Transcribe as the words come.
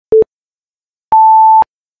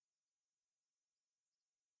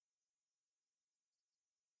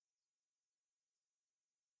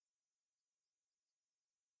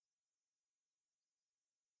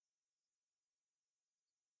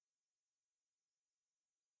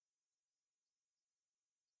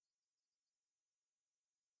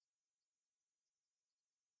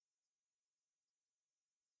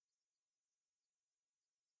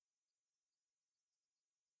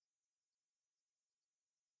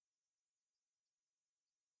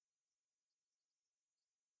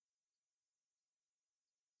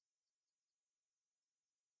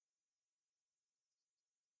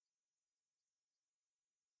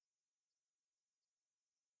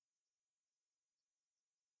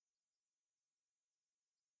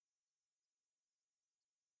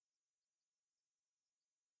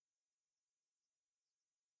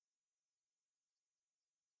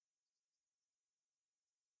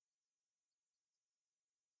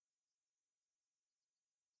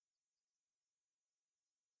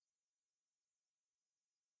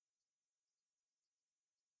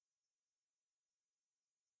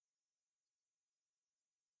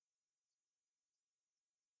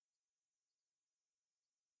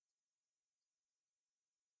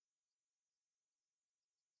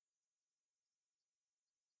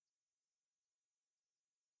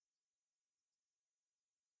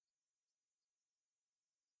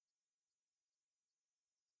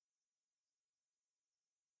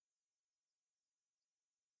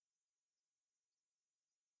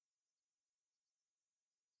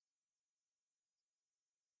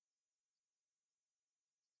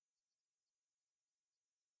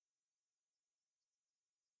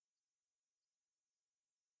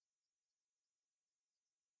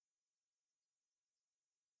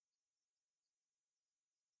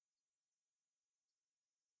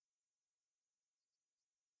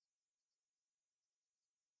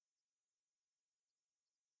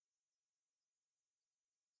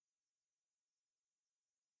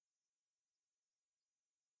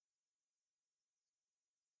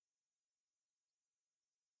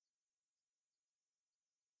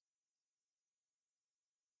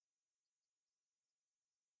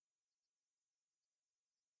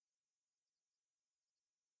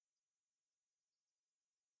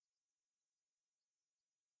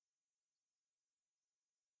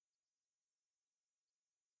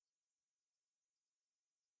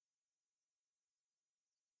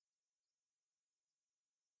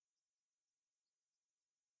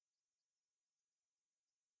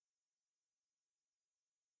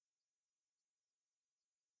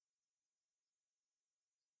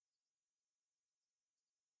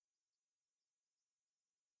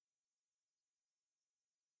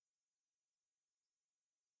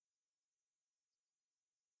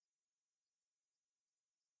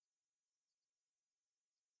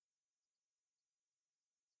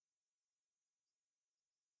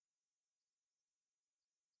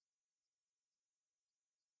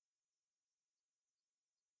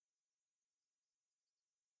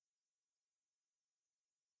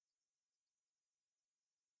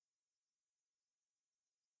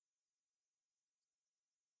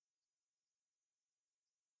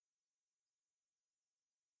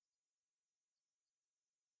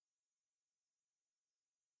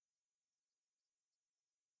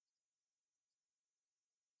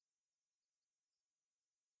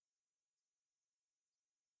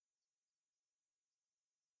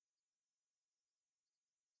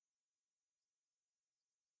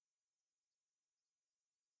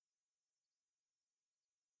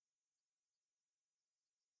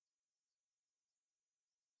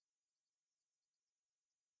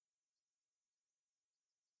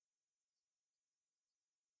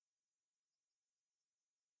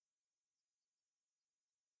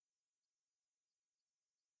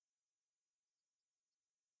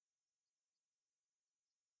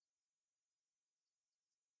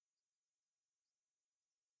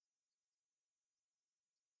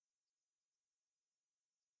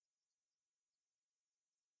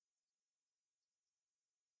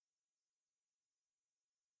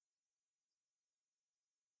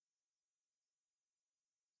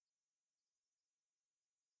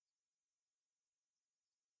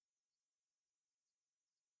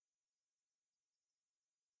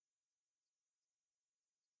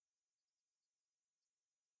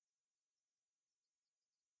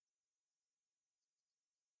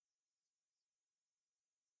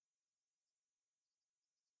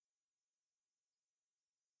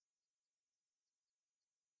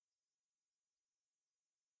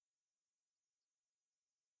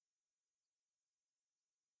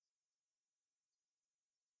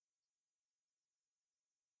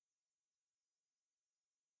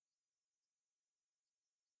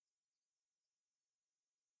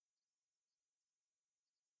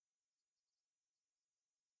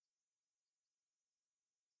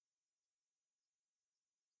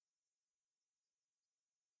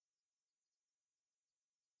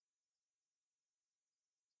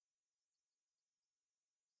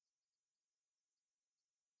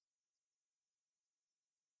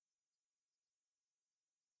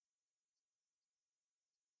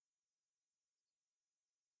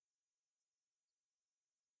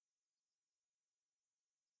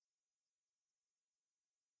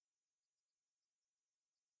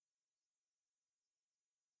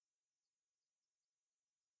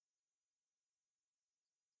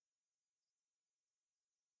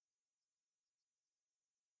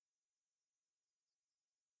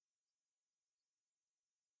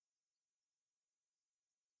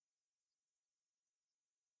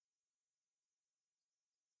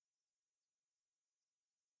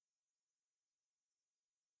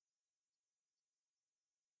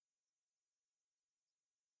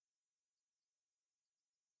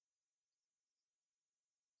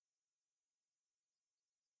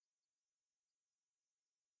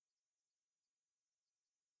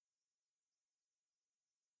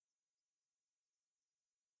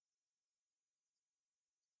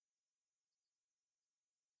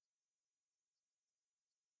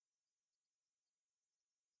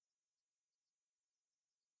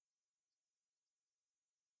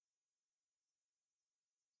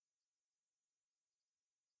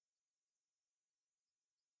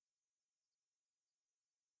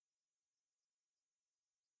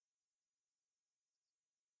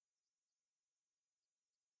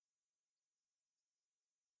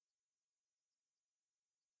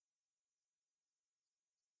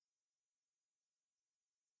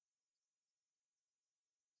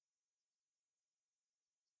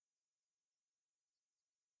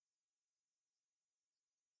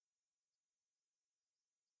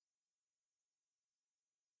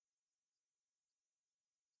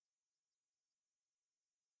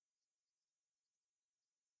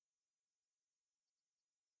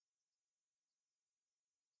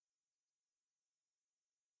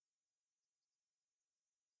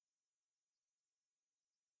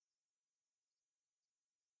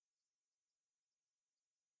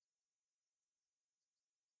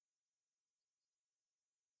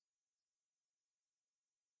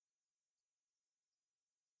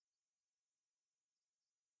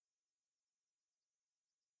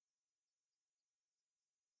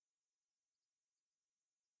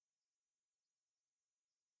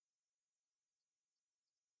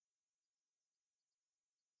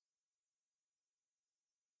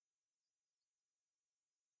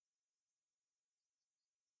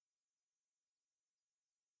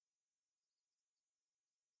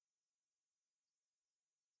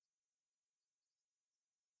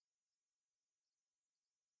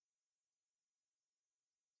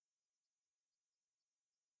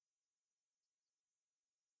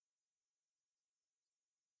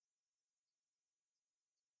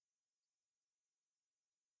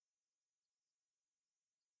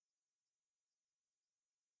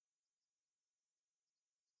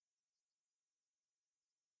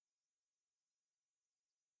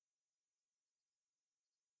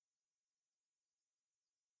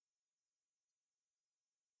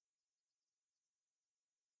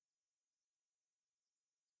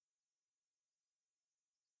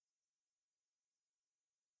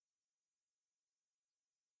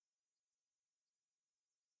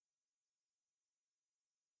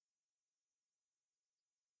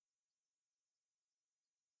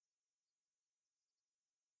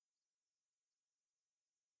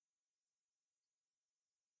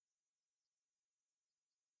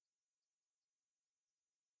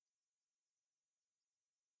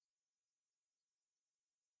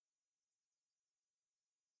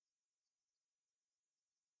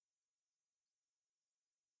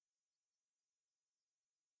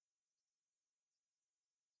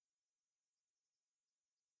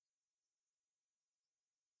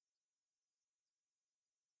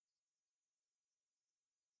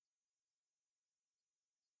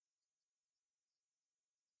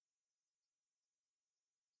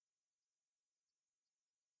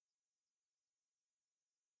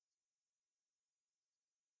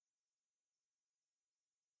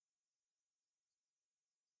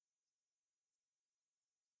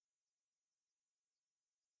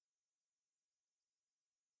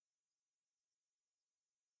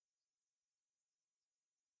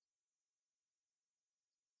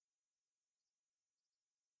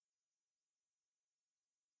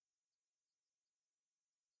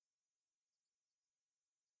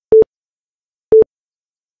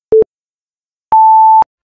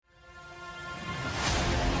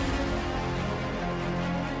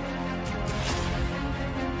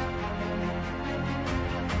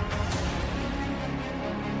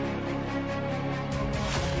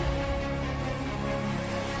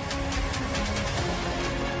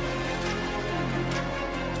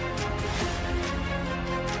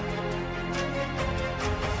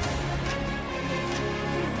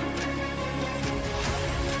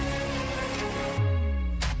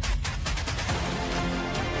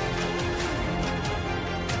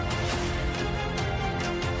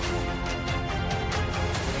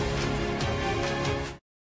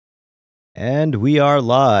And we are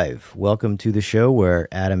live. Welcome to the show where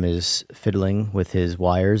Adam is fiddling with his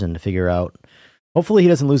wires and to figure out. Hopefully, he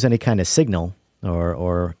doesn't lose any kind of signal.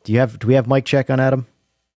 Or do we have mic check on Adam?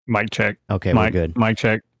 Mic check. Okay, we're good. Mic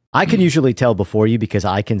check. I can usually tell before you because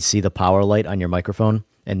I can see the power light on your microphone,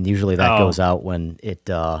 and usually that goes out when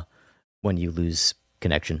you lose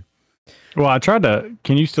connection. Well, I tried to.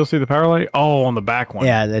 Can you still see the power light? Oh, on the back one.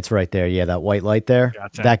 Yeah, that's right there. Yeah, that white light there.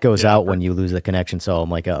 Gotcha. That goes out when you lose the connection. So I'm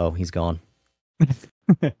like, oh, he's gone.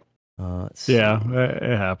 Yeah,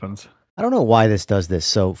 it happens. I don't know why this does this.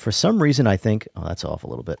 So for some reason, I think, that's off a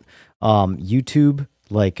little bit. YouTube,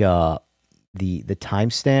 like the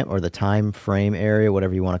timestamp or the time frame area,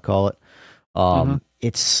 whatever you want to call it,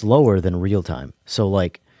 it's slower than real time. So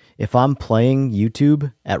like if I'm playing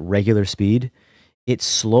YouTube at regular speed, it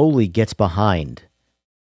slowly gets behind.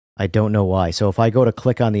 I don't know why. So if I go to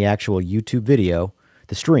click on the actual YouTube video,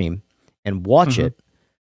 the stream, and watch it,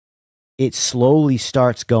 it slowly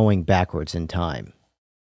starts going backwards in time.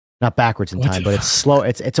 Not backwards in time, but it's slow.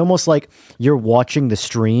 It's almost like you're watching the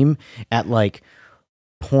stream at like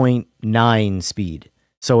 0.9 speed.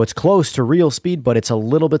 So it's close to real speed, but it's a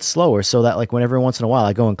little bit slower. So that like when every once in a while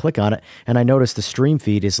I go and click on it and I notice the stream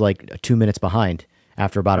feed is like 2 minutes behind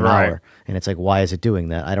after about an hour. And it's like, why is it doing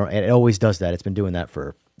that? It always does that. It's been doing that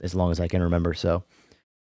for as long as I can remember. So,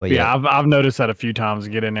 but yeah, I've noticed that a few times.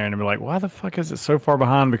 Get in there and be like, why the fuck is it so far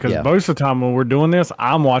behind? Because most of the time when we're doing this,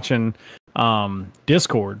 I'm watching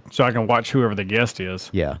Discord so I can watch whoever the guest is.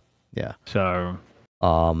 Yeah. So,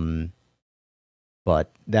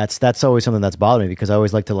 but that's always something that's bothered me because I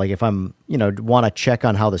always like to, like, if I'm, want to check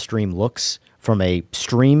on how the stream looks from a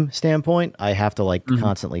stream standpoint, I have to like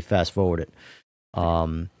constantly fast forward it.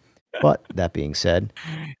 But that being said,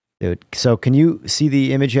 dude, so can you see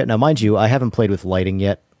the image yet? Now, mind you, I haven't played with lighting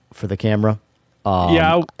yet for the camera.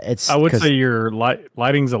 I would say your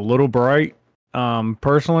lighting's a little bright,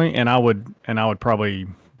 personally, and I would probably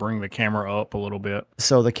bring the camera up a little bit.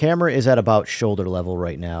 So the camera is at about shoulder level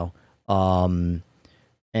right now.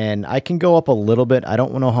 And I can go up a little bit. I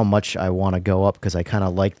don't know how much I want to go up because I kind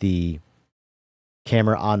of like the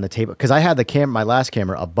camera on the table. Because I had my last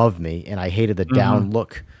camera above me, and I hated the down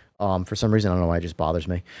look. For some reason, I don't know why it just bothers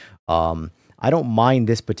me. I don't mind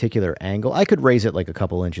this particular angle. I could raise it like a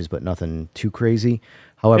couple inches, but nothing too crazy.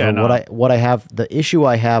 However, what I have, the issue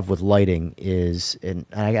I have with lighting is, and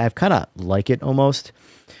I've kind of like it almost,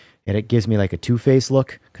 and it gives me like a two-face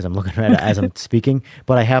look because I'm looking at it as I'm speaking.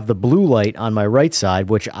 But I have the blue light on my right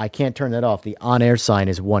side, which I can't turn that off. The on-air sign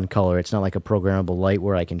is one color. It's not like a programmable light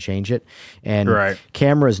where I can change it. And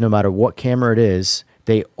cameras, no matter what camera it is,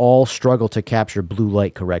 they all struggle to capture blue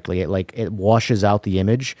light correctly. It washes out the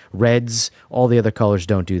image. Reds, all the other colors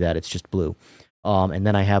don't do that. It's just blue. And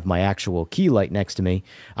then I have my actual key light next to me.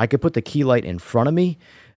 I could put the key light in front of me,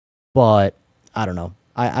 but I don't know.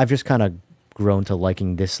 I've just kind of grown to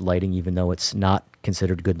liking this lighting, even though it's not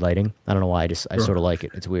considered good lighting. I don't know why. I sort of like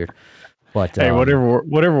it. It's weird. But hey,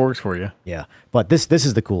 whatever works for you. Yeah. But this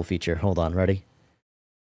is the cool feature. Hold on. Ready?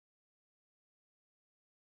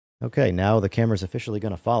 Okay, now the camera's officially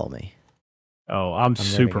going to follow me. Oh, I'm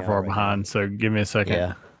super far behind, so give me a second.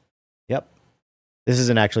 Yeah. Yep. This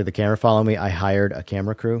isn't actually the camera following me. I hired a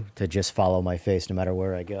camera crew to just follow my face no matter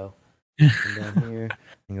where I go. Come down here,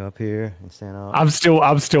 and go up here, and stand up. I'm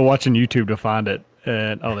still watching YouTube to find it.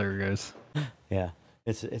 And there it goes. Yeah,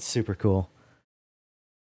 it's super cool.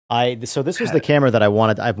 So this was the camera that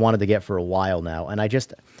I've wanted to get for a while now, and I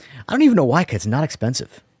don't even know why, because it's not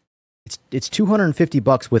expensive. It's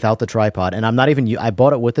 $250 without the tripod, and I'm not even. I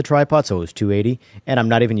bought it with the tripod, so it was $280, and I'm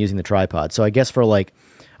not even using the tripod. So I guess for like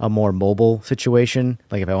a more mobile situation,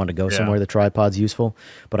 like if I want to go somewhere, the tripod's useful.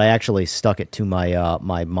 But I actually stuck it to my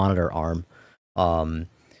my monitor arm.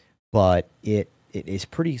 But it is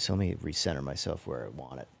pretty. So let me recenter myself where I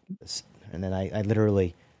want it, and then I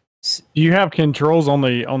literally. Do you have controls on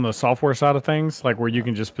the software side of things, like where you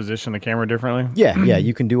can just position the camera differently? Yeah,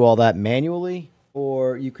 you can do all that manually.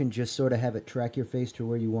 Or you can just sort of have it track your face to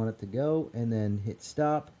where you want it to go and then hit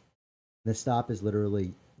stop. The stop is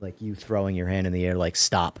literally like you throwing your hand in the air like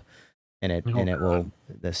stop. And it will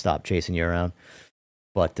stop chasing you around.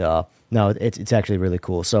 But no, it's actually really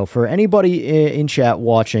cool. So for anybody in chat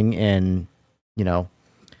watching and,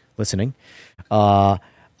 listening, I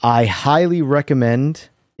highly recommend,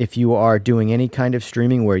 if you are doing any kind of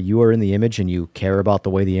streaming where you are in the image and you care about the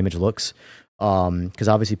way the image looks, because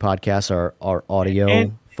obviously podcasts are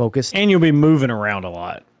audio focused, and you'll be moving around a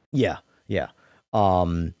lot. Yeah.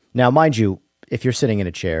 Now, mind you, if you're sitting in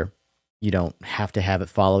a chair, you don't have to have it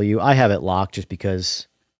follow you. I have it locked just because,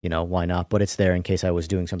 why not? But it's there in case I was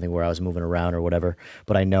doing something where I was moving around or whatever.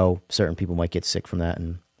 But I know certain people might get sick from that,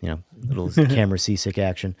 and you know, little camera seasick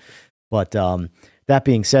action. But that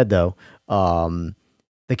being said, though,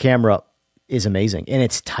 the camera is amazing and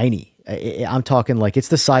it's tiny. I'm talking like it's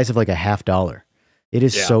the size of like a $50. It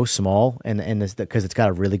is so small, and because it's got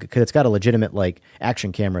a because it's got a legitimate like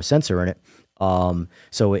action camera sensor in it.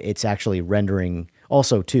 So it's actually rendering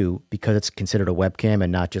also too, because it's considered a webcam and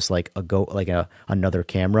not just like another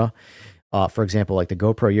camera. For example, like the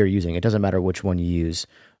GoPro you're using, it doesn't matter which one you use.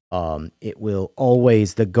 It will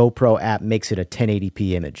always, the GoPro app makes it a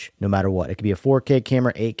 1080p image, no matter what. It could be a 4K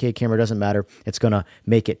camera, 8K camera, doesn't matter. It's going to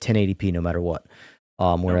make it 1080p no matter what.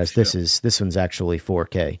 Whereas this one's actually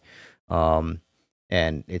 4K.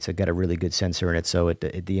 And it's got a really good sensor in it, so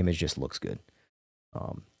the image just looks good.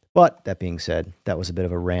 But that being said, that was a bit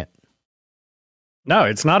of a rant. No,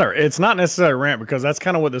 it's not necessarily a rant, because that's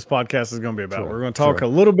kind of what this podcast is going to be about. Sure, we're going to talk a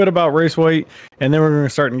little bit about race weight, and then we're going to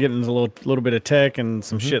start getting into a little bit of tech and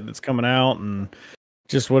some shit that's coming out, and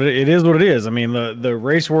just what it is. What it is. I mean, the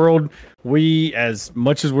race world. We, as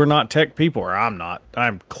much as we're not tech people, or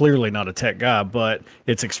I'm clearly not a tech guy, but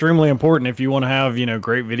it's extremely important if you want to have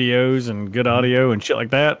great videos and good audio and shit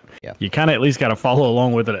like that. Yeah, you kind of at least got to follow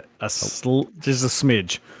along with it just a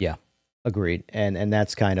smidge. Yeah, agreed. And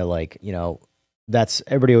that's kind of like that's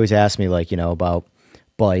everybody always asks me like about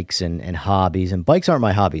bikes and hobbies, and bikes aren't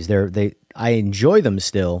my hobbies. I enjoy them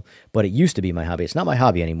still, but it used to be my hobby. It's not my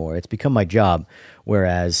hobby anymore. It's become my job.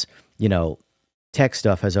 Whereas tech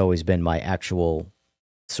stuff has always been my actual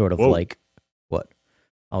sort of like what?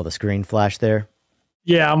 Oh, the screen flash there.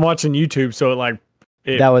 Yeah, I'm watching YouTube, so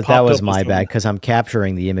that was my bad, because I'm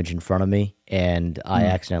capturing the image in front of me, and I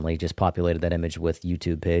accidentally just populated that image with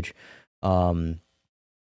YouTube page.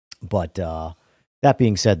 But that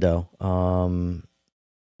being said, though,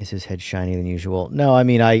 is his head shinier than usual? No, I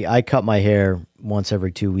mean, I cut my hair once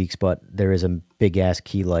every 2 weeks, but there is a big ass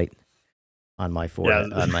key light on my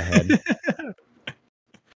forehead, on my head.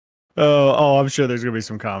 Oh, I'm sure there's gonna be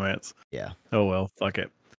some comments. Yeah. Oh well, fuck it.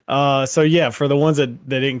 So yeah, for the ones that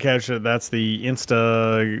didn't catch it, that's the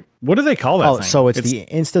Insta. What do they call that thing? So it's the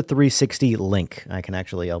Insta 360 link.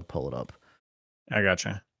 I'll pull it up. I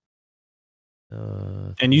gotcha.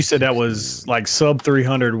 And you said that was like sub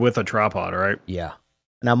 300 with a tripod, right? Yeah.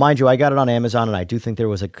 Now, mind you, I got it on Amazon, and I do think there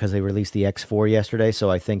was because they released the X4 yesterday,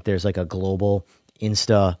 so I think there's like a global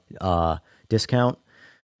Insta discount.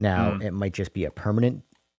 Now, it might just be a permanent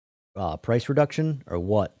price reduction or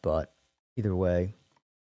what, but either way,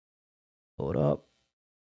 pull it up.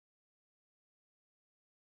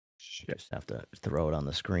 Shit. Just have to throw it on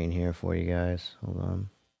the screen here for you guys. Hold on.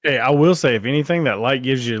 Hey, I will say, if anything, that light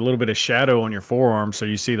gives you a little bit of shadow on your forearm, so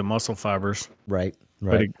you see the muscle fibers. Right.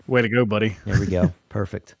 Way to go, buddy. There we go.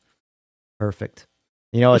 Perfect.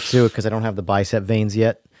 Let's do it, because I don't have the bicep veins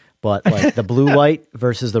yet, but like the blue light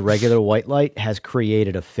versus the regular white light has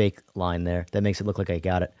created a fake line there that makes it look like I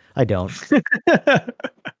got it. I don't.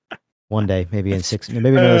 One day, maybe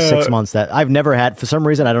another 6 months. That I've never had, for some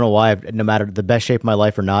reason, I don't know why. No matter the best shape of my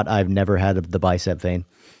life or not, I've never had the bicep vein.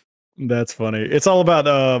 That's funny. It's all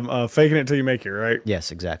about faking it till you make it, right?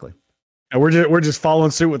 Yes, exactly. And we're just following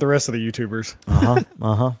suit with the rest of the YouTubers.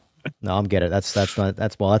 No, I'm getting it. That's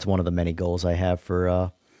one of the many goals I have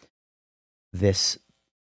for this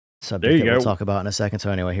subject that we'll talk about in a second.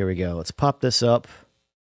 So anyway, here we go. Let's pop this up.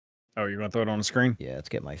 Oh, you're gonna throw it on the screen? Yeah, let's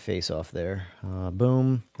get my face off there.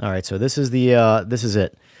 Boom. All right, so this is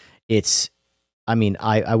it.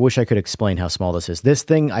 I wish I could explain how small this is. This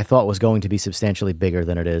thing I thought was going to be substantially bigger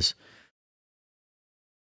than it is.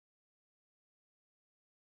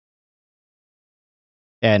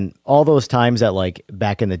 And all those times that like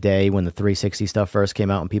back in the day when the 360 stuff first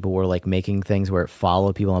came out and people were like making things where it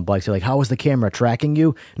followed people on bikes, you're like, how was the camera tracking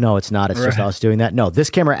you? No, it's not. It's just us doing that. No,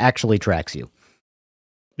 this camera actually tracks you.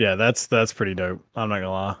 Yeah, that's pretty dope. I'm not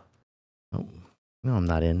gonna lie. Oh, no, I'm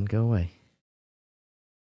not in. Go away.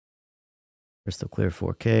 Crystal clear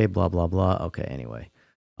 4K, blah, blah, blah. Okay, anyway.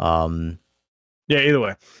 Yeah, either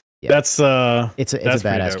way. Yeah. That's it's a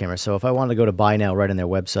badass camera. So if I wanted to go to buy now right on their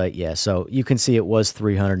website, yeah. So you can see it was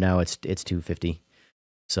 300, now it's 250.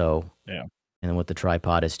 So yeah. And then with the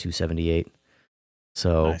tripod it's 278.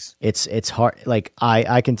 So nice. It's hard. Like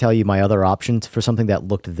I can tell you my other options for something that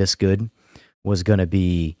looked this good was going to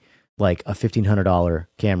be like a $1,500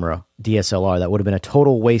 camera DSLR. That would have been a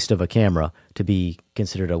total waste of a camera to be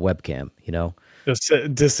considered a webcam, Just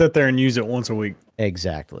sit there and use it once a week.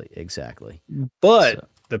 Exactly. But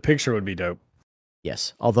the picture would be dope.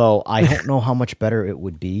 Yes. Although I don't know how much better it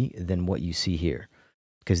would be than what you see here.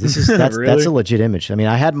 Because that's really? That's a legit image. I mean,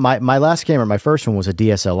 I had my last camera, my first one was a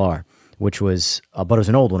DSLR, which was but it was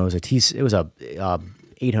an old one. It was a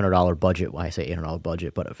 $800 budget. Well, I say $800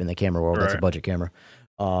 budget, but in the camera world, that's a budget camera.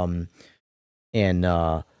 And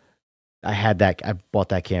I had that. I bought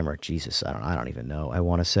that camera. Jesus, I don't even know. I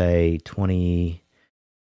want to say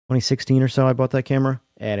 2016 or so. I bought that camera,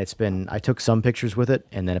 and I took some pictures with it,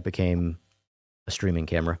 and then it became a streaming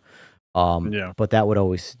camera. But that would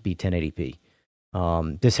always be 1080p.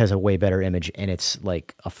 This has a way better image, and it's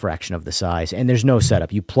like a fraction of the size, and there's no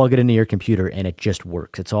setup. You plug it into your computer and it just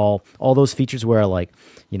works. It's all those features where, like,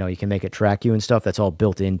 you know, you can make it track you and stuff. That's all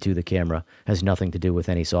built into the camera. Has nothing to do with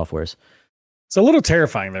any softwares. It's a little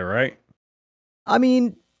terrifying though, right? I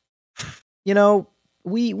mean, you know,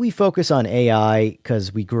 we focus on AI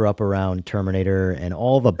because we grew up around Terminator and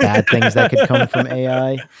all the bad things that could come from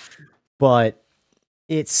AI, but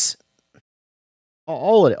it's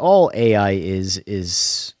all AI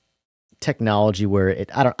is technology where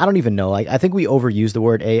I don't even know. I think we overuse the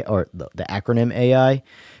word AI or the acronym AI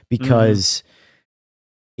because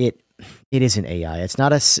it isn't AI. It's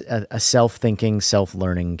not a self-thinking,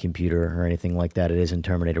 self-learning computer or anything like that. It is in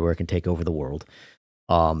Terminator where it can take over the world.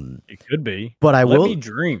 It could be, but Let me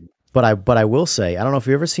dream. But I will say, I don't know if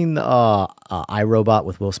you've ever seen the iRobot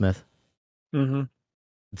with Will Smith. Mm-hmm.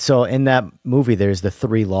 So in that movie, there's the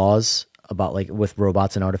 3 laws about, like, with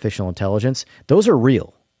robots and artificial intelligence. Those are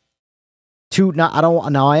real.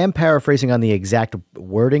 I am paraphrasing on the exact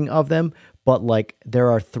wording of them, but like there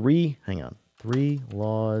are 3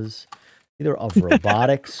 laws either of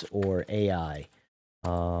robotics or AI.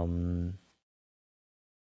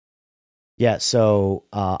 So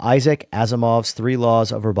Isaac Asimov's 3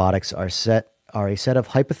 laws of robotics are a set of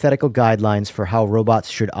hypothetical guidelines for how robots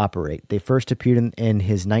should operate. They first appeared in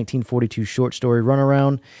his 1942 short story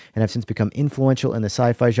Runaround and have since become influential in the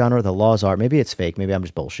sci-fi genre. The laws are, maybe it's fake, maybe I'm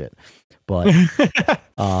just bullshit, but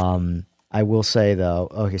I will say though,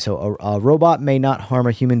 okay, so a robot may not harm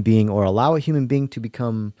a human being or allow a human being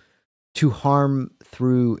to harm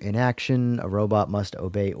through inaction. A robot must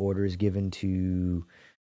obey orders given to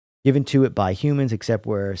it by humans, except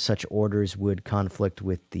where such orders would conflict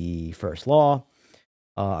with the first law.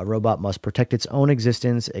 A robot must protect its own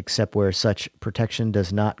existence, except where such protection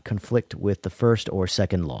does not conflict with the first or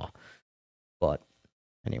second law. But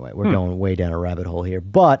anyway, we're going way down a rabbit hole here.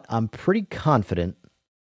 But I'm pretty confident.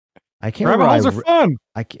 Rabbit holes are fun.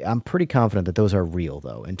 I'm pretty confident that those are real,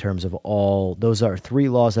 though, in terms of those are 3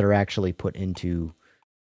 laws that are actually put into.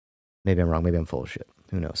 Maybe I'm wrong. Maybe I'm full of shit.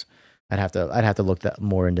 Who knows? I'd have to look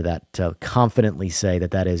more into that to confidently say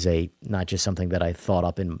that is not just something that I thought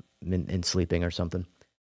up in sleeping or something.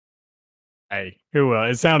 Hey,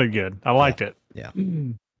 it sounded good. I liked it. Yeah.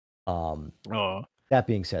 That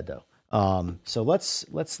being said, though, so let's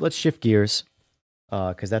shift gears,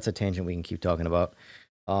 because that's a tangent we can keep talking about.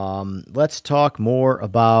 Let's talk more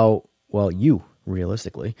about you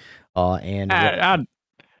realistically, and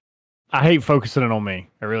I hate focusing it on me.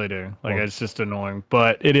 I really do. Like, it's just annoying,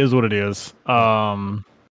 but it is what it is.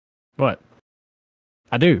 What?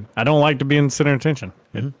 I don't like to be in center of attention.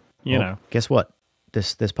 You know. Guess what?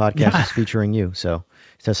 This podcast is featuring you, so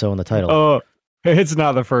it says so in the title. Oh, it's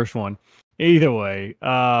not the first one. Either way,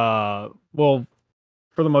 well,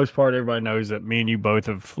 for the most part, everybody knows that me and you both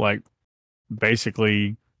have, like,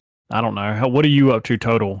 basically, I don't know. What are you up to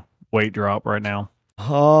total weight drop right now?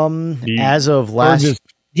 As of last...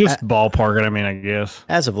 Just ballpark it, I mean, I guess.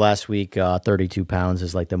 As of last week, 32 pounds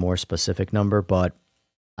is like the more specific number, but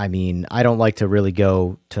I mean, I don't like to really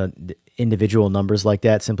go to individual numbers like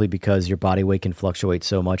that simply because your body weight can fluctuate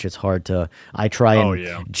so much. It's hard to,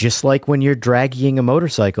 just like when you're dragging a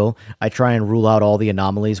motorcycle, I try and rule out all the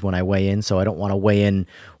anomalies when I weigh in. So I don't want to weigh in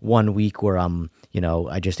one week where I'm,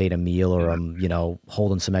 I just ate a meal or I'm,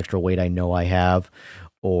 holding some extra weight I know I have,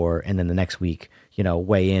 and then the next week,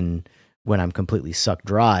 weigh in when I'm completely sucked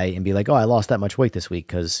dry and be like, oh, I lost that much weight this week.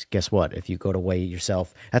 Because guess what? If you go to weigh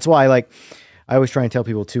yourself, that's why I always try and tell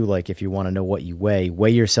people too, like, if you want to know what you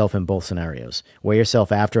weigh yourself in both scenarios. Weigh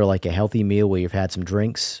yourself after like a healthy meal where you've had some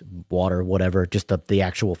drinks, water, whatever, just the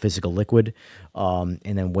actual physical liquid, and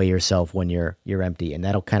then weigh yourself when you're empty, and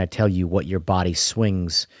that'll kind of tell you what your body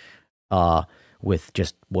swings with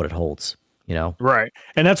just what it holds. Right.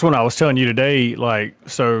 And that's when I was telling you today, like,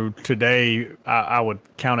 so today I would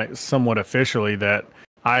count it somewhat officially that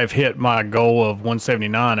I've hit my goal of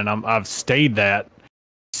 179 and I've stayed that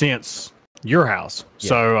since your house. Yeah.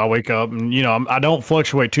 So I wake up and, I don't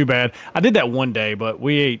fluctuate too bad. I did that one day, but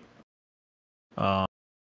we ate.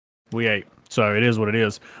 So it is what it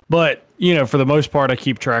is. But, for the most part, I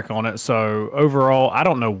keep track on it. So overall, I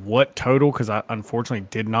don't know what total, because I unfortunately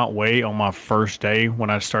did not weigh on my first day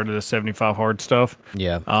when I started the 75 hard stuff.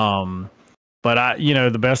 Yeah. But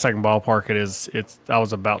the best I can ballpark it is I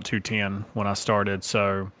was about 210 when I started.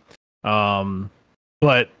 So,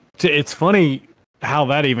 but it's funny. how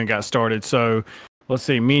that even got started. So let's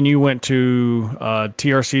see, me and you went to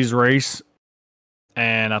TRC's race,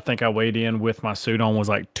 and I think I weighed in with my suit on was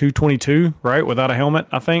like 222, right? Without a helmet,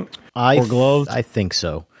 I think, or gloves. I think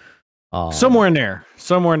so. Somewhere in there.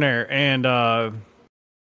 And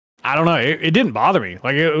I don't know. It didn't bother me.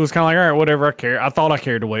 Like it was kind of like, all right, whatever. I thought I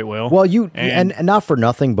carried the weight well. Well, and not for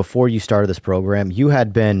nothing. Before you started this program, you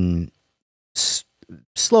had been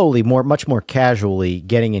slowly, much more casually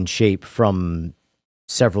getting in shape from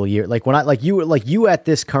several years. Like when you at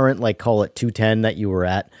this current, like call it 210 that you were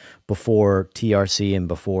at before TRC and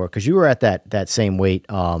before, because you were at that same weight.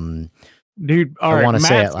 Dude, all right. I want to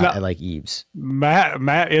say it like Eves.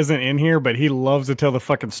 Matt isn't in here, but he loves to tell the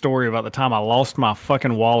fucking story about the time I lost my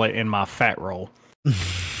fucking wallet in my fat roll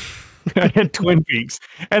at Twin Peaks,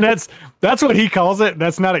 and that's what he calls it.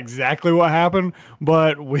 That's not exactly what happened,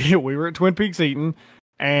 but we were at Twin Peaks eating,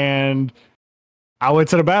 and I went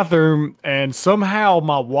to the bathroom, and somehow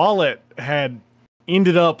my wallet had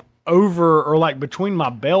ended up over or like between my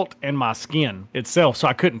belt and my skin itself, so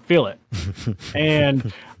I couldn't feel it,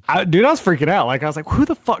 and. I was freaking out. Like, I was like, who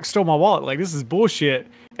the fuck stole my wallet? Like, this is bullshit.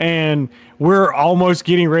 And we're almost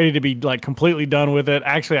getting ready to be like completely done with it.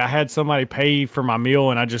 Actually, I had somebody pay for my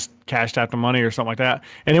meal and I just cashed out the money or something like that.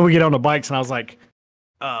 And then we get on the bikes and I was like,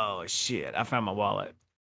 oh shit, I found my wallet.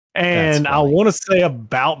 And I want to say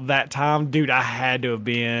about that time, dude, I had to have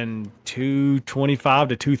been 225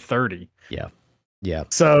 to 230. Yeah. Yeah.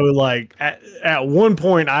 So like at one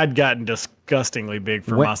point I'd gotten disgustingly big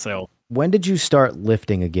for myself. When did you start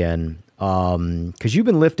lifting again? Because you've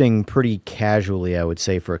been lifting pretty casually, I would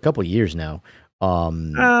say, for a couple of years now.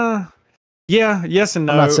 Yeah, yes and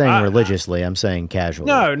no. I'm not saying religiously. I'm saying casually.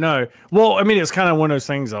 No. Well, I mean, it's kind of one of those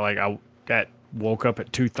things that, like, I woke up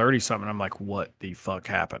at 2:30 something. I'm like, what the fuck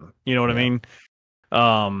happened? You know what I mean?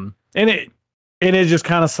 And it just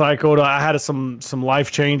kind of cycled. I had some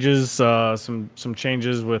life changes, some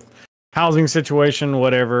changes with housing situation,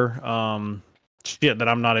 whatever. Shit that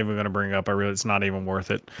I'm not even going to bring up. It's not even worth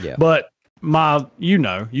it. Yeah. But you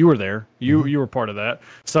were there. You were part of that.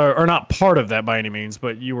 So, or not part of that by any means,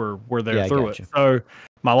 but you were there through it. So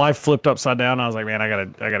my life flipped upside down. I was like, man, I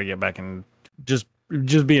gotta get back and just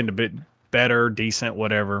being a bit better, decent,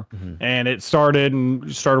 whatever. And it started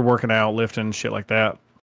working out, lifting, shit like that.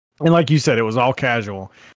 And like you said, it was all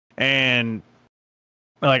casual. And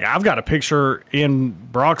like, I've got a picture in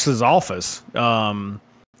Brox's office.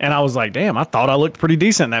 And I was like, damn, I thought I looked pretty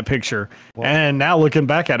decent in that picture. Well, and now looking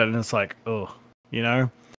back at it, and it's like, oh, you know?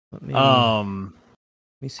 Let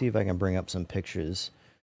me see if I can bring up some pictures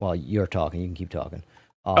while you're talking. You can keep talking.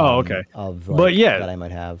 Okay. But yeah, that I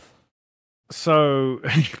might have. So,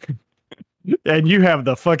 and you have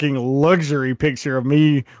the fucking luxury picture of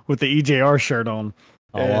me with the EJR shirt on.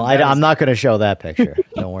 Oh, well, I'm not going to show that picture.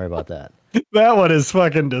 Don't worry about that. That one is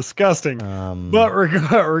fucking disgusting. But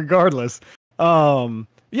regardless,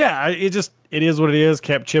 yeah, it is what it is.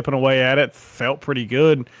 Kept chipping away at it. Felt pretty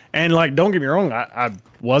good. And like, don't get me wrong, I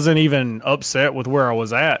wasn't even upset with where I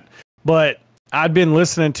was at. But I'd been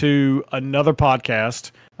listening to another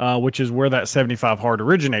podcast, which is where that 75 Hard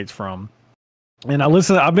originates from. And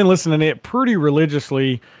I've been listening to it pretty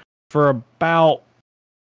religiously for about,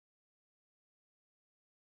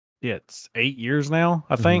 it's 8 years now,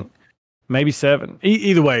 I think. Maybe 7.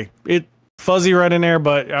 Either way, it fuzzy right in there,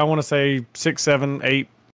 but I want to say 6, 7, 8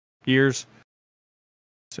 years.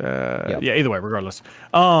 Yeah, either way, regardless.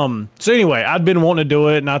 So anyway, I'd been wanting to do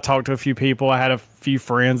it, and I talked to a few people. I had a few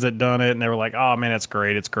friends that done it, and they were like, oh man, it's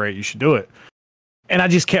great, you should do it. And I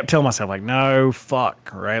just kept telling myself, like, no,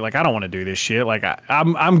 fuck, right? Like, I don't want to do this shit. Like,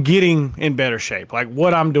 I'm getting in better shape. Like,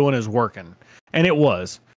 what I'm doing is working. And it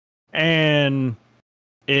was. And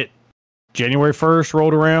January 1st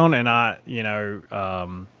rolled around, and I,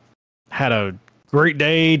 had a great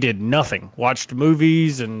day, did nothing. Watched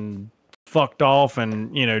movies and fucked off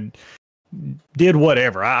and, did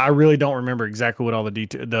whatever. I really don't remember exactly what all the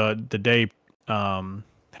day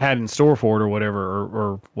had in store for it or whatever,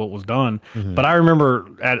 or what was done. But I remember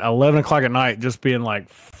at 11 o'clock at night just being like,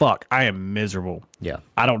 fuck, I am miserable. Yeah.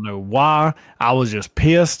 I don't know why. I was just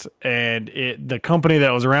pissed. And the company that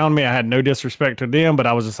was around me, I had no disrespect to them, but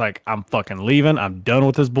I was just like, I'm fucking leaving. I'm done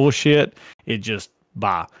with this bullshit.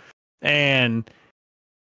 Bye. And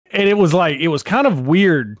it was kind of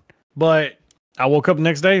weird, but I woke up the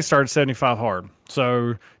next day, started 75 Hard.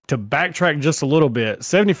 So to backtrack just a little bit,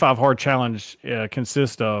 75 Hard challenge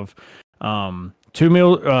consists of 2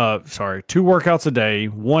 workouts a day.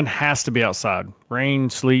 One has to be outside. Rain,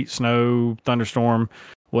 sleet, snow, thunderstorm,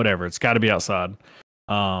 whatever. It's got to be outside.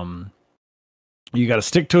 You got to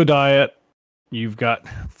stick to a diet. You've got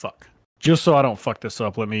just so I don't fuck this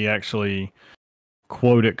up, let me actually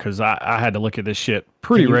quote it because I had to look at this shit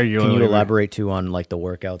pretty regularly. Can you elaborate too on like the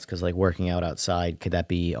workouts? Because like working out outside, could that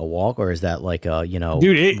be a walk or is that like a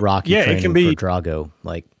Rocky training it can be, for Drago?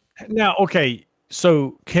 Like now, okay,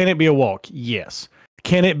 so can it be a walk? Yes.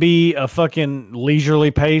 Can it be a fucking leisurely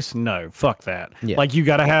pace? No, fuck that. Yeah. Like you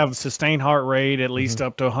got to have sustained heart rate at least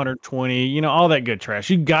up to 120. All that good trash.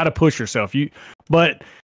 You got to push yourself. But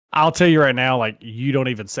I'll tell you right now, like you don't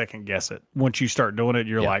even second guess it. Once you start doing it,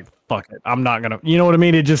 you're like, fuck it. I'm not gonna. You know what I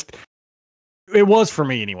mean? It was for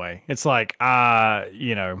me anyway. It's like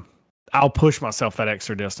I'll push myself that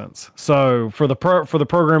extra distance. So for the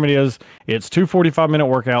program, it's 2 45-minute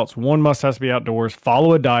workouts. One has to be outdoors.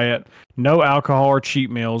 Follow a diet. No alcohol or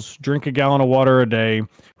cheat meals. Drink a gallon of water a day.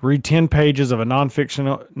 Read 10 pages of a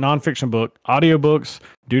nonfiction book. Audiobooks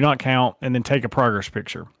do not count. And then take a progress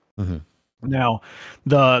picture. Mm-hmm. Now,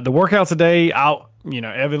 the workouts a day.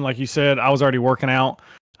 Evan, like you said, I was already working out.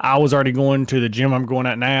 I was already going to the gym I'm going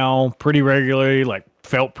at now pretty regularly. Like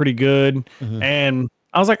felt pretty good, and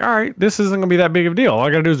I was like, all right, this isn't going to be that big of a deal. All I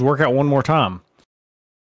got to do is work out one more time.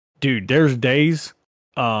 Dude, there's days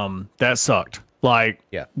that sucked. Like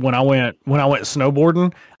when I went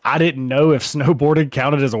snowboarding, I didn't know if snowboarding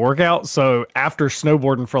counted as a workout. So after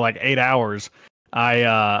snowboarding for like 8 hours,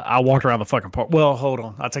 I walked around the fucking park. Well, hold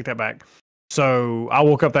on. I'll take that back. So I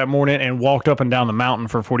woke up that morning and walked up and down the mountain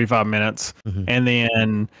for 45 minutes and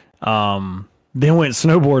then went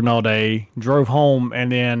snowboarding all day, drove home,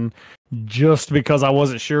 and then just because I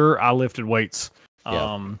wasn't sure, I lifted weights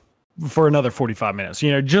for another 45 minutes,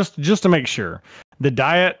 just to make sure. The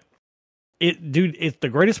diet, it's the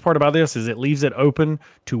greatest part about this is it leaves it open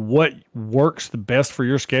to what works the best for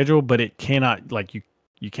your schedule, but it cannot, like you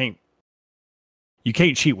can't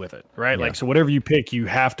cheat with it, right? Like, so whatever you pick, you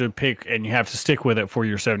have to pick and you have to stick with it for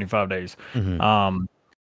your 75 days.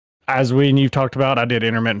 As you've talked about, I did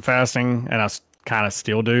intermittent fasting and I kind of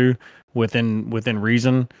still do within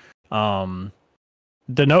reason.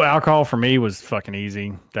 The no alcohol for me was fucking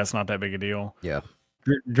easy. That's not that big a deal. Yeah.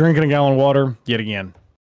 Drinking a gallon of water, yet again,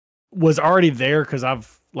 was already there because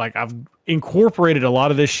I've incorporated a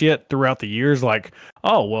lot of this shit throughout the years. Like,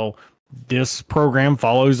 oh, well, this program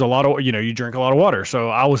follows a lot of, you drink a lot of water. So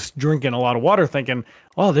I was drinking a lot of water thinking,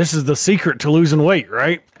 oh, this is the secret to losing weight,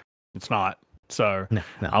 right? It's not. So no.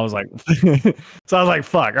 I was like,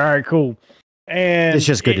 fuck. All right, cool. And it's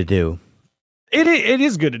just good to do. It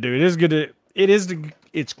is good to do.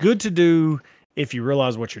 It's good to do if you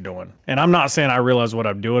realize what you're doing. And I'm not saying I realize what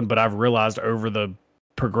I'm doing, but I've realized over the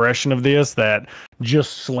progression of this that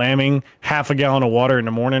just slamming half a gallon of water in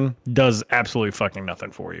the morning does absolutely fucking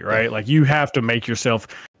nothing for you, right? Like you have to make yourself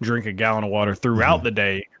drink a gallon of water throughout the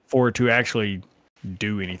day for it to actually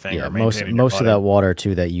do anything. Yeah, most of that water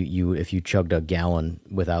too that you if you chugged a gallon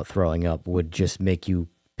without throwing up would just make you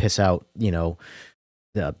piss out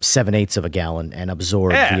 7/8 of a gallon and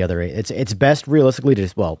absorb the other 8. It's best realistically to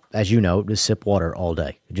just, as you know, just sip water all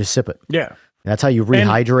day. Just sip it. Yeah. That's how you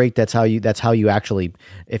rehydrate. That's how you actually,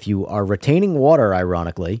 if you are retaining water,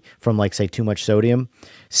 ironically, from like say too much sodium,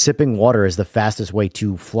 sipping water is the fastest way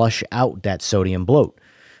to flush out that sodium bloat,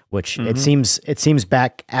 which it seems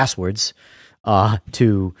back asswards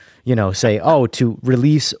to, say, to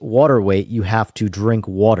release water weight, you have to drink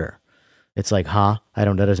water. It's like, that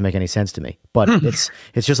doesn't make any sense to me, but it's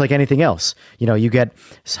just like anything else.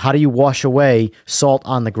 How do you wash away salt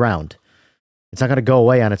on the ground? It's not going to go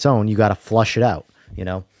away on its own. You got to flush it out,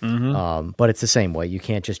 but it's the same way. You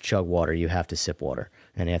can't just chug water. You have to sip water,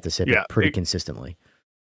 and you have to sip it pretty consistently.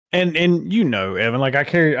 And Evan, like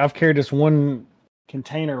I've carried this one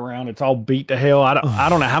container around. It's all beat to hell. I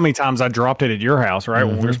don't know how many times I dropped it at your house, right?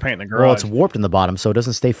 When we were painting the garage. Well, it's warped in the bottom, so it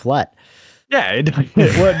doesn't stay flat. Yeah, it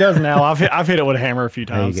does now. I've hit it with a hammer a few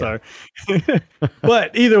times. So,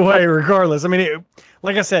 but either way, regardless, I mean,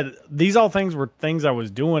 like I said, these all things were things I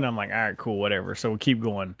was doing. I'm like, all right, cool, whatever. So we keep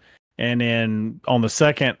going. And then on the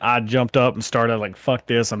second, I jumped up and started like, fuck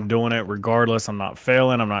this. I'm doing it regardless. I'm not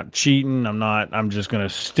failing. I'm not cheating. I'm just going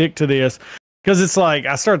to stick to this. Because it's like,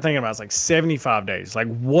 I started thinking about, it's like 75 days.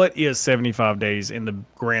 Like, what is 75 days in the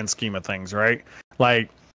grand scheme of things, right? Like,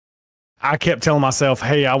 I kept telling myself,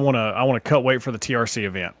 hey, I want to cut weight for the TRC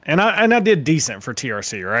event. And I did decent for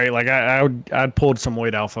TRC, right? Like I'd pulled some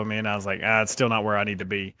weight off of me and I was like, it's still not where I need to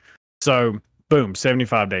be. So boom,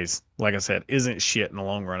 75 days, like I said, isn't shit in the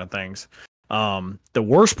long run of things. The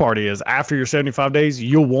worst part is after your 75 days,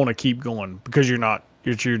 you'll want to keep going because you're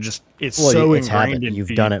just, it's so ingrained in you.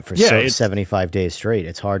 You've done it for 75 days straight.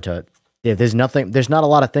 It's hard to, there's not a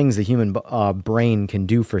lot of things the human brain can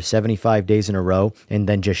do for 75 days in a row and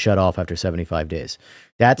then just shut off after 75 days.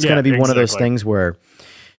 That's going to be one of those things where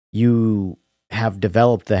you have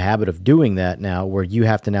developed the habit of doing that now, where you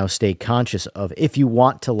have to now stay conscious of, if you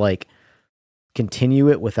want to like continue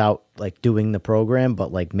it without like doing the program,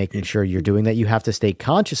 but like making sure you're doing that, you have to stay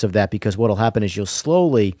conscious of that, because what'll happen is you'll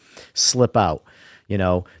slowly slip out. You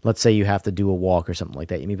know, let's say you have to do a walk or something like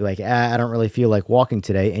that. You may be like, I don't really feel like walking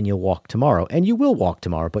today, and you'll walk tomorrow, and you will walk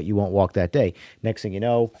tomorrow, but you won't walk that day. Next thing you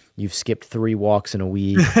know, you've skipped 3 walks in a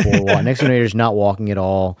week, 4 walks. Next thing you know, you're just not walking at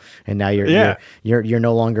all, and now you're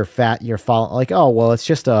no longer fat. You're following like, oh well, it's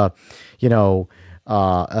just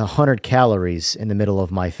 100 calories in the middle of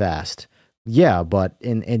my fast. Yeah, but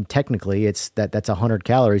in technically, that's 100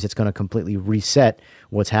 calories. It's going to completely reset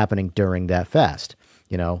what's happening during that fast.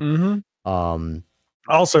 You know. Mm-hmm.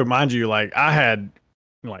 Also, mind you, like I had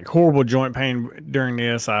like horrible joint pain during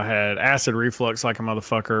this. I had acid reflux like a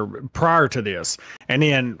motherfucker prior to this. And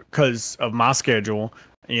then because of my schedule,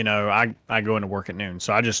 you know, I go into work at noon.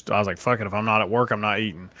 So I was like, fuck it. If I'm not at work, I'm not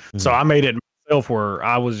eating. Mm-hmm. So I made it myself where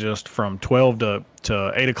I was just from 12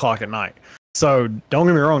 to 8 o'clock at night. So don't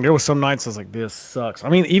get me wrong. There was some nights I was like, this sucks. I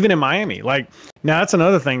mean, even in Miami, like now that's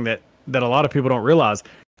another thing that a lot of people don't realize.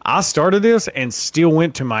 I started this and still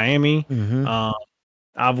went to Miami. Mm-hmm.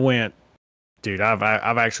 I've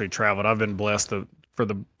actually traveled. I've been blessed for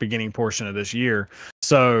the beginning portion of this year.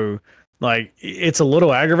 So like it's a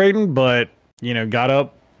little aggravating, but you know, got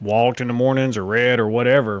up, walked in the mornings or read or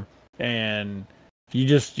whatever. And you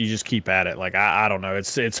just keep at it. Like, I don't know.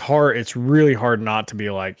 It's hard. It's really hard not to be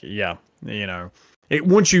like, yeah, you know,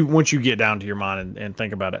 once you get down to your mind and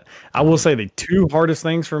think about it. I will say the 2 hardest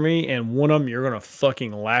things for me, and one of them you're going to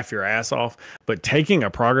fucking laugh your ass off, but taking a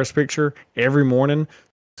progress picture every morning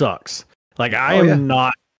sucks. Like I am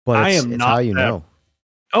not how you know.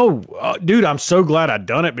 Oh, dude, I'm so glad I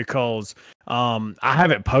done it, because I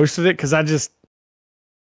haven't posted it because I just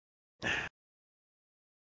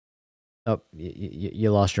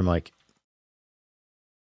you lost your mic.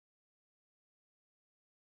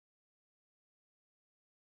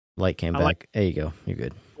 Light came back. There you go. You're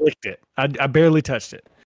good. Clicked it. I barely touched it.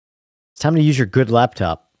 It's time to use your good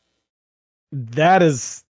laptop. That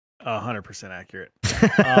is 100% accurate.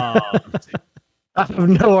 I have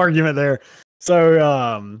no argument there.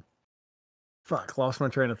 So, fuck, lost my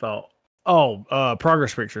train of thought. Oh,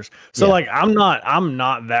 progress pictures. So like, I'm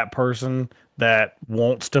not that person that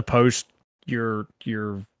wants to post your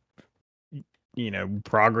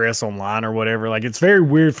progress online or whatever. Like, it's very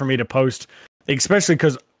weird for me to post, especially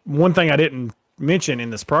because one thing I didn't mention in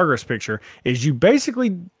this progress picture is you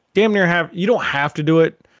basically damn near you don't have to do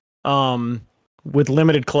it with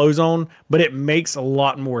limited clothes on, but it makes a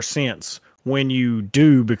lot more sense when you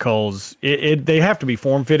do, because they have to be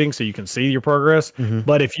form fitting so you can see your progress. Mm-hmm.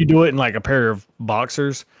 But if you do it in like a pair of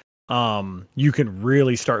boxers, you can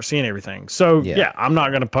really start seeing everything. So yeah I'm not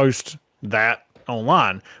going to post that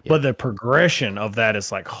online, but the progression of that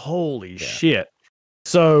is like, holy shit.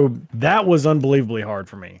 So that was unbelievably hard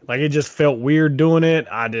for me. Like, it just felt weird doing it.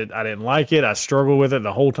 I didn't like it. I struggled with it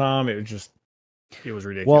the whole time. It was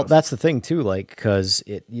ridiculous. Well, that's the thing too. Like, because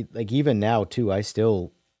like even now too, I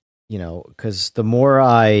still, you know, because the more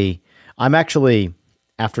I'm actually,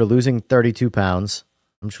 after losing 32 pounds,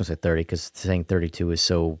 I'm just gonna say 30 because saying 32 is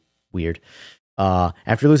so weird.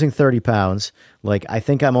 After losing 30 pounds, like, I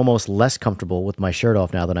think I'm almost less comfortable with my shirt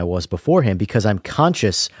off now than I was beforehand, because I'm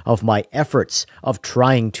conscious of my efforts of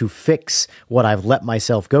trying to fix what I've let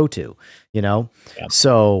myself go to, you know? Yeah.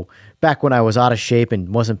 So back when I was out of shape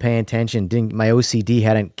and wasn't paying attention, my OCD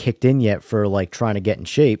hadn't kicked in yet for like trying to get in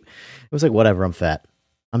shape. It was like, whatever, I'm fat.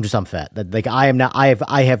 I'm fat. Like, I am not,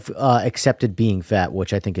 I have accepted being fat,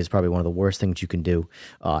 which I think is probably one of the worst things you can do,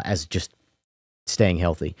 as just staying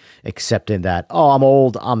healthy, accepting that, oh, I'm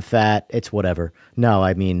old, I'm fat, it's whatever. No,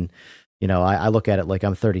 I mean, you know, I look at it like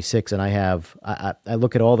I'm 36, and I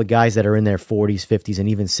look at all the guys that are in their 40s, 50s, and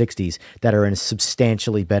even 60s that are in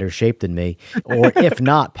substantially better shape than me, or if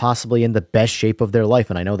not, possibly in the best shape of their life.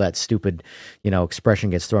 And I know that stupid, you know, expression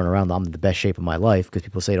gets thrown around, I'm in the best shape of my life, because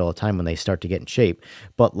people say it all the time when they start to get in shape.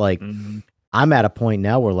 But like, I'm at a point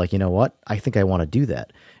now where, like, you know what? I think I want to do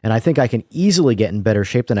that. And I think I can easily get in better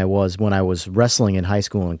shape than I was when I was wrestling in high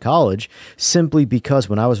school and college, simply because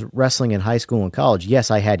when I was wrestling in high school and college,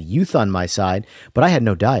 yes, I had youth on my side, but I had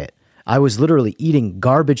no diet. I was literally eating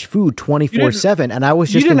garbage food 24/7, and I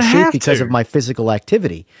was just in shape because of my physical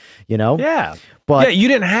activity, you know? Yeah. But you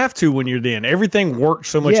didn't have to when you're then. Everything worked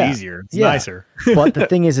so much easier. It's nicer. But the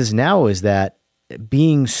thing is now is that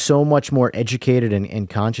being so much more educated and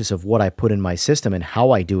conscious of what I put in my system and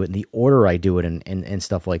how I do it and the order I do it and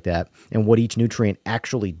stuff like that, and what each nutrient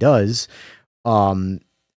actually does,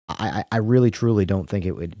 I really truly don't think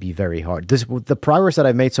it would be very hard. The progress that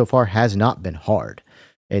I've made so far has not been hard.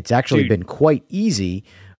 It's actually been quite easy.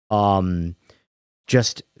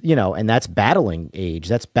 Just, and that's battling age,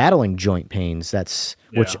 that's battling joint pains,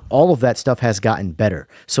 which all of that stuff has gotten better.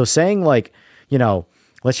 So saying like,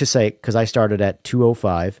 let's just say, because I started at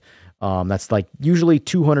 205, that's like usually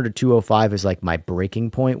 200 to 205 is like my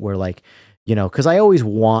breaking point where like, because I always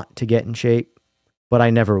want to get in shape, but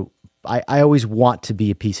I always want to be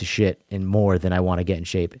a piece of shit and more than I want to get in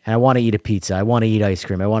shape. And I want to eat a pizza. I want to eat ice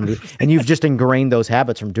cream. And you've just ingrained those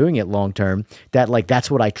habits from doing it long term that like, that's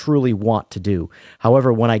what I truly want to do.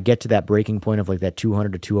 However, when I get to that breaking point of like that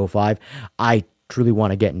 200 to 205, I truly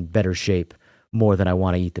want to get in better shape more than I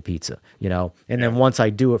want to eat the pizza, And then once I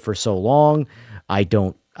do it for so long, I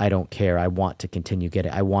don't care. I want to continue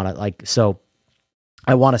getting, I want to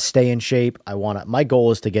I want to stay in shape. My goal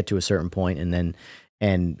is to get to a certain point and then,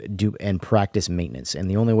 and practice maintenance. And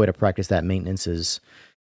the only way to practice that maintenance is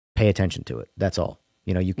pay attention to it. That's all.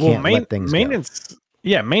 You can't let things maintenance.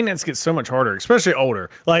 Yeah, maintenance gets so much harder, especially older.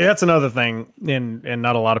 Like that's another thing, and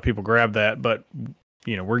not a lot of people grab that, but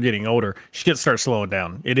we're getting older. Shit starts slowing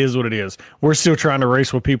down. It is what it is. We're still trying to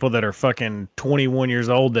race with people that are fucking 21 years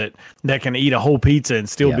old that can eat a whole pizza and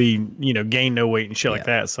still be, gain no weight and shit like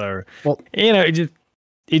that. So,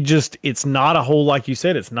 it's not a whole, like you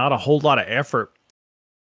said, it's not a whole lot of effort.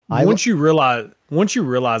 Once you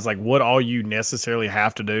realize like what all you necessarily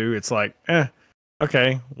have to do, it's like,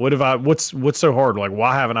 okay, what's so hard? Like,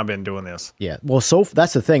 why haven't I been doing this? Yeah. Well, so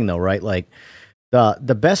that's the thing though, right? Like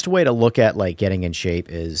the best way to look at like getting in shape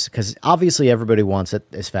is, because obviously everybody wants it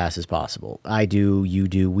as fast as possible. I do, you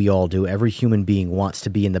do, we all do. Every human being wants to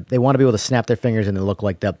be they want to be able to snap their fingers and they look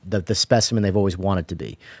like the specimen they've always wanted to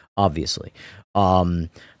be, obviously.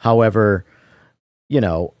 However,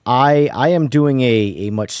 I am doing a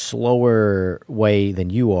much slower way than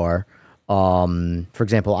you are. For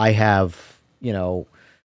example, I have,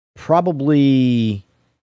 probably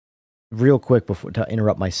real quick before to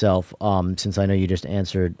interrupt myself, since I know you just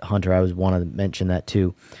answered Hunter, I wanted to mention that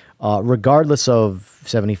too. Regardless of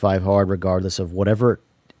 75 hard, regardless of whatever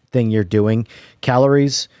thing you're doing,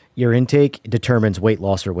 calories, your intake determines weight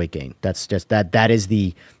loss or weight gain. That's just that is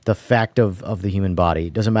the fact of the human body.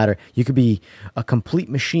 It doesn't matter. You could be a complete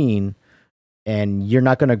machine and you're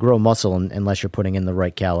not going to grow muscle unless you're putting in the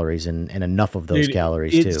right calories and enough of those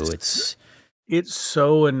calories too. It's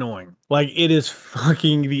so annoying. Like it is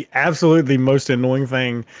fucking the absolutely most annoying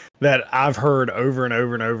thing that I've heard over and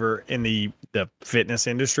over and over in the fitness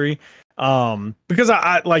industry. Because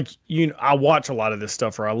I watch a lot of this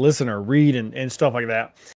stuff, or I listen or read and stuff like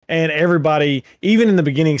that. And everybody, even in the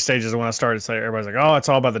beginning stages when I started saying, everybody's like, oh, it's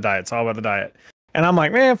all about the diet. It's all about the diet. And I'm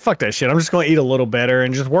like, man, fuck that shit. I'm just going to eat a little better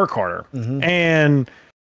and just work harder. Mm-hmm. And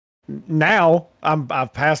now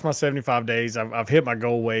I've passed my 75 days. I've hit my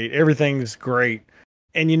goal weight. Everything's great.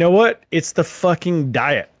 And you know what? It's the fucking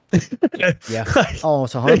diet. Yeah. Oh,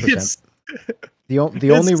 it's 100%. The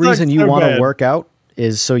only reason you want to work out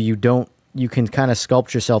is so you can kind of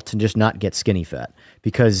sculpt yourself to just not get skinny fat,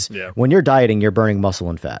 because when you're dieting, you're burning muscle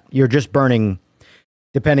and fat. You're just burning,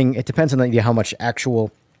 it depends on how much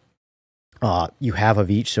actual you have of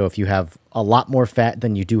each. So if you have a lot more fat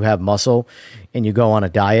than you do have muscle and you go on a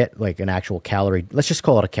diet, like an actual calorie, let's just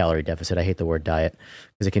call it a calorie deficit. I hate the word diet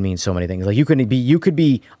because it can mean so many things. Like you could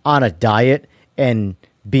be on a diet and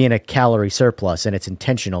be in a calorie surplus, and it's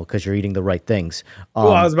intentional because you're eating the right things.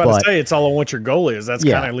 Well, I was about to say, it's all on what your goal is. That's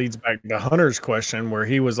kind of leads back to Hunter's question where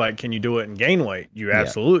he was like, can you do it and gain weight? You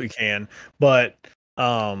absolutely can. But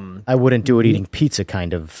I wouldn't do it eating pizza,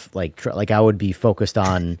 kind of like I would be focused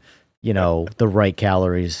on, the right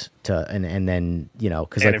calories and then,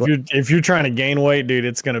 because if you're trying to gain weight, dude,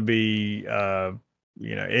 it's going to be,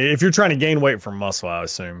 if you're trying to gain weight from muscle, I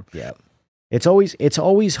assume. Yeah. It's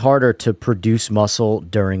always harder to produce muscle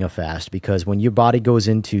during a fast, because when your body goes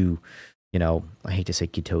into, I hate to say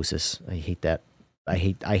ketosis. I hate that. I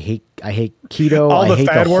hate keto. I hate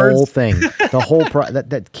the whole thing. The whole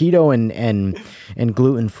that keto and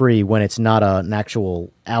gluten free, when it's not an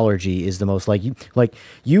actual allergy, is the most like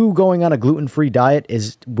you going on a gluten free diet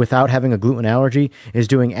is, without having a gluten allergy, is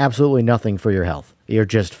doing absolutely nothing for your health. You're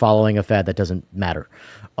just following a fad that doesn't matter.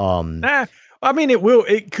 I mean,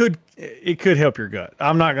 it could help your gut.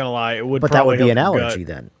 I'm not gonna lie, it would. But that would be an allergy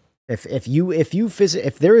then. If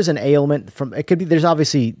there is an ailment from, it could be, there's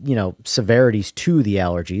obviously, severities to the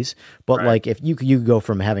allergies, but like if you go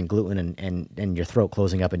from having gluten and your throat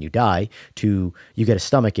closing up and you die, to you get a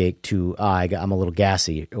stomach ache, to I'm a little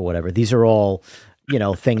gassy or whatever. These are all,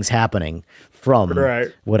 things happening from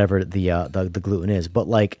whatever the gluten is. But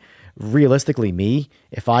like realistically,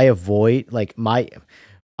 if I avoid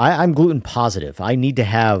I'm gluten positive. I need to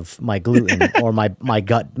have my gluten or my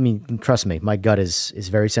gut. I mean, trust me, my gut is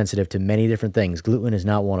very sensitive to many different things. Gluten is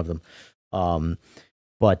not one of them.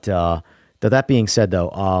 But that being said, though,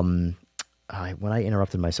 when I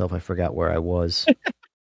interrupted myself, I forgot where I was.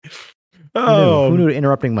 Who knew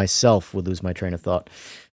interrupting myself would lose my train of thought?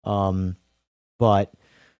 But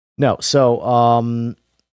no. So all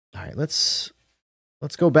right, let's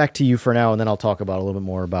go back to you for now, and then I'll talk about a little bit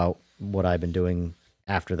more about what I've been doing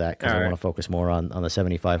after that, because I want to focus more on the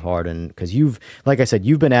 75 hard, and because like I said,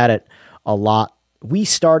 you've been at it a lot. You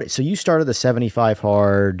started the 75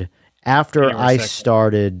 hard after I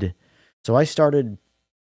started. So I started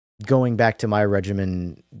going back to my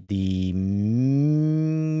regimen the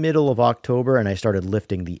middle of October, and I started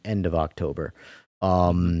lifting the end of October.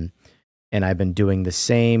 And I've been doing the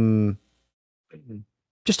same,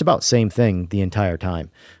 just about same thing the entire time.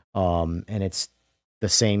 And it's the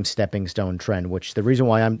same stepping stone trend, which the reason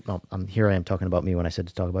why I'm here, I am talking about me when I said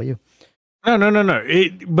to talk about you. No.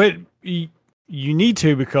 But you need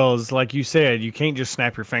to, because like you said, you can't just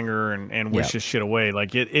snap your finger and wish this shit away.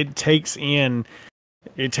 Like it takes in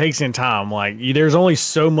time. Like there's only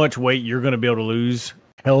so much weight you're going to be able to lose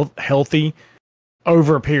healthy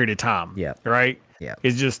over a period of time. Yeah. Right. Yeah.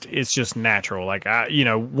 It's just natural. Like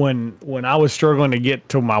when I was struggling to get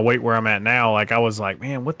to my weight where I'm at now, like I was like,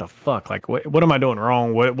 man, what the fuck? Like what am I doing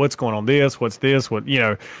wrong? What's going on? What's this?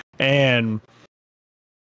 And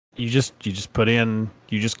you just put in,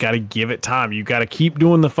 you just got to give it time. You got to keep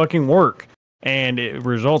doing the fucking work, and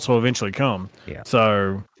results will eventually come. Yeah.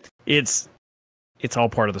 So it's all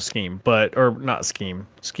part of the scheme, or not scheme.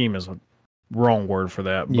 Scheme is a wrong word for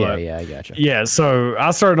that. But yeah, I gotcha. Yeah, so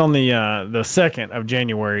I started on the 2nd of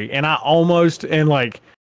January, and I'm a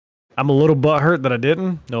little butthurt that I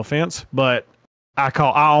didn't. No offense, but I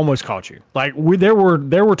almost caught you. Like there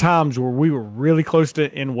were times where we were really close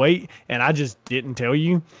to in weight, and I just didn't tell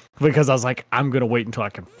you because I was like, I'm gonna wait until I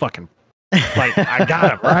can fucking like I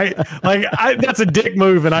got him right. Like that's a dick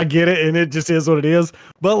move, and I get it, and it just is what it is.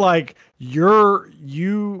 But like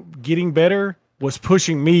you getting better was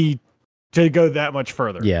pushing me to go that much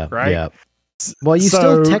further. Yeah. Right. Yeah. Well, you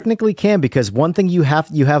still technically can, because one thing you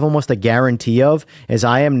have almost a guarantee of is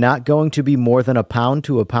I am not going to be more than 1 pound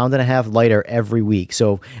to 1.5 pounds lighter every week.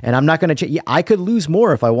 So, and I'm not going to, I could lose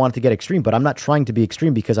more if I wanted to get extreme, but I'm not trying to be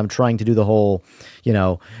extreme because I'm trying to do the whole,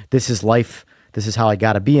 this is life. This is how I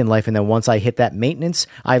got to be in life. And then once I hit that maintenance,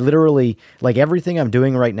 I literally, like everything I'm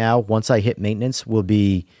doing right now, once I hit maintenance will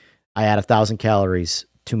be, I add 1,000 calories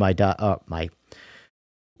to my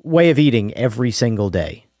way of eating every single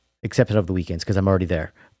day, except of the weekends, because I'm already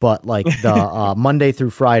there. But like the Monday through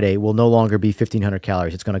Friday will no longer be 1,500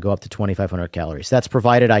 calories. It's going to go up to 2,500 calories. That's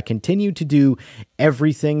provided I continue to do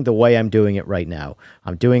everything the way I'm doing it right now.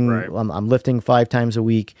 I'm lifting 5 times a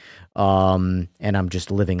week, and I'm just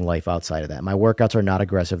living life outside of that. My workouts are not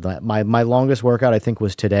aggressive. My longest workout I think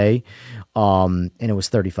was today, and it was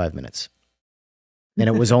 35 minutes. And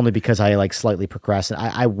it was only because I like slightly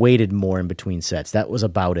procrastinated. I waited more in between sets. That was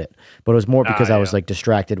about it. But it was more because I was like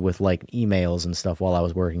distracted with like emails and stuff while I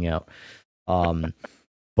was working out.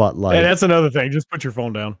 But like, and that's another thing. Just put your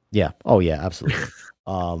phone down. Yeah. Oh yeah, absolutely.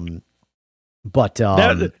 But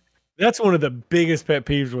that's one of the biggest pet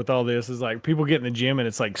peeves with all this is like people get in the gym and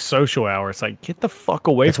it's like social hour. It's like, get the fuck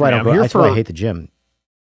away from me. That's why I hate the gym.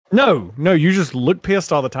 No, you just look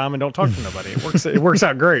pissed all the time and don't talk to nobody. It works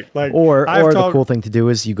out great. Like, or the cool thing to do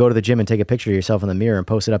is you go to the gym and take a picture of yourself in the mirror and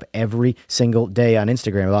post it up every single day on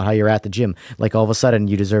Instagram about how you're at the gym. Like all of a sudden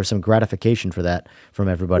you deserve some gratification for that from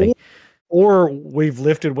everybody. Or we've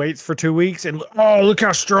lifted weights for 2 weeks and look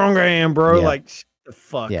how strong I am, bro. Yeah. Like shut the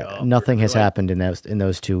fuck up. Nothing has happened in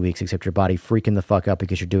those 2 weeks except your body freaking the fuck up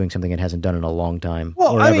because you're doing something it hasn't done in a long time.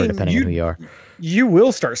 Well, or ever, depending on who you are. You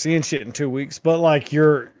will start seeing shit in 2 weeks, but like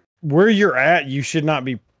where you're at, you should not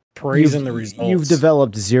be praising the results. You've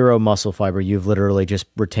developed zero muscle fiber. You've literally just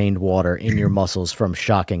retained water in your muscles from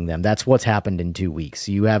shocking them. That's what's happened in 2 weeks.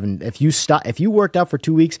 You haven't, if you worked out for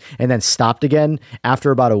 2 weeks and then stopped again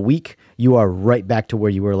after about a week, you are right back to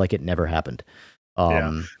where you were like it never happened.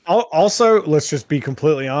 Also, let's just be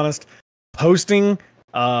completely honest. Posting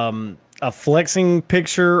a flexing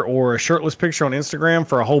picture or a shirtless picture on Instagram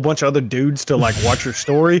for a whole bunch of other dudes to like watch your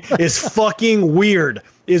story is fucking weird.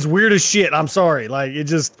 Is weird as shit. I'm sorry. Like it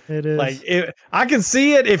is like I can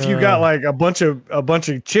see it if you got like a bunch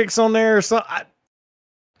of chicks on there or something.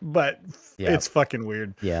 But it's fucking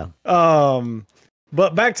weird. Yeah.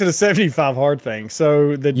 But back to the 75 hard thing.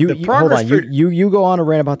 So the progress. Hold on. You go on a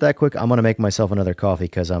rant about that quick. I'm gonna make myself another coffee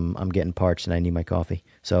because I'm getting parched and I need my coffee.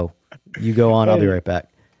 So you go on. I'll be right back.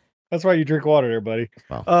 That's why you drink water there, buddy.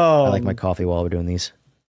 Well, I like my coffee while we're doing these.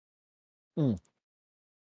 Mm.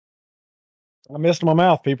 I missed my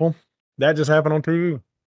mouth, people. That just happened on TV.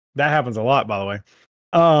 That happens a lot, by the way.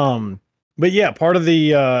 But yeah, part of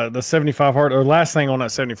the 75 hard, or last thing on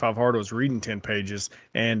that 75 hard, was reading 10 pages.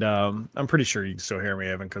 And I'm pretty sure you can still hear me,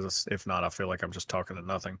 Evan, because if not, I feel like I'm just talking to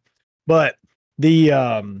nothing. But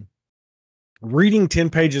the reading 10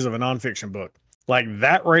 pages of a nonfiction book, like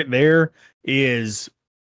that right there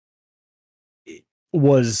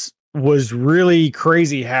was really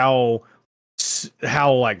crazy how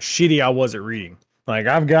like shitty I was at reading. Like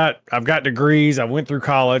I've got degrees, I went through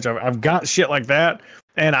college, I've got shit like that,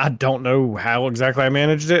 and I don't know how exactly I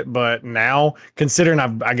managed it, but now considering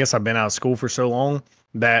I guess I've been out of school for so long,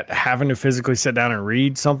 that having to physically sit down and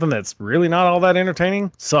read something that's really not all that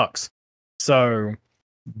entertaining sucks. So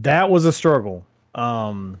that was a struggle.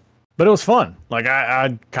 But it was fun. Like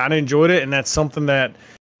I kind of enjoyed it, and that's something that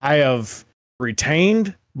I have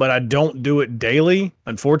retained, but I don't do it daily.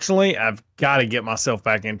 Unfortunately, I've got to get myself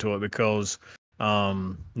back into it because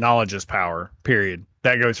knowledge is power, period.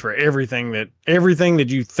 That goes for everything that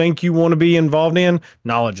you think you want to be involved in.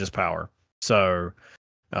 Knowledge is power. So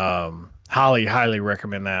highly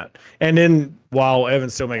recommend that. And then while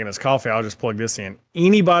Evan's still making his coffee, I'll just plug this in.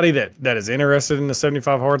 Anybody that is interested in the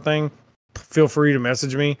 75 hard thing, feel free to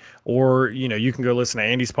message me, or you can go listen to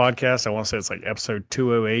Andy's podcast. I want to say it's like episode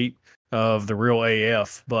 208 of The Real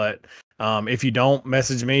AF. But if you don't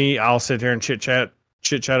message me, I'll sit here and chit chat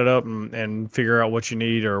it up and figure out what you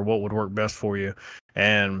need or what would work best for you.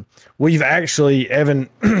 And we've actually, Evan,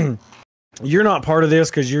 you're not part of this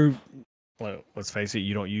because let's face it,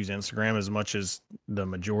 you don't use Instagram as much as the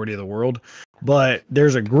majority of the world. But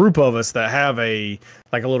there's a group of us that have a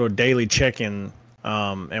little daily check-in,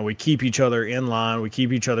 and we keep each other in line. We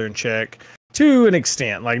keep each other in check to an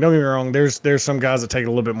extent. Like, don't get me wrong, there's some guys that take it a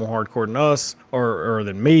little bit more hardcore than us or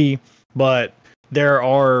than me, but there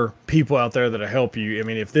are people out there that'll help you. I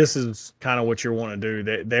mean, if this is kind of what you want to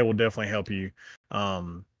do, they will definitely help you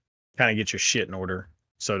kind of get your shit in order,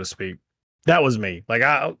 so to speak. That was me. Like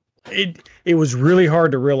it was really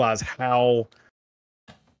hard to realize how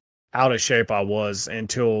out of shape I was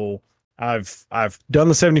until I've done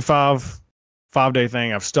the 75 5-day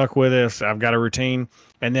thing. I've stuck with this. I've got a routine.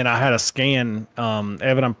 And then I had a scan.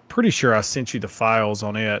 Evan, I'm pretty sure I sent you the files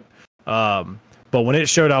on it. But when it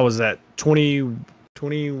showed I was at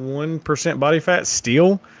 21% body fat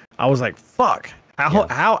still, I was like, fuck,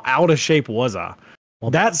 how out of shape was I?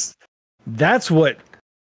 Well, that's what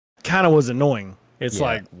kind of was annoying. It's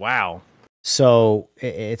like, wow. So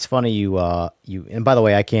it's funny you and by the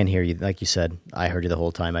way, I can't hear you. Like you said, I heard you the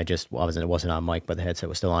whole time. It wasn't on mic, but the headset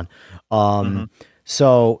was still on.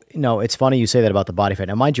 So no, it's funny you say that about the body fat.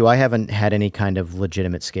 Now, mind you, I haven't had any kind of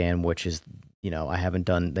legitimate scan, which is, I haven't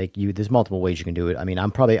done there's multiple ways you can do it. I mean,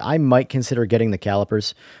 I might consider getting the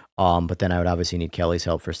calipers, but then I would obviously need Kelly's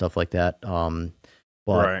help for stuff like that.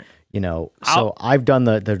 But so I've done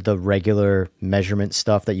the regular measurement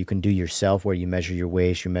stuff that you can do yourself, where you measure your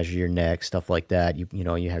waist, you measure your neck, stuff like that. You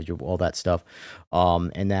have all that stuff.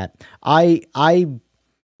 And that I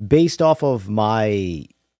based off of my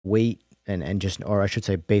weight and just, or I should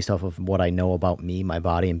say based off of what I know about me, my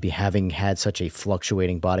body, and having had such a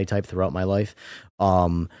fluctuating body type throughout my life,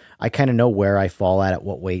 I kind of know where I fall at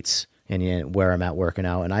what weights and where I'm at working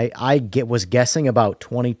out. And I was guessing about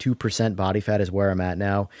 22% body fat is where I'm at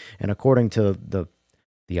now. And according to the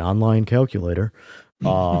online calculator,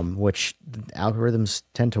 which algorithms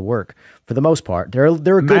tend to work for the most part, they're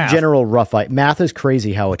a good general rough. Math is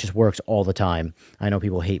crazy how it just works all the time. I know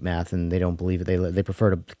people hate math and they don't believe it. They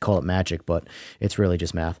prefer to call it magic, but it's really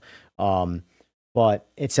just math. But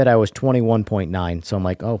it said I was 21.9. So I'm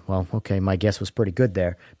like, oh, well, okay. My guess was pretty good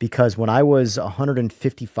there, because when I was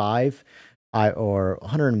 155, or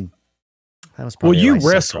 100, that was probably you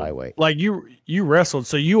wrestled. Weight. Like you wrestled,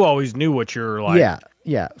 so you always knew what you're like.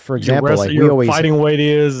 Yeah. For example, like we always fighting weight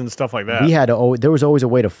is and stuff like that. There was always a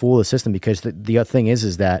way to fool the system, because the thing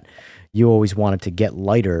is that you always wanted to get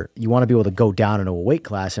lighter. You want to be able to go down into a weight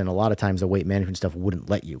class, and a lot of times the weight management stuff wouldn't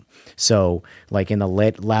let you. So like in the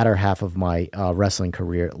latter half of my wrestling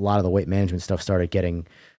career, a lot of the weight management stuff started getting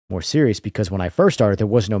more serious, because when I first started, there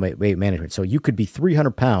was no weight management. So you could be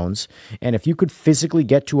 300 pounds, and if you could physically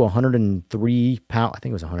get to 103 pounds, I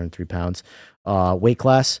think it was 103 pounds weight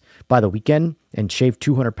class by the weekend, and shave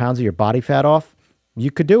 200 pounds of your body fat off,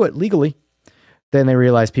 you could do it legally. Then they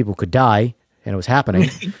realized people could die, and it was happening.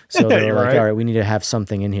 So they were like, all right, we need to have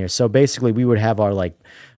something in here. So basically we would have our like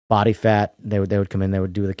body fat. They would come in, they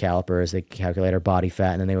would do the calipers, they calculate our body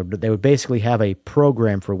fat, and then they would basically have a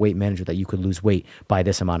program for weight management that you could lose weight by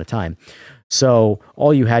this amount of time. So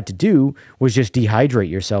all you had to do was just dehydrate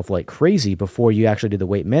yourself like crazy before you actually did the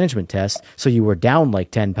weight management test. So you were down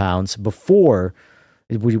like 10 pounds before,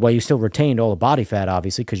 while you still retained all the body fat,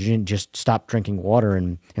 obviously, because you didn't just stop drinking water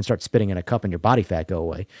and start spitting in a cup and your body fat go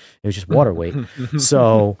away. It was just water weight.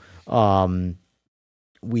 So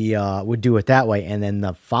we would do it that way. And then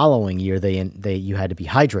the following year, you had to be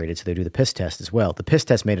hydrated. So they do the piss test as well. The piss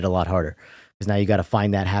test made it a lot harder, because now you got to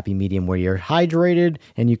find that happy medium where you're hydrated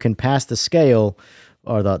and you can pass the scale,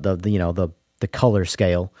 or the color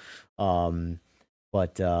scale.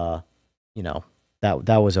 But you know,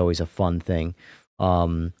 that was always a fun thing.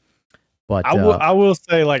 But I will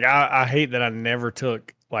say, like, I hate that I never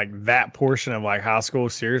took like that portion of like high school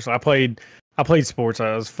seriously. I played sports.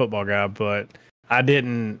 I was a football guy, but I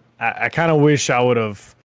didn't. I kind of wish I would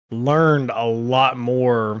have learned a lot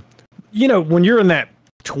more. You know, when you're in that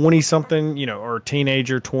 20-something, you know, or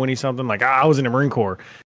teenager 20-something, like I was in the Marine Corps.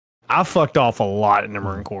 I fucked off a lot in the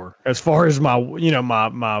Marine Corps as far as my, you know,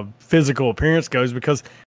 my physical appearance goes, because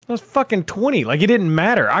I was fucking 20. Like, it didn't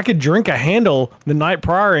matter. I could drink a handle the night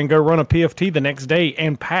prior and go run a PFT the next day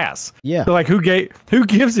and pass. Yeah. So, like, who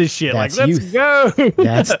gives a shit? That's like, let's youth. go.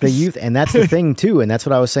 That's the youth. And that's the thing too. And that's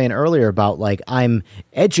what I was saying earlier about, like, I'm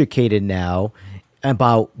educated now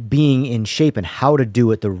about being in shape and how to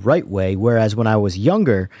do it the right way. Whereas when I was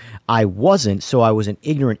younger, I wasn't. So I was an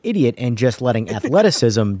ignorant idiot and just letting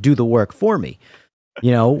athleticism do the work for me,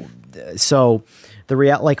 you know? So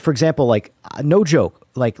like, for example, like, no joke,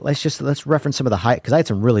 like, let's reference some of the because I had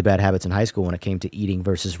some really bad habits in high school when it came to eating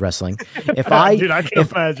versus wrestling. If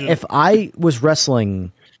if I was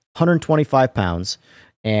wrestling 125 pounds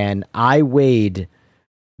and I weighed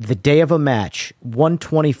the day of a match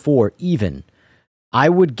 124 even, I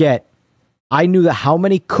knew that how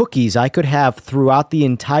many cookies I could have throughout the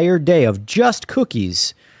entire day of just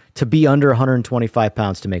cookies to be under 125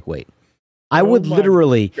 pounds to make weight. I would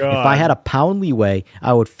literally, if I had a pound leeway,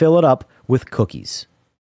 I would fill it up with cookies.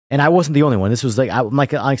 And I wasn't the only one. This was like, I'm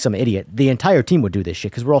like some idiot. The entire team would do this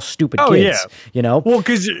shit because we're all stupid kids. Yeah. You know? Well,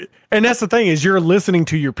 and that's the thing, is you're listening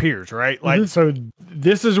to your peers, right? Like, so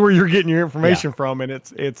this is where you're getting your information from, and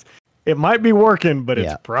it might be working, but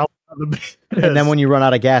it's probably not the best. And then when you run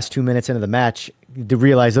out of gas 2 minutes into the match, to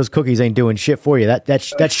realize those cookies ain't doing shit for you.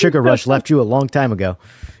 That sugar rush left you a long time ago,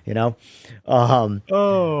 you know?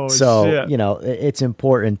 So, shit. You know, it's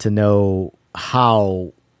important to know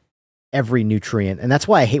how every nutrient, and that's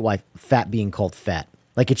why I hate fat being called fat.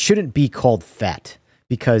 Like, it shouldn't be called fat,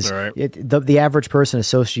 because the average person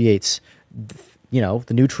associates, you know,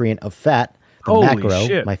 the nutrient of fat, the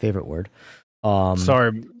macro, my favorite word.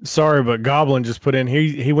 Sorry, but Goblin just put in,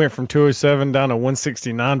 he went from 207 down to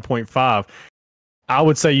 169.5. I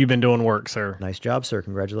would say you've been doing work, sir. Nice job, sir.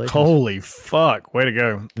 Congratulations. Holy fuck. Way to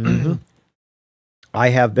go. Mm-hmm. I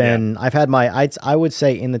have been, I've had I would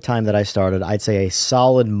say in the time that I started, I'd say a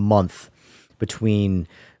solid month between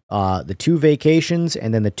the 2 vacations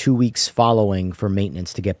and then the 2 weeks following for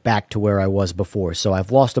maintenance to get back to where I was before. So I've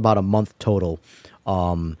lost about a month total,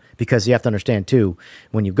 because you have to understand too,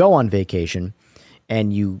 when you go on vacation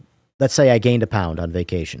and let's say I gained a pound on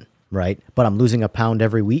vacation, right? But I'm losing a pound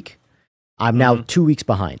every week. I'm now 2 weeks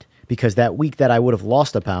behind. Because that week that I would have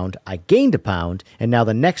lost a pound, I gained a pound, and now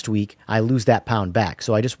the next week I lose that pound back.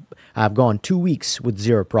 So I've gone 2 weeks with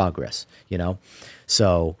zero progress, you know?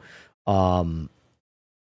 So, not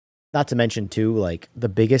to mention too, like, the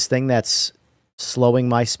biggest thing that's slowing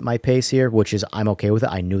my pace here, which is I'm okay with it.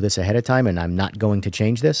 I knew this ahead of time and I'm not going to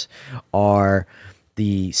change this, are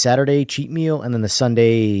the Saturday cheat meal and then the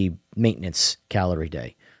Sunday maintenance calorie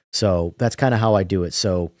day. So that's kind of how I do it.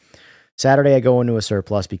 So Saturday I go into a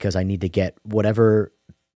surplus because I need to get whatever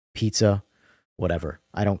pizza, whatever.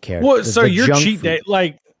 I don't care. Well, so your cheat day,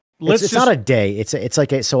 like, it's not a day. It's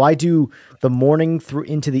like so I do the morning through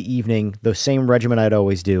into the evening, the same regimen I'd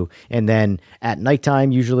always do. And then at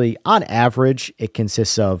nighttime, usually on average, it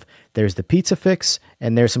consists of, there's the pizza fix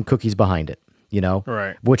and there's some cookies behind it, you know?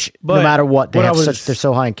 Right. Which, no matter what, they're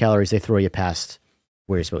so high in calories, they throw you past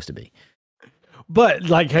where you're supposed to be. But,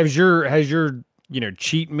 like, has your you know,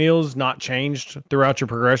 cheat meals not changed throughout your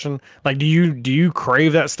progression? Like, do you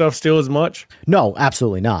crave that stuff still as much? No,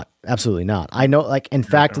 absolutely not. Absolutely not. I know, like, in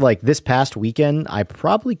fact, like, this past weekend, I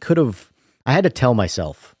probably could have, I had to tell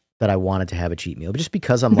myself that I wanted to have a cheat meal, just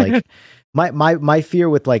because I'm like, my fear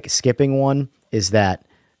with, like, skipping one is that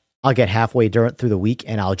I'll get halfway through the week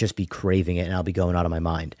and I'll just be craving it and I'll be going out of my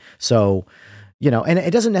mind. So, and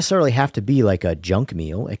it doesn't necessarily have to be like a junk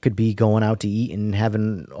meal. It could be going out to eat and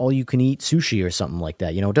having all you can eat sushi or something like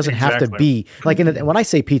that. It doesn't have to be like, when I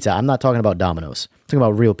say pizza, I'm not talking about Domino's. I'm talking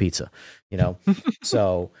about real pizza,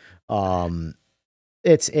 So,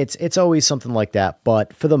 it's always something like that.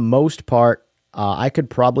 But for the most part, I could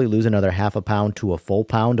probably lose another half a pound to a full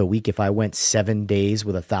pound a week if I went 7 days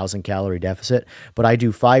with 1,000-calorie deficit. But I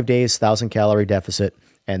do 5 days, 1,000-calorie deficit.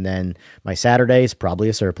 And then my Saturday is probably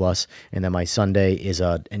a surplus. And then my Sunday is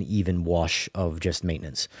an even wash of just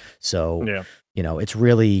maintenance. So, it's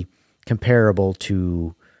really comparable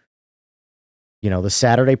to, the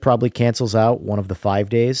Saturday probably cancels out one of the 5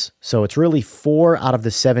 days. So it's really 4 out of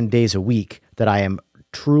the 7 days a week that I am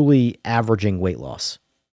truly averaging weight loss.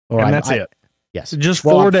 And that's it. Yes. Just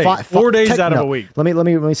 4 days. 4 days out of a week. Let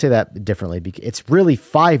me say that differently. It's really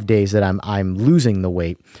 5 days that I'm losing the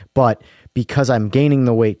weight, but because I'm gaining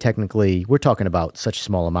the weight, technically, we're talking about such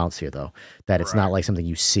small amounts here, though, that it's not like something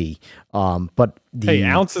you see. But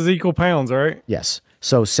ounces equal pounds, right? Yes.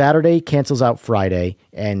 So Saturday cancels out Friday,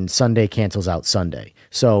 and Sunday cancels out Sunday.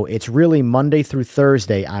 So it's really Monday through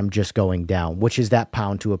Thursday I'm just going down, which is that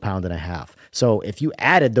pound to a pound and a half. So if you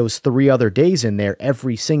added those 3 other days in there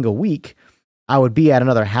every single week, I would be at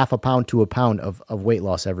another half a pound to a pound of weight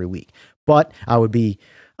loss every week. But I would be,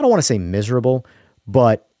 I don't want to say miserable,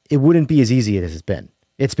 but it wouldn't be as easy as it's been.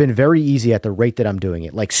 It's been very easy at the rate that I'm doing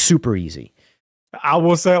it, like super easy. I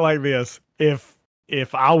will say it like this.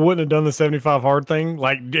 If I wouldn't have done the 75 hard thing,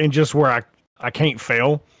 like, and just where I can't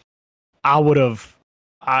fail, I would have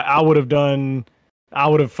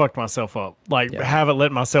fucked myself up. Like, haven't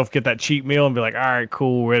let myself get that cheat meal and be like, all right,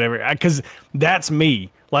 cool, whatever. Because that's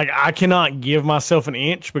me. Like, I cannot give myself an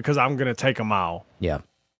inch because I'm going to take a mile. Yeah.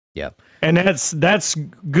 Yeah. And that's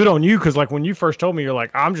good on you. Cause like when you first told me, you're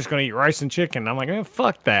like, I'm just going to eat rice and chicken. I'm like,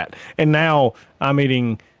 fuck that. And now I'm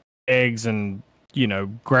eating eggs and,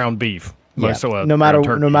 ground beef. No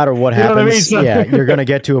matter what happens. You're going to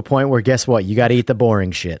get to a point where guess what? You got to eat the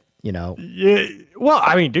boring shit, Yeah. Well,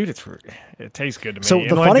 I mean, dude, it tastes good to me. So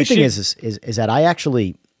the funny thing is that I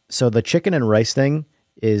actually, so the chicken and rice thing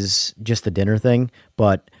is just the dinner thing,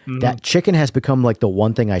 but that chicken has become like the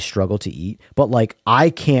one thing I struggle to eat. But like,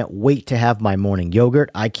 I can't wait to have my morning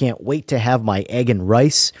yogurt. I can't wait to have my egg and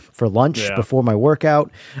rice for lunch before my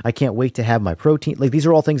workout. I can't wait to have my protein. Like, these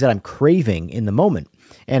are all things that I'm craving in the moment.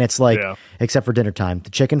 And it's like, except for dinner time,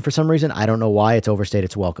 the chicken, for some reason, I don't know why, it's overstayed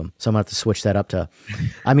its welcome. So I'm gonna have to switch that up to,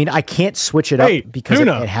 I can't switch it up because it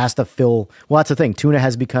has to fill. Well, that's the thing. Tuna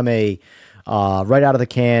has become right out of the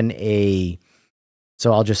can,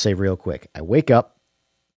 so I'll just say real quick. I wake up.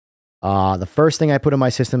 The first thing I put in my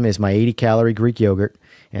system is my 80-calorie Greek yogurt.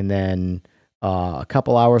 And then a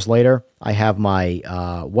couple hours later, I have my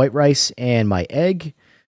white rice and my egg.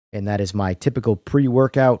 And that is my typical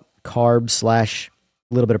pre-workout carbs /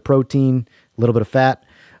 a little bit of protein, a little bit of fat.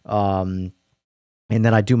 And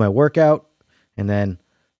then I do my workout. And then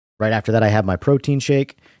right after that, I have my protein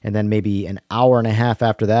shake. And then maybe an hour and a half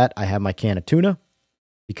after that, I have my can of tuna.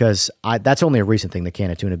 Because that's only a recent thing, the can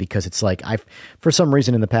of tuna, because it's like for some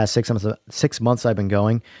reason in the past 6 months I've been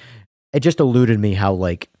going, it just eluded me how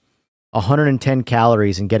like 110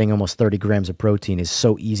 calories and getting almost 30 grams of protein is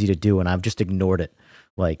so easy to do, and I've just ignored it.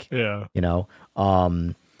 Like,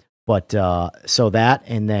 but so that,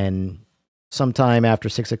 and then sometime after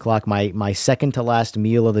 6 o'clock, my second to last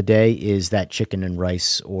meal of the day is that chicken and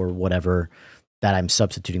rice or whatever that I'm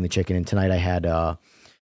substituting the chicken. And tonight I had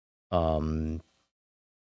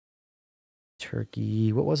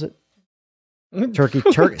turkey, what was it?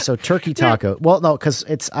 Turkey taco. Well, no,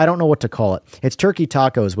 because I don't know what to call it. It's turkey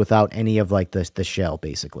tacos without any of like the shell,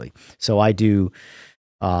 basically. So I do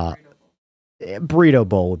burrito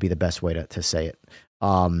bowl would be the best way to say it.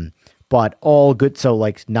 But all good. So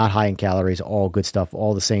like not high in calories, all good stuff,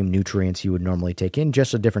 all the same nutrients you would normally take in,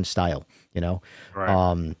 just a different style,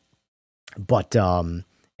 Right.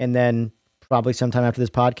 And then probably sometime after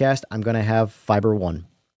this podcast, I'm going to have Fiber One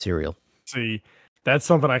cereal. See, that's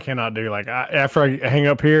something I cannot do. Like after I hang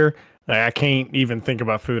up here, I can't even think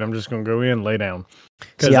about food. I'm just gonna go in and lay down.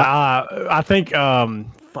 Because I think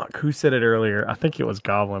who said it earlier? I think it was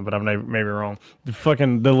Goblin, but I'm maybe wrong.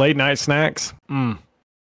 The late night snacks.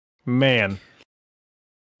 Man.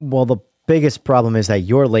 Well, the biggest problem is that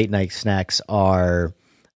your late night snacks are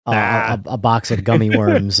a box of gummy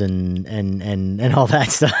worms and all that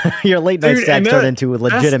stuff. Your late night snacks turn into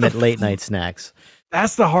legitimate late night snacks.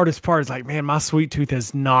 That's the hardest part. Is like, man, my sweet tooth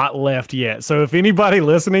has not left yet. So if anybody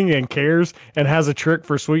listening and cares and has a trick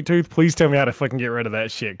for sweet tooth, please tell me how to fucking get rid of that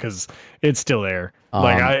shit, because it's still there.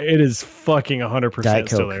 It is fucking 100%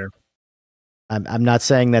 still there. I'm not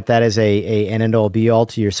saying that that is a an end all be all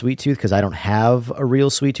to your sweet tooth because I don't have a real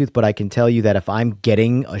sweet tooth, but I can tell you that if I'm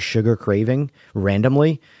getting a sugar craving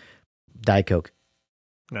randomly, Diet Coke.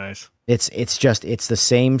 Nice. It's just it's the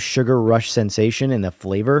same sugar rush sensation and the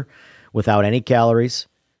flavor without any calories.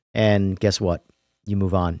 And guess what? You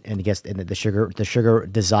move on, and the sugar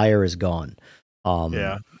desire is gone.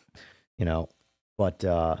 Yeah. You know, but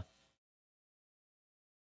I'll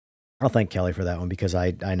thank Kelly for that one because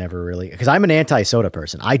I never really, because I'm an anti-soda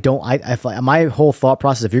person. My whole thought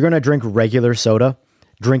process, if you're going to drink regular soda,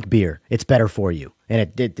 drink beer. It's better for you.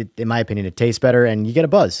 And it in my opinion, it tastes better and you get a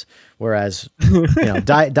buzz. Whereas,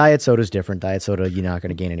 diet soda is different. Diet soda, you're not going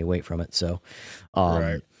to gain any weight from it. So,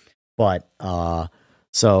 Right. But,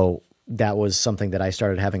 so that was something that I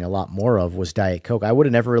started having a lot more of was Diet Coke. I would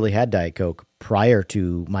have never really had Diet Coke prior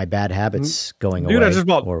to my bad habits going away. Dude, I just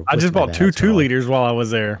bought two liters while I was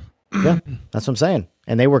there. Yeah, that's what I'm saying.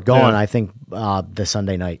 And they were gone, I think, the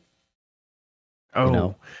Sunday night.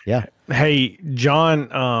 Oh, yeah. Hey, John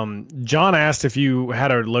asked if you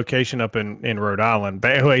had a location up in Rhode Island.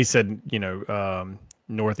 But he said,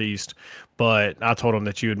 Northeast, but I told him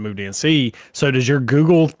that you had moved to NC. So does your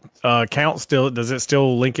Google account does it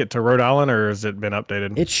still link it to Rhode Island, or has it been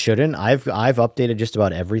updated? It shouldn't. I've updated just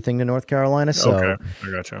about everything to North Carolina. So okay,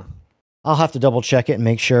 I gotcha. I'll have to double check it and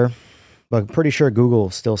make sure. But I'm pretty sure Google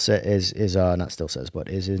still is not still says, but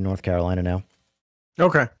is in North Carolina now.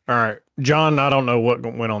 Okay. All right. John, I don't know what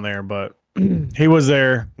went on there, but he was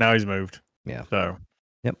there. Now he's moved. Yeah. So.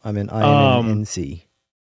 Yep. I am in NC.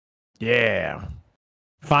 Yeah.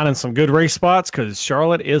 Finding some good race spots because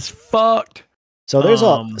Charlotte is fucked. So there's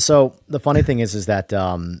so the funny thing is that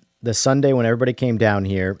the Sunday when everybody came down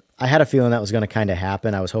here, I had a feeling that was going to kind of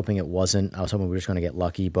happen. I was hoping it wasn't. I was hoping we were just going to get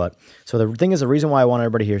lucky. But so the thing is, the reason why I want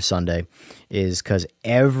everybody here Sunday is because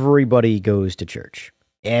everybody goes to church.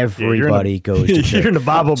 Everybody goes to church. You're in the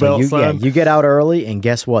Bible Belt, son. Yeah, you get out early, and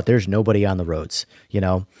guess what? There's nobody on the roads,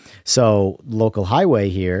 So local highway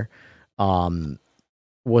here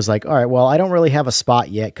was like, all right, well, I don't really have a spot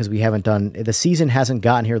yet because the season hasn't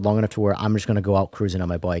gotten here long enough to where I'm just going to go out cruising on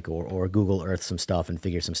my bike or Google Earth some stuff and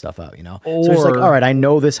figure some stuff out, So it's like, all right, I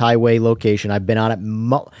know this highway location. I've been on it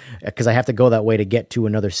because I have to go that way to get to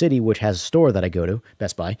another city, which has a store that I go to,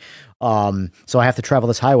 Best Buy. So I have to travel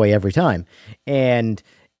this highway every time. And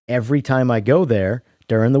every time I go there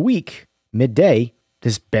during the week, midday,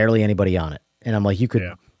 there's barely anybody on it. And I'm like, you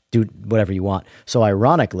could do whatever you want. So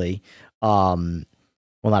ironically,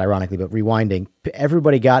 well, not ironically, but rewinding,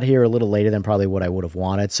 everybody got here a little later than probably what I would have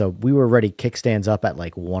wanted. So we were ready kickstands up at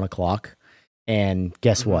like 1:00. And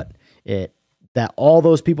guess what? That all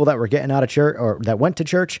those people that were getting out of church or that went to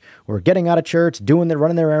church were getting out of church,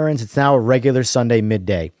 running their errands. It's now a regular Sunday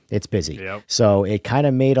midday. It's busy. Yep. So it kind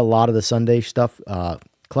of made a lot of the Sunday stuff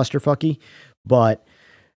clusterfucky. But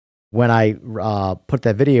when I put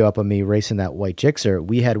that video up of me racing that white Gixxer,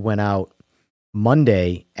 we had went out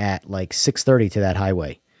Monday at like 6:30 to that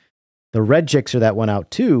highway. The red Gixxer that went out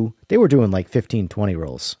too, they were doing like 15-20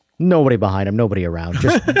 rolls. Nobody behind them, nobody around,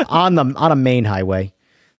 just on a main highway.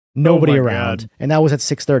 Nobody around. God. And that was at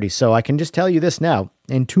 6:30. So I can just tell you this now,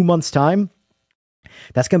 in 2 months' time,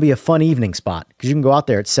 that's going to be a fun evening spot because you can go out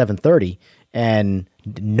there at 7:30 and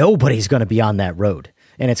nobody's going to be on that road.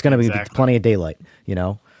 And it's going to be plenty of daylight,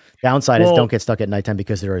 Downside is don't get stuck at nighttime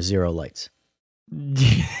because there are zero lights.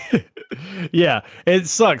 Yeah, it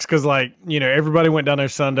sucks because everybody went down there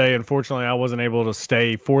Sunday. Unfortunately, I wasn't able to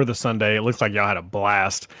stay for the Sunday. It looks like y'all had a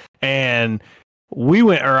blast, and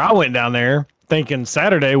I went down there thinking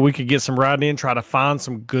Saturday we could get some riding in, try to find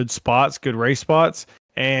some good spots, good race spots,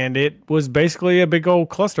 and it was basically a big old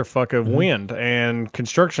clusterfuck of wind and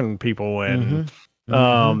construction people and.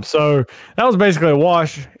 So that was basically a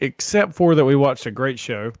wash, except for that we watched a great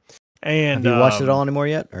show. And have you watched it all anymore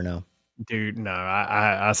yet, or no? Dude, no,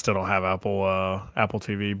 I still don't have Apple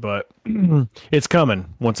TV, but it's coming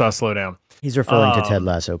once I slow down. He's referring to Ted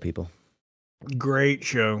Lasso, people. Great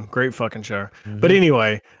show, great fucking show. But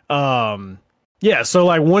anyway,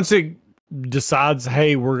 so once it decides,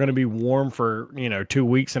 hey, we're going to be warm for 2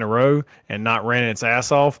 weeks in a row and not raining its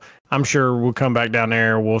ass off, I'm sure we'll come back down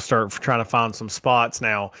there. We'll start trying to find some spots.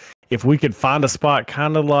 Now, if we could find a spot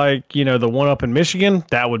kind of like the one up in Michigan,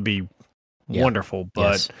 that would be wonderful.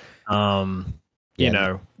 But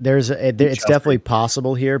there's it's definitely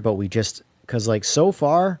possible here, but we just because so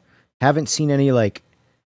far haven't seen any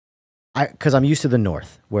because I'm used to the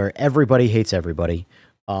North where everybody hates everybody,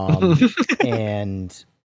 and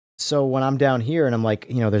so when I'm down here and I'm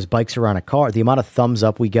there's bikes around a car, the amount of thumbs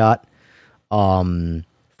up we got from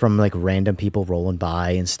random people rolling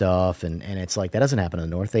by and stuff, and it's that doesn't happen in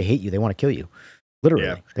the North. They hate you, they want to kill you.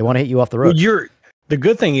 Literally, they want to hit you off the Well, road. the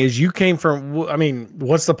good thing is you came from, I mean,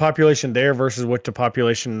 what's the population there versus what the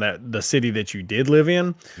population that the city that you did live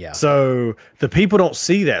in? Yeah. So the people don't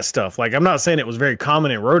see that stuff. Like, I'm not saying it was very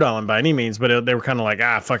common in Rhode Island by any means, but they were kind of like,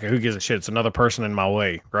 fuck it, who gives a shit? It's another person in my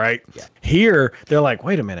way, right? Yeah. Here, they're like,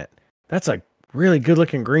 wait a minute, that's a really good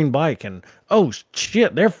looking green bike, and oh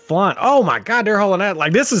shit, they're flying. Oh my god, they're hauling that.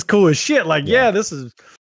 Like, this is cool as shit. Like, yeah, this is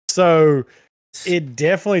so. It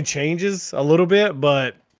definitely changes a little bit,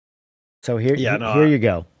 but. So here you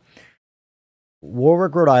go.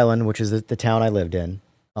 Warwick, Rhode Island, which is the town I lived in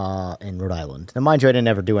Rhode Island. Now, mind you, I didn't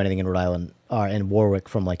ever do anything in Rhode Island or in Warwick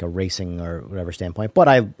from like a racing or whatever standpoint, but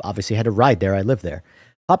I obviously had to ride there. I lived there.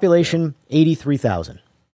 Population, 83,000.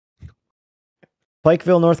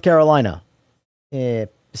 Pikeville, North Carolina.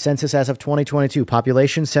 Census as of 2022.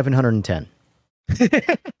 Population, 710.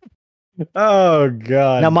 Oh,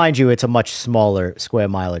 God. Now, mind you, it's a much smaller square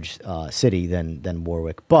mileage city than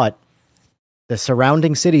Warwick, but the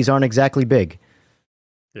surrounding cities aren't exactly big.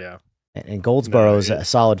 Yeah. And Goldsboro is a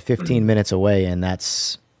solid 15 minutes away, and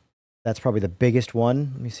that's probably the biggest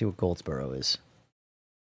one. Let me see what Goldsboro is.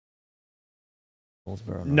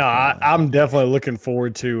 Goldsboro. No, I'm definitely looking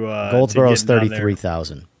forward to Goldsboro is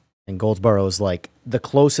 33,000. And Goldsboro is like the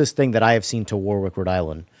closest thing that I have seen to Warwick, Rhode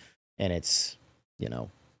Island. And it's,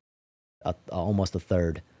 almost a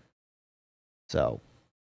third. So,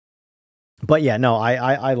 but yeah, no,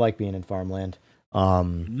 I like being in farmland.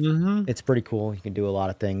 It's pretty cool. You can do a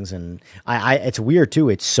lot of things, and it's weird too.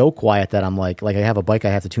 It's so quiet that I'm like I have a bike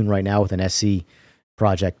I have to tune right now with an SC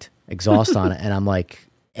project exhaust on it, and I'm like,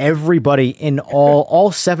 everybody in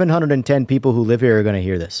all 710 people who live here are going to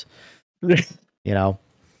hear this, because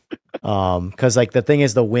like the thing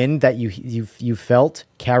is, the wind that you felt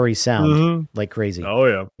carries sound like crazy. Oh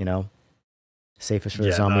yeah, safest for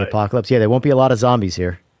the zombie apocalypse. Yeah, there won't be a lot of zombies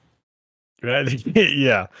here.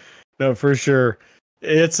 Yeah, no, for sure.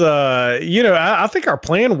 It's I think our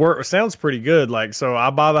plan sounds pretty good. Like, so I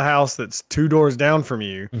buy the house that's 2 doors down from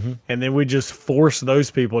you, and then we just force those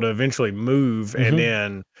people to eventually move, and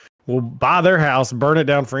then we'll buy their house, burn it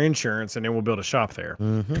down for insurance, and then we'll build a shop there.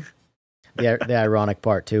 The ironic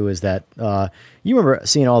part too is that you remember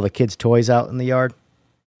seeing all the kids' toys out in the yard?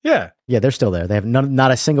 Yeah, they're still there. They have not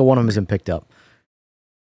a single one of them has been picked up.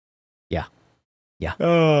 Yeah.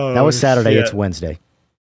 Oh, that was Saturday. shit. It's Wednesday.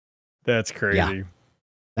 That's crazy. Yeah.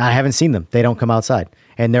 I haven't seen them. They don't come outside.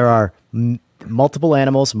 And there are multiple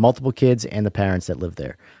animals, multiple kids, and the parents that live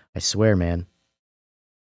there. I swear, man.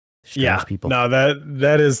 Strange people. No,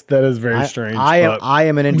 that is very strange. I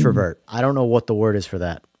am an introvert. I don't know what the word is for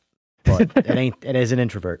that, but it is an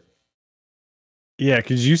introvert. Yeah,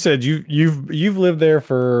 because you said you've lived there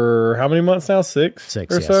for how many months now? 6 or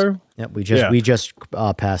yes. so. Yep, we just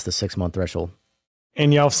passed the 6-month threshold.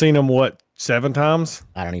 And y'all seen them 7 times?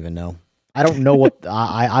 I don't even know. I don't know what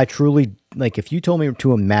I truly like. If you told me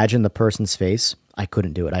to imagine the person's face, I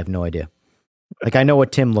couldn't do it. I have no idea. Like, I know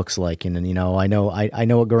what Tim looks like, and then I know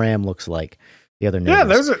what Graham looks like. The other neighbors. Yeah,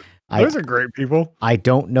 those are great people. I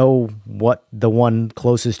don't know what the one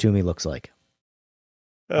closest to me looks like.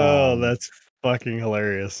 Oh, that's fucking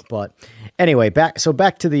hilarious. But anyway, back to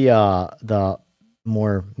the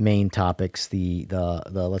more main topics. The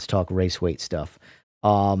let's talk race weight stuff.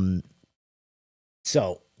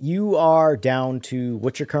 So you are down to,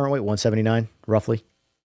 what's your current weight? 179, roughly?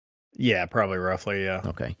 Yeah, probably roughly, yeah.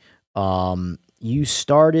 Okay. You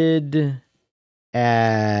started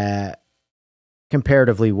at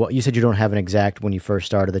comparatively what you said. You don't have an exact when you first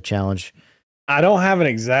started the challenge. I don't have an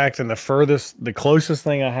exact, and the closest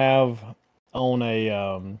thing I have on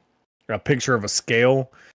a picture of a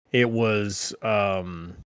scale, it was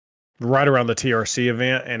right around the TRC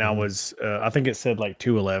event, and I was I think it said like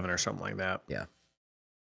 211 or something like that. Yeah.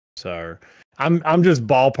 So I'm just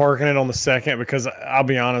ballparking it on the second, because I'll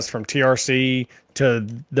be honest, from TRC to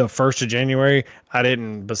the 1st of January, I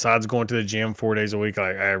didn't, besides going to the gym 4 days a week,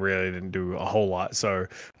 I really didn't do a whole lot. So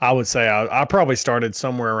I would say I probably started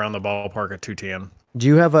somewhere around the ballpark of 210. Do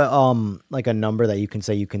you have a like a number that you can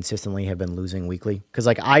say you consistently have been losing weekly? Because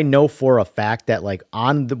like I know for a fact that like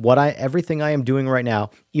on everything I am doing right now,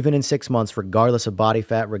 even in 6 months, regardless of body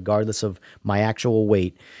fat, regardless of my actual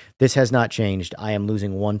weight, this has not changed. I am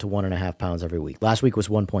losing 1 to 1.5 pounds every week. Last week was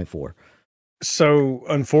 1.4. So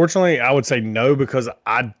unfortunately, I would say no, because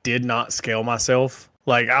I did not scale myself.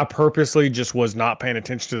 Like, I purposely just was not paying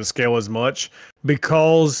attention to the scale as much,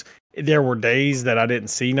 because there were days that I didn't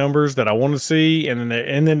see numbers that I wanted to see, and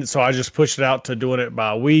then so I just pushed it out to doing it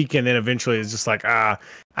by a week, and then eventually it's just like,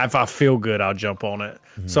 if I feel good, I'll jump on it.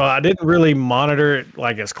 So I didn't really monitor it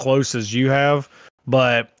like as close as you have,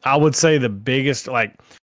 but I would say the biggest, like,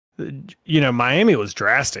 Miami was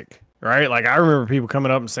drastic, right? Like I remember people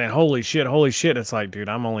coming up and saying, holy shit, holy shit. It's like, dude,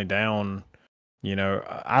 I'm only down,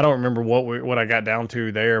 I don't remember what I got down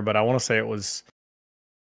to there, but I want to say it was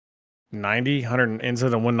 100 into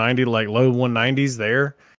the 190, like low 190s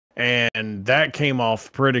there. And that came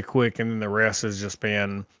off pretty quick. And then the rest has just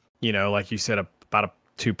been, like you said, about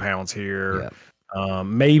 2 pounds here. Yeah.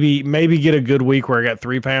 Maybe get a good week where I got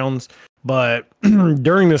 3 pounds. But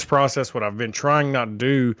during this process, what I've been trying not to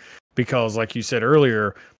do, because like you said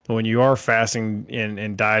earlier, when you are fasting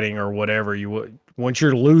and dieting or whatever, once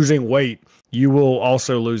you're losing weight, you will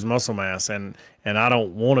also lose muscle mass. And I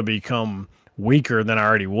don't want to become weaker than I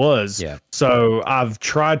already was. Yeah. So I've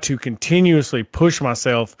tried to continuously push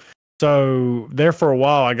myself. So there for a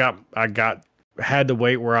while, I had the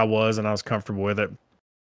weight where I was and I was comfortable with it.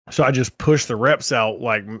 So I just pushed the reps out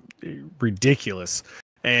like ridiculous.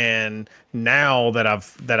 And now that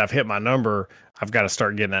I've hit my number, I've got to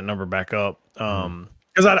start getting that number back up.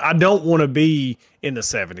 Because I don't want to be in the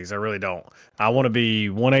 70s. I really don't. I want to be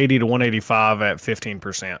 180 to 185 at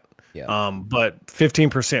 15%. Yeah. But 15%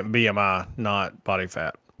 BMI, not body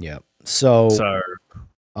fat. Yeah. So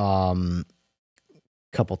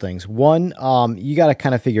couple things. One, you got to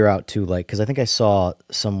kind of figure out too, like, because I think I saw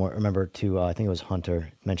somewhere, remember too, I think it was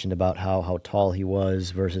Hunter mentioned about how tall he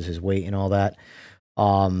was versus his weight and all that.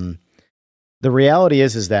 The reality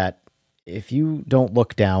is that if you don't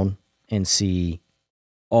look down and see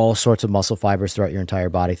all sorts of muscle fibers throughout your entire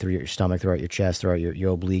body, through your stomach, throughout your chest, throughout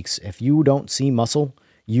your obliques, if you don't see muscle,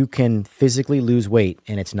 you can physically lose weight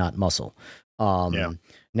and it's not muscle.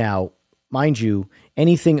 Now, mind you,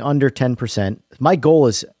 anything under 10%, my goal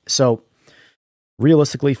is, so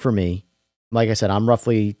realistically for me, like I said, I'm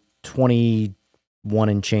roughly 21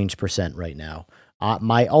 and change percent right now.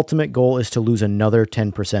 My ultimate goal is to lose another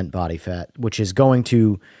 10% body fat, which is going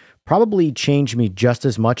to probably change me just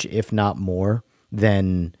as much, if not more,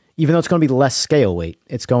 than, even though it's going to be less scale weight,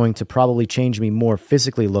 it's going to probably change me more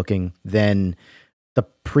physically looking than the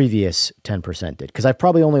previous 10% did. Because I've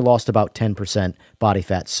probably only lost about 10% body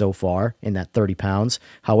fat so far in that 30 pounds.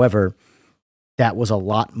 However, that was a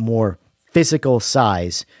lot more physical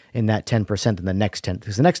size in that 10% than the next 10,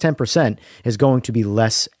 because the next 10% is going to be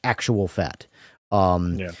less actual fat.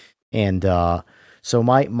 So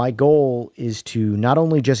my goal is to not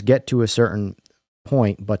only just get to a certain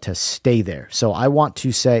point, but to stay there. So I want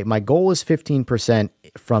to say my goal is 15%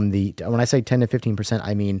 from the, when I say 10 to 15%,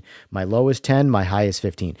 I mean my low is 10, my high is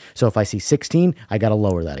 15. So if I see 16, I got to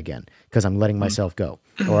lower that again because I'm letting myself go,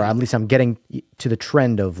 or at least I'm getting to the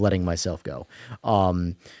trend of letting myself go.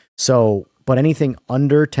 But anything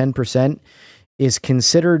under 10% is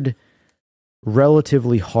considered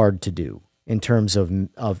relatively hard to do in terms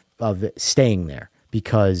of staying there,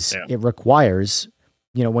 because it requires,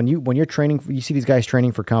 when you're training, you see these guys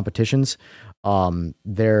training for competitions,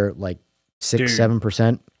 they're like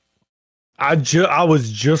 6-7%. I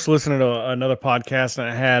was just listening to another podcast and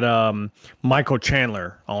it had Michael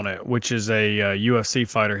Chandler on it, which is a UFC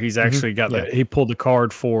fighter. He's actually got he pulled the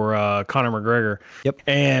card for Conor McGregor. Yep.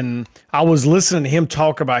 And I was listening to him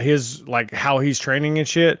talk about his, like, how he's training and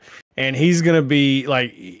shit. And he's going to be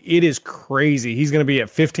like, it is crazy. He's going to be at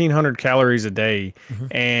 1,500 calories a day.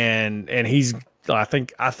 And he's, I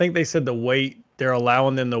think they said the weight, they're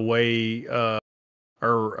allowing them to weigh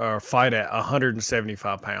or fight at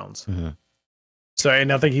 175 pounds. So,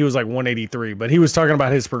 and I think he was like 183, but he was talking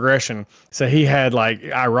about his progression. So he had, like,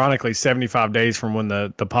 ironically 75 days from when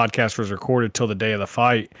the podcast was recorded till the day of the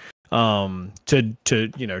fight,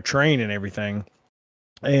 to train and everything.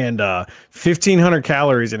 And 1,500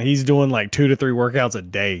 calories, and he's doing like 2 to 3 workouts a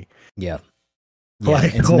day. Yeah.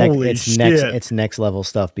 Like, it's next level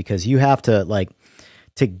stuff, because you have to, like,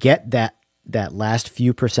 to get that last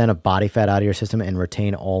few percent of body fat out of your system and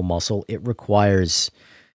retain all muscle, it requires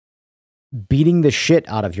beating the shit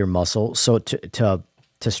out of your muscle so to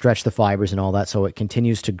stretch the fibers and all that, so it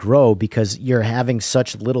continues to grow, because you're having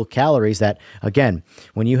such little calories that, again,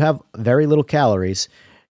 when you have very little calories,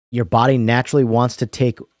 your body naturally wants to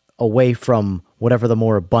take away from whatever the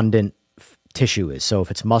more abundant tissue is. So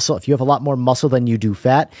if it's muscle, if you have a lot more muscle than you do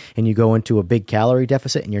fat, and you go into a big calorie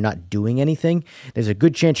deficit and you're not doing anything, there's a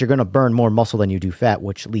good chance you're going to burn more muscle than you do fat,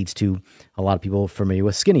 which leads to a lot of people familiar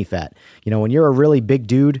with skinny fat. When you're a really big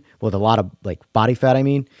dude with a lot of, like, body fat,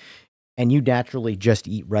 and you naturally just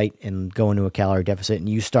eat right and go into a calorie deficit, and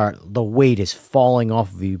the weight is falling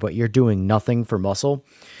off of you, but you're doing nothing for muscle.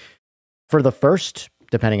 For the first,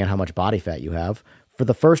 depending on how much body fat you have, for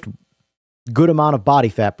the first good amount of body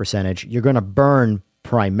fat percentage, you're going to burn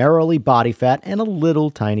primarily body fat and a little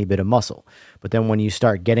tiny bit of muscle. But then when you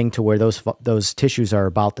start getting to where those tissues are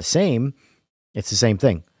about the same, it's the same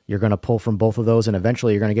thing. You're going to pull from both of those, and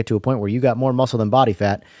eventually you're going to get to a point where you got more muscle than body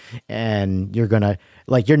fat, and you're going to,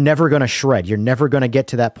 like, you're never going to shred. You're never going to get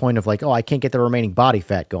to that point of like, oh, I can't get the remaining body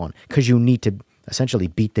fat going, because you need to essentially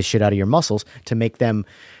beat the shit out of your muscles to make them,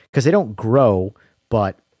 because they don't grow,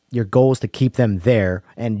 but your goal is to keep them there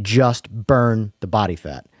and just burn the body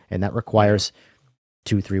fat. And that requires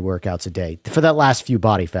 2-3 workouts a day for that last few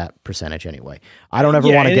body fat percentage anyway. I don't ever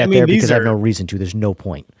want to get there because I have no reason to. There's no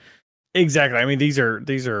point. Exactly. I mean, these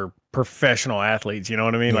are professional athletes. You know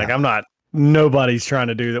what I mean? Yeah. Like, nobody's trying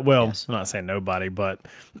to do that. Well, yes. I'm not saying nobody, but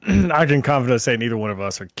I can confidently say neither one of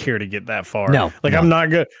us are care to get that far. No, like, no. I'm not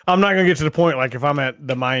going to get to the point, like, if I'm at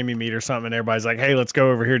the Miami meet or something and everybody's like, hey, let's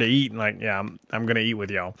go over here to eat. And like, yeah, I'm going to eat with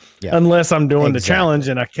y'all. Yeah. Unless I'm doing the challenge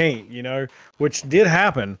and I can't, which did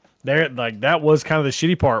happen there. Like, that was kind of the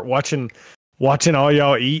shitty part, watching all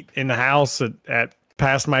y'all eat in the house at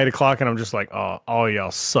past my 8 o'clock. And I'm just like, oh, all y'all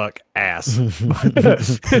suck ass.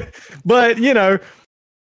 But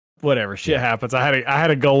whatever, shit happens. I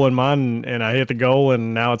had a goal in mind and I hit the goal,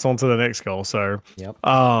 and now it's on to the next goal. So,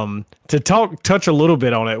 to touch a little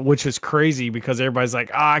bit on it, which is crazy because everybody's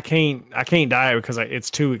like, I can't diet because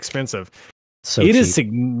it's too expensive. So it is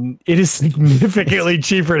significantly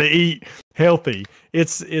cheaper to eat healthy.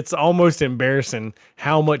 It's almost embarrassing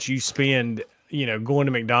how much you spend, going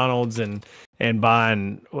to McDonald's and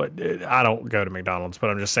buying what, I don't go to McDonald's,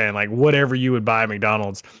 but I'm just saying, like, whatever you would buy at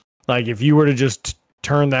McDonald's, like, if you were to just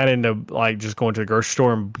turn that into, like, just going to the grocery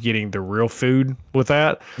store and getting the real food with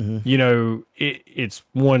that, it's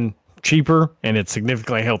one, cheaper, and it's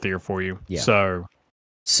significantly healthier for you. Yeah.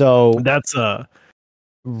 So that's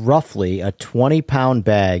roughly a 20-pound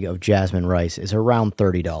bag of jasmine rice is around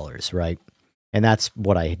 $30, right? And that's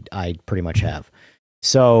what I pretty much have.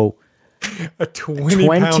 So a 20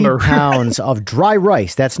 pounds of dry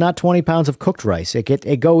rice. That's not 20 pounds of cooked rice. It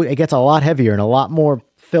gets a lot heavier and a lot more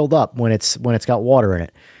filled up when it's got water in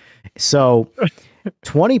it. So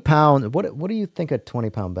 20 pounds, what do you think a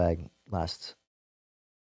 20-pound bag lasts?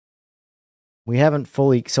 We haven't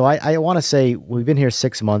fully, so I want to say we've been here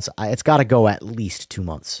 6 months. It's got to go at least 2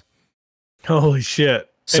 months. Holy shit.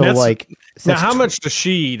 So now how much does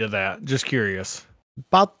she eat of that? Just curious.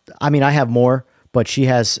 I have more, but she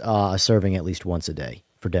has a serving at least once a day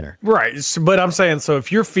for dinner. Right. But I'm saying, so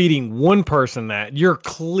if you're feeding one person that, you're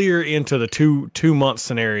clear into the two month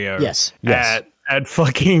scenario. Yes. At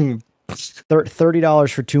fucking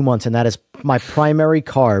 $30 for 2 months. And that is my primary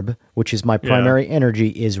carb, which is my primary energy,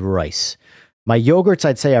 is rice. My yogurts,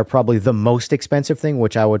 I'd say, are probably the most expensive thing,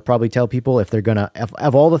 which I would probably tell people if they're going to,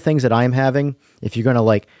 of all the things that I'm having, if you're going to,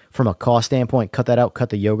 like, from a cost standpoint, cut that out,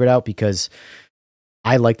 cut the yogurt out, because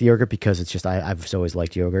I like the yogurt because it's just, I've always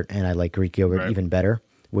liked yogurt, and I like Greek yogurt even better,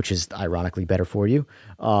 which is ironically better for you.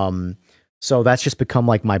 So that's just become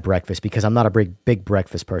like my breakfast, because I'm not a big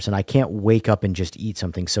breakfast person. I can't wake up and just eat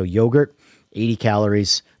something. So yogurt, 80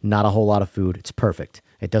 calories, not a whole lot of food. It's perfect.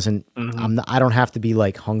 It doesn't, I don't have to be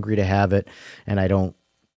like hungry to have it. And I don't,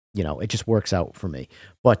 it just works out for me.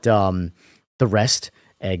 But the rest,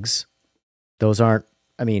 eggs, those aren't,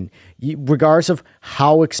 regardless of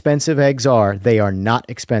how expensive eggs are, they are not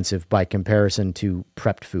expensive by comparison to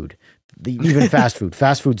prepped food. Even fast food.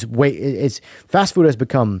 Fast food has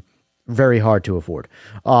become very hard to afford.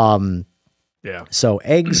 So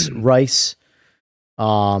eggs, rice,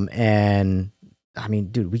 and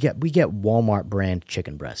dude, we get Walmart brand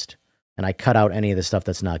chicken breast, and I cut out any of the stuff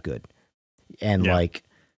that's not good, and like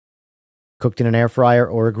cooked in an air fryer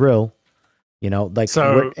or a grill.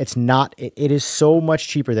 It's not. It is so much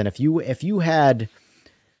cheaper than if you had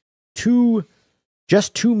two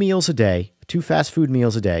meals a day, 2 fast food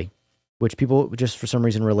meals a day, which people just for some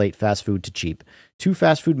reason relate fast food to cheap. 2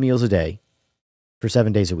 fast food meals a day for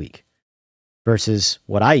 7 days a week versus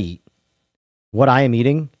what I eat. What I am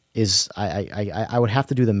eating is I would have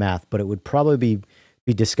to do the math, but it would probably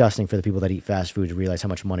be disgusting for the people that eat fast food to realize how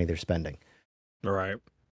much money they're spending. Right.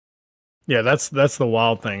 Yeah, that's the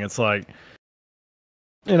wild thing. It's like,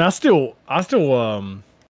 and I still I'm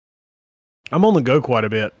on the go quite a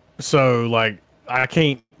bit. So like I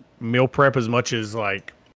can't meal prep as much as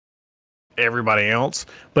like everybody else,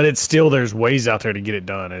 but it's still, there's ways out there to get it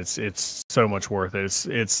done. It's so much worth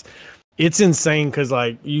it. It's insane because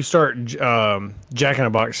like you start Jack in a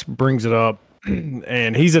Box brings it up,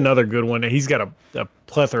 and he's another good one. He's got a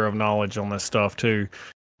plethora of knowledge on this stuff too,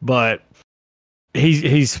 but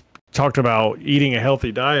he's talked about eating a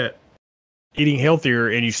healthy diet, eating healthier,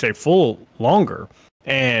 and you stay full longer.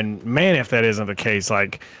 And man, if that isn't the case,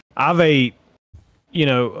 like I've ate,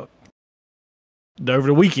 over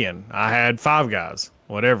the weekend, I had Five Guys,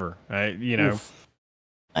 whatever. Oof.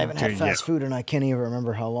 I haven't had fast food, and I can't even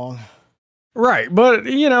remember how long. Right, but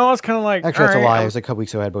you know, I was kind of like, Actually, that's a all lie. right, It was a couple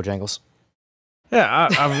weeks ago I had Bojangles. yeah,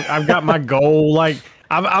 I've got my goal. Like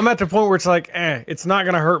I'm at the point where it's like, it's not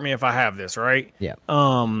gonna hurt me if I have this, right? Yeah.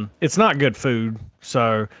 It's not good food.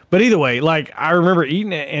 So, but either way, like I remember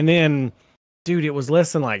eating it, and then, dude, it was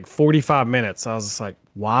less than like 45 minutes. I was just like,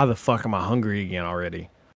 why the fuck am I hungry again already?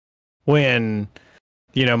 When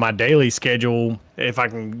you know my daily schedule, if I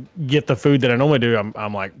can get the food that I normally do,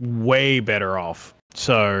 I'm like way better off.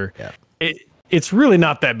 So Yeah. it's really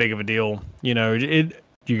not that big of a deal. You know,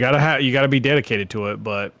 you gotta be dedicated to it.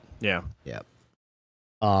 But yeah. Yeah.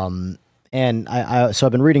 And so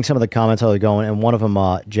I've been reading some of the comments how they're going, and one of them,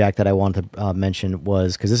 Jack, that I wanted to mention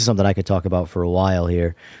was, because this is something I could talk about for a while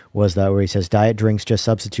here, was that where he says diet drinks just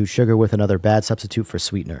substitute sugar with another bad substitute for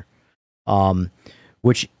sweetener.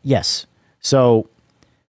 Which, yes. So,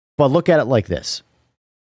 but look at it like this.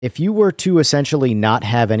 If you were to essentially not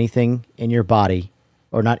have anything in your body,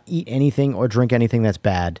 or not eat anything or drink anything that's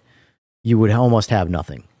bad, you would almost have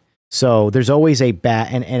nothing. So there's always a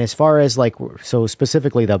bad, and as far as like, so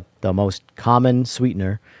specifically the most common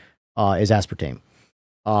sweetener is aspartame.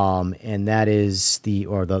 And that is the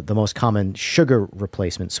most common sugar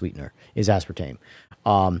replacement sweetener is aspartame.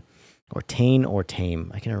 Or tane or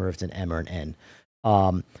tame. I can't remember if it's an M or an N.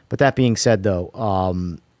 But that being said though,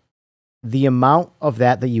 the amount of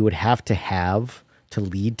that you would have to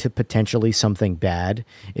lead to potentially something bad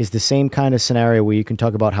is the same kind of scenario where you can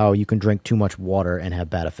talk about how you can drink too much water and have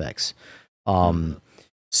bad effects.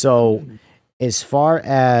 So as far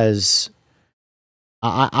as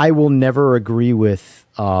I will never agree with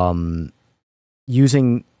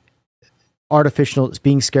using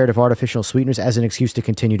being scared of artificial sweeteners as an excuse to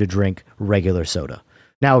continue to drink regular soda.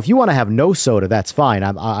 Now, if you want to have no soda, that's fine.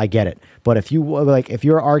 I get it. But if if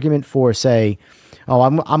your argument for, say, oh,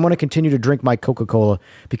 I'm going to continue to drink my Coca-Cola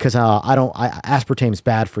because aspartame is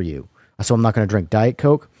bad for you, so I'm not going to drink Diet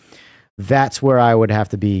Coke. That's where I would have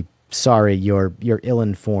to be sorry. You're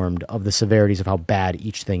ill-informed of the severities of how bad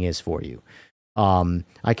each thing is for you.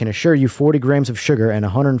 I can assure you 40 grams of sugar and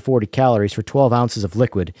 140 calories for 12 ounces of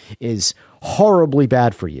liquid is horribly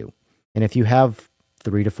bad for you. And if you have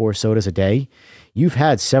 3 to 4 sodas a day, you've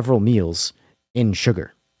had several meals in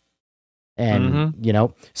sugar. And, you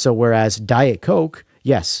know, so whereas Diet Coke,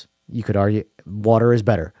 yes, you could argue water is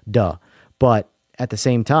better, duh. But at the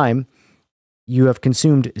same time, you have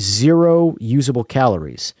consumed 0 usable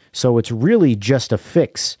calories. So it's really just a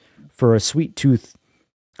fix for a sweet tooth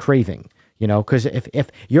craving, you know, because if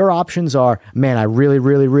your options are, man, I really,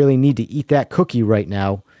 really, really need to eat that cookie right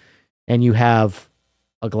now, and you have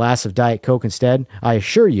a glass of Diet Coke instead, I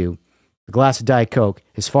assure you, a glass of Diet Coke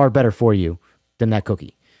is far better for you than that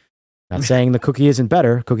cookie. Not saying the cookie isn't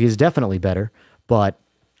better. Cookie is definitely better, but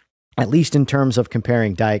at least in terms of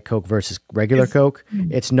comparing Diet Coke versus regular Coke,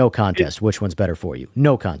 it's no contest. Which one's better for you?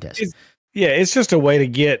 No contest. It's just a way to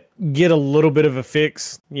get a little bit of a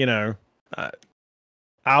fix. You know,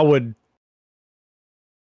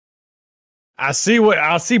 I see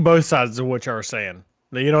both sides of what you're saying.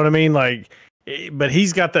 You know what I mean? Like, but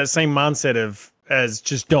he's got that same mindset as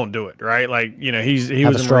just don't do it, right? Like, you know, he was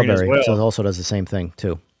a Marine as well. So it also does the same thing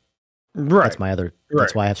too. Right. That's my other. Right.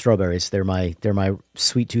 That's why I have strawberries. They're my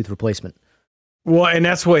sweet tooth replacement. Well, and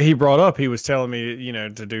that's what he brought up. He was telling me, you know,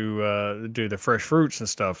 to do the fresh fruits and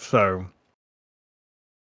stuff. So,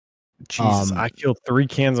 Jesus, I killed 3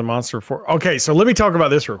 cans of Monster for. Okay, so let me talk about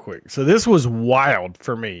this real quick. So this was wild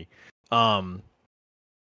for me. Honestly,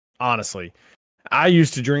 I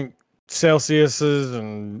used to drink Celsius's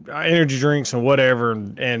and energy drinks and whatever,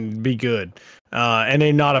 and be good, and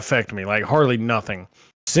they not affect me, like hardly nothing.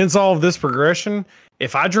 Since all of this progression,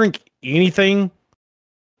 if I drink anything,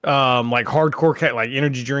 like hardcore like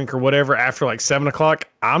energy drink or whatever after like 7 o'clock,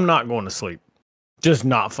 I'm not going to sleep. Just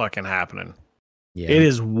not fucking happening. Yeah. It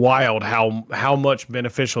is wild how much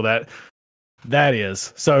beneficial that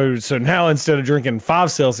is. So now instead of drinking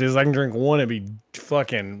 5 Celsius, I can drink 1 and be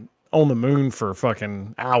fucking on the moon for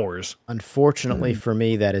fucking hours. Unfortunately for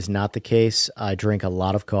me, that is not the case. I drink a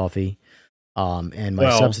lot of coffee. And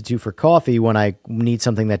my substitute for coffee when I need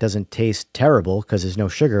something that doesn't taste terrible because there's no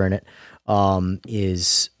sugar in it,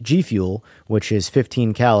 is G Fuel, which is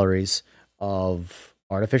 15 calories of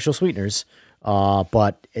artificial sweeteners.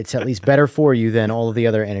 But it's at least better for you than all of the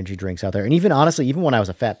other energy drinks out there. And even honestly, even when I was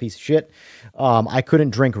a fat piece of shit, I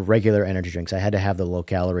couldn't drink regular energy drinks. I had to have the low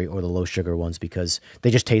calorie or the low sugar ones because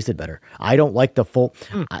they just tasted better. I don't like the full,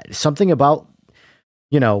 something about,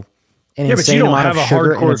 you know, an insane amount of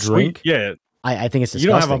sugar in a drink. Yeah. I think it's disgusting.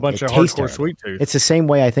 You don't have a bunch of hardcore sweet tooth. It's the same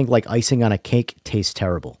way I think like icing on a cake tastes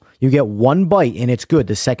terrible. You get 1 bite and it's good.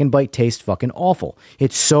 The second bite tastes fucking awful.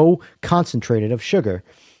 It's so concentrated of sugar.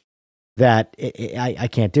 that I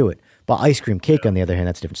can't do it. But ice cream cake, on the other hand,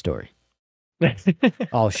 that's a different story.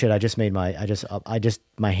 Oh shit! I just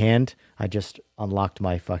unlocked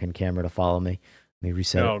my fucking camera to follow me. Let me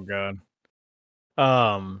reset. Oh god.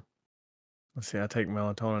 Let's see. I take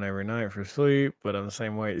melatonin every night for sleep, but I'm the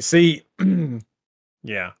same way. See,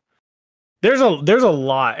 yeah. There's a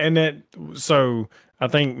lot, and so I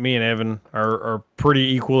think me and Evan are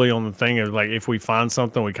pretty equally on the thing of like if we find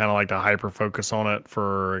something, we kind of like to hyper focus on it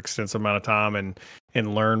for extensive amount of time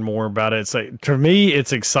and learn more about it. It's like, to me,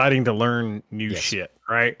 it's exciting to learn new shit,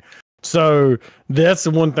 right? So that's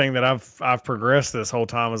the one thing that I've progressed this whole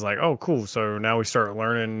time is like, oh, cool. So now we start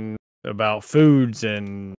learning about foods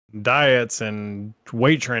and diets and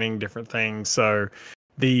weight training, different things. So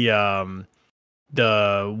the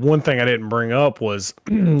one thing I didn't bring up was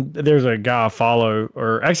there's a guy I follow,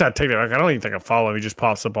 or actually I take that back. I don't even think I follow him. He just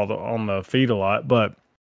pops up on the feed a lot, but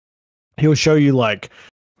he'll show you like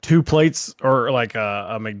 2 plates or like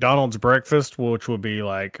a McDonald's breakfast, which would be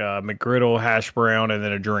like a McGriddle, hash brown, and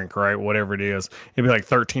then a drink, right? Whatever it is. It'd be like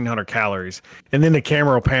 1,300 calories. And then the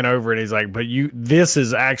camera will pan over and he's like, but this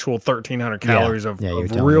is actual 1,300 calories of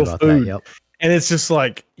real food. Yep. And it's just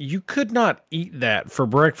like, you could not eat that for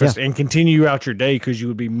breakfast and continue out your day because you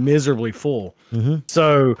would be miserably full. Mm-hmm.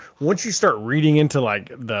 So once you start reading into like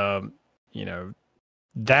the,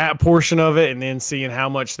 that portion of it and then seeing how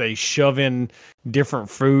much they shove in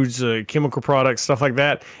different foods, chemical products, stuff like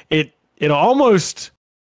that, it'll almost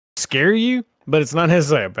scare you, but it's not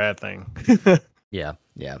necessarily a bad thing. Yeah.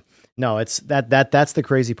 No, it's that's the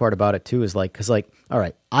crazy part about it too, is like, cause like, all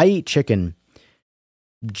right, I eat chicken.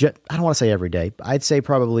 I don't want to say every day. I'd say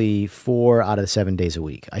probably 4 out of 7 days a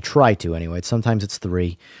week. I try to anyway. Sometimes it's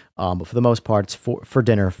 3, but for the most part, it's for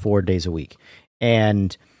dinner 4 days a week.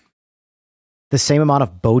 And the same amount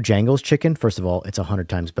of Bojangles chicken. First of all, it's 100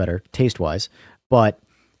 times better taste wise. But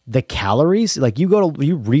the calories, like you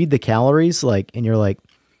read the calories, like, and you're like,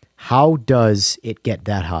 how does it get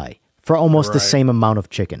that high for almost the same amount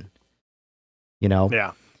of chicken?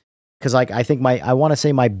 Yeah. Because like I think I want to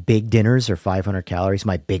say my big dinners are 500 calories,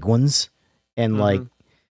 my big ones, and like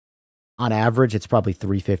on average it's probably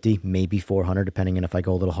 350, maybe 400, depending on if I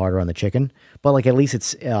go a little harder on the chicken. But like at least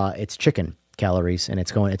it's chicken calories and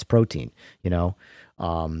it's protein.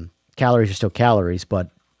 Calories are still calories, but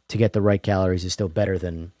to get the right calories is still better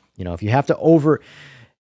than if you have to overeat.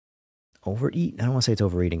 I don't want to say it's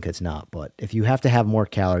overeating because it's not, but if you have to have more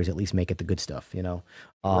calories, at least make it the good stuff.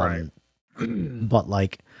 Right. But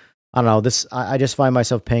like, I don't know, I just find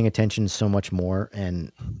myself paying attention so much more, and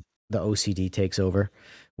the OCD takes over,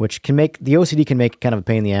 which the OCD can make kind of a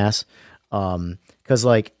pain in the ass. Cause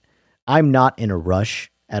like I'm not in a rush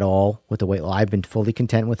at all with the weight. I've been fully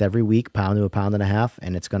content with every week, pound to a pound and a half,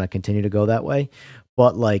 and it's going to continue to go that way.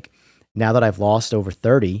 But like now that I've lost over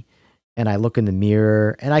 30 and I look in the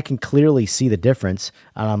mirror and I can clearly see the difference,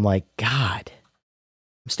 and I'm like, God,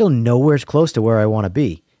 I'm still nowhere close to where I want to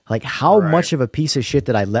be. Like, how much of a piece of shit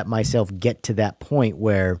did I let myself get to that point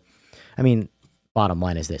where, I mean, bottom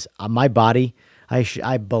line is this. My body,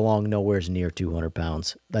 I belong nowhere near 200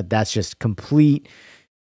 pounds. That's just complete,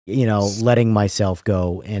 letting myself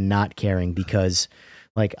go and not caring because,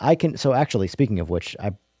 like, so actually, speaking of which,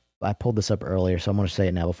 I pulled this up earlier, so I'm going to say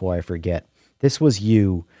it now before I forget. This was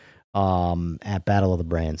you at Battle of the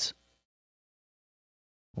Brands.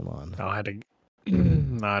 Hold on. I had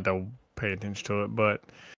to pay attention to it, but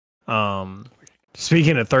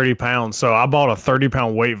speaking of 30 pounds, so I bought a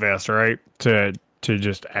 30-pound weight vest, right, to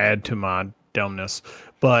just add to my dumbness.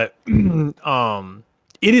 But it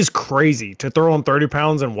is crazy to throw on 30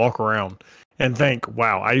 pounds and walk around and think,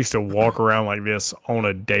 wow, I used to walk around like this on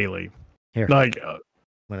a daily. Here, like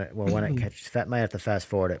when it catches, might have to fast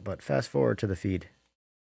forward it, but fast forward to the feed.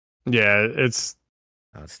 Yeah, it's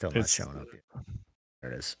still not showing up yet.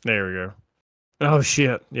 There it is. There we go. Oh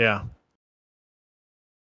shit, yeah.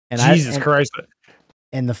 And Jesus Christ.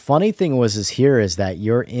 And the funny thing is that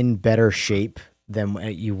you're in better shape than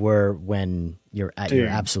you were when you're at your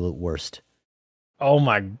absolute worst. Oh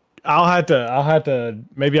my! I'll have to.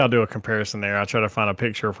 Maybe I'll do a comparison there. I'll try to find a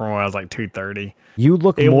picture from when I was like 230. You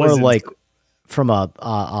look more like from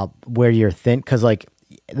a where you're thin, because like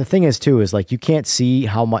the thing is too is like you can't see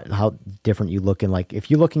how different you look in. Like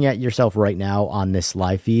if you're looking at yourself right now on this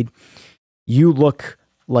live feed, you look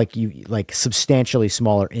like substantially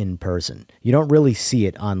smaller in person. You don't really see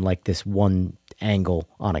it on like this one angle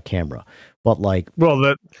on a camera, but like,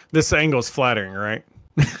 well, this angle's flattering, right?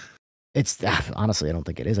 It's honestly, I don't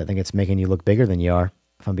think it is. I think it's making you look bigger than you are,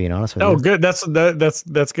 if I'm being honest with you. Oh, good. That's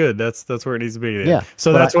good. That's where it needs to be. Then. Yeah.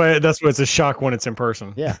 So that's why it's a shock when it's in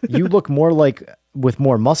person. Yeah. You look more like, with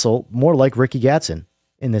more muscle, more like Ricky Gatson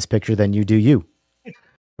in this picture than you do you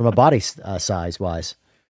from a body size wise.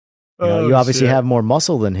 You know, you obviously have more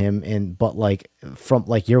muscle than him, but like from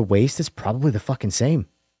like your waist is probably the fucking same.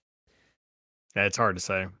 Yeah, it's hard to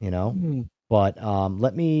say. You know, but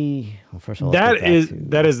let me. Well, first of all, that is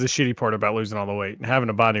the shitty part about losing all the weight and having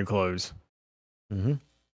to buy new clothes. Mm-hmm.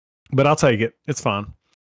 But I'll take it. It's fine.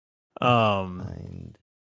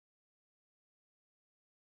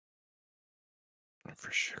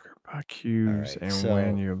 For sugar by cues right, and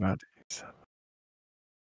when you're about to eat something.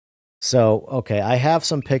 So, okay, I have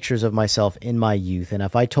some pictures of myself in my youth, and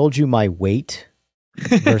if I told you my weight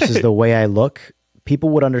versus the way I look, people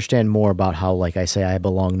would understand more about how, like I say, I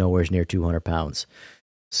belong nowhere near 200 pounds.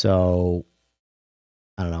 So,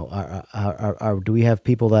 I don't know. Do we have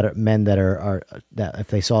people that are men that are that if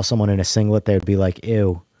they saw someone in a singlet, they would be like,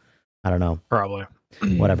 ew? I don't know. Probably.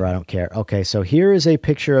 Whatever. I don't care. Okay, so here is a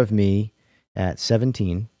picture of me at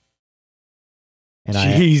 17. And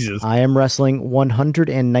Jesus. I am wrestling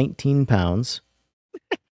 119 pounds.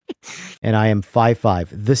 And I am 5'5".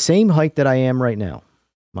 The same height that I am right now,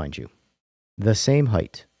 mind you. The same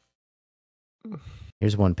height.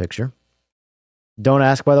 Here's one picture. Don't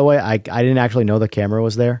ask, by the way. I didn't actually know the camera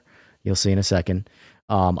was there. You'll see in a second.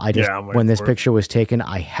 I just when this picture was taken,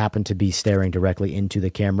 I happened to be staring directly into the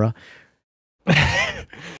camera.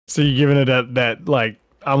 So you're giving it that like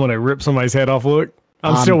I'm gonna rip somebody's head off look?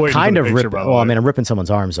 I'm still waiting kind for the of picture, well, I mean, I'm ripping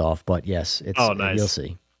someone's arms off, but yes, it's nice. You'll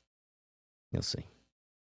see. You'll see.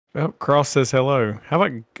 Well, Cross says hello. How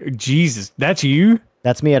about Jesus? That's you?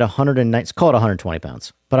 That's me at 109. It's called 120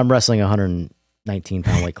 pounds, but I'm wrestling 119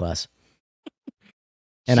 pound weight class.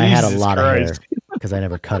 And I had a lot of hair because I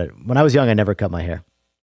never cut it. When I was young, I never cut my hair.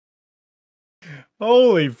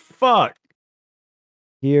 Holy fuck.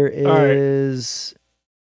 Here is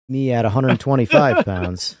me at 125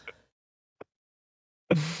 pounds.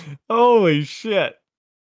 Holy shit.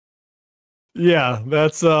 Yeah,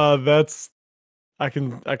 that's I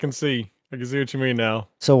can see what you mean now.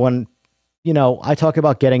 So when, you know, I talk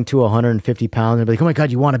about getting to 150 pounds and be like, oh my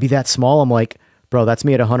God, you want to be that small? I'm like, bro, that's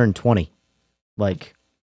me at 120. Like,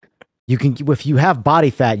 you can, if you have body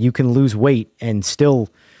fat, you can lose weight and still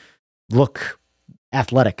look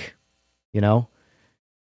athletic, you know?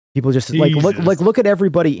 People just like look at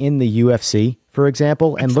everybody in the UFC, for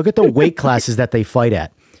example, and look at the weight classes that they fight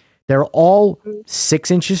at. They're all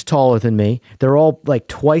 6 inches taller than me. They're all like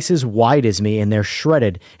twice as wide as me, and they're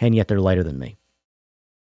shredded, and yet they're lighter than me.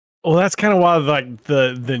 Well, that's kind of why like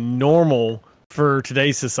the normal for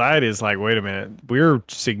today's society is like, wait a minute, we're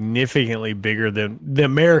significantly bigger than the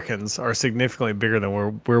Americans are significantly bigger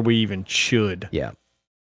than where we even should. Yeah.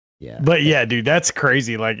 Yeah. But yeah, dude, that's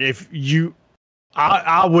crazy. Like if you,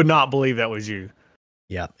 I would not believe that was you.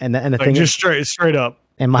 Yeah. And the like thing just is, straight up.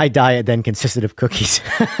 And my diet then consisted of cookies.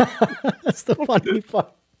 That's the funny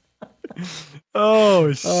part.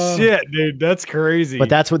 Oh shit, dude, that's crazy. But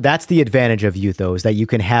that's the advantage of youth, though, is that you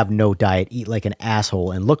can have no diet, eat like an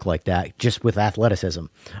asshole, and look like that just with athleticism.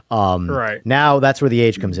 Right now, that's where the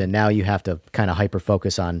age comes in. Now you have to kind of hyper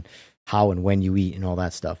focus on how and when you eat and all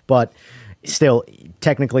that stuff. But still,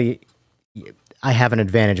 technically, I have an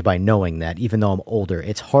advantage by knowing that, even though I'm older.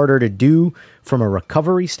 It's harder to do from a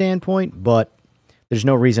recovery standpoint, but there's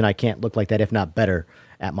no reason I can't look like that, if not better,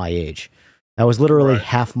 at my age. That was literally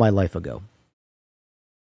half my life ago.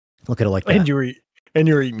 Look at it like that. And you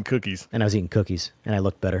were eating cookies. And I was eating cookies, and I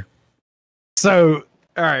looked better. So,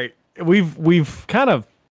 all right, we've kind of,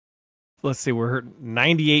 let's see, we're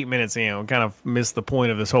 98 minutes in. We kind of missed the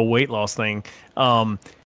point of this whole weight loss thing.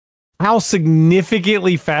 How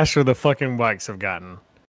significantly faster the fucking bikes have gotten.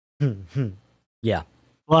 Yeah.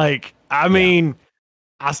 Like, I mean,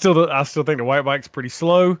 I still think the white bike's pretty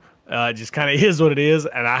slow. It just kind of is what it is,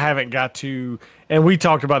 and I haven't got to. And we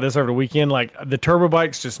talked about this over the weekend. Like the turbo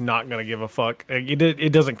bike's just not going to give a fuck.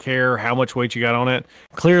 It doesn't care how much weight you got on it.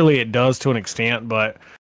 Clearly, it does to an extent, but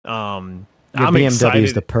I'm BMW excited.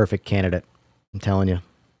 is the perfect candidate. I'm telling you.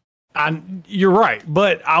 You're right,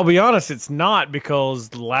 but I'll be honest, it's not, because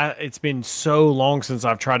it's been so long since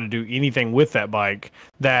I've tried to do anything with that bike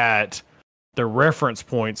that the reference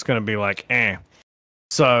point's going to be like, eh.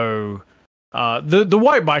 So the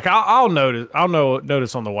white bike, I'll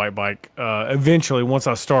notice on the white bike eventually once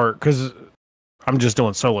I start, because I'm just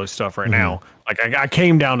doing solo stuff right now. Like I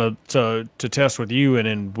came down to test with you, and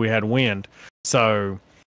then we had wind, so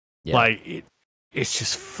like it's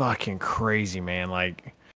just fucking crazy, man.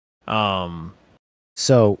 Like.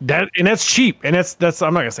 So that's cheap, and that's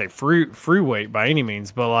I'm not gonna say free weight by any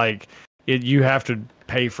means, but like you have to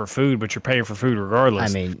pay for food, but you're paying for food regardless.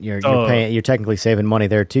 I mean, you're paying, you're technically saving money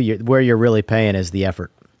there too. Where you're really paying is the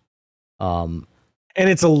effort. And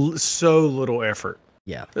it's so little effort.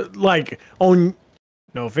 Yeah. Like on,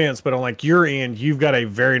 no offense, but on like your end, you've got a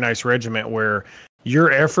very nice regiment where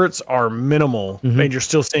your efforts are minimal Mm-hmm. and you're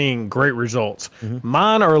still seeing great results. Mm-hmm.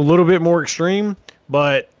 Mine are a little bit more extreme,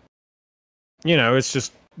 but you know, it's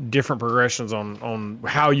just different progressions on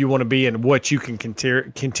how you want to be and what you can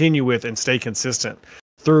continue with and stay consistent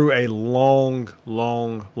through a long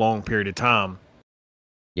period of time.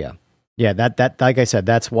 Yeah. Yeah. That, like I said,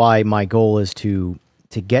 that's why my goal is to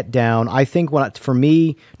get down. I think for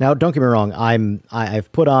me now, don't get me wrong.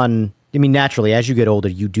 I've put on, I mean, naturally, as you get older,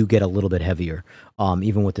 you do get a little bit heavier.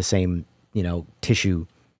 Even with the same, tissue,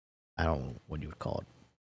 I don't know what you would call it,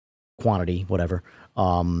 quantity, whatever.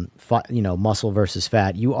 Muscle versus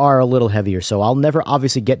fat, you are a little heavier. So I'll never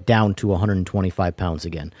obviously get down to 125 pounds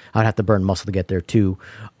again. I'd have to burn muscle to get there too.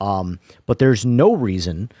 But there's no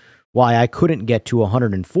reason why I couldn't get to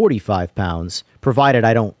 145 pounds, provided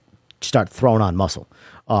I don't start throwing on muscle,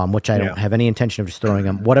 which I don't have any intention of just throwing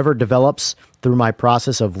on. Whatever develops through my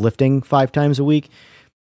process of lifting 5 times a week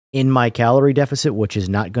in my calorie deficit, which is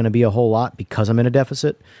not going to be a whole lot because I'm in a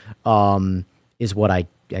deficit, is what I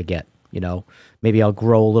get. Maybe I'll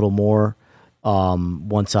grow a little more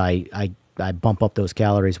once I bump up those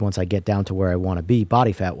calories once I get down to where I want to be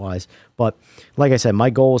body fat wise. But like I said, my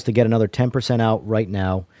goal is to get another 10% out right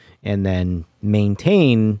now and then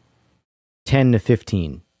maintain 10 to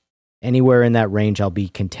 15. Anywhere in that range, I'll be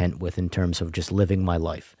content with in terms of just living my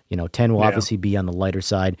life. 10 will obviously be on the lighter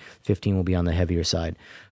side, 15 will be on the heavier side.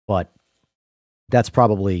 But that's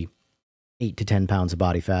probably 8 to 10 pounds of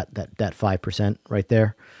body fat, that 5% right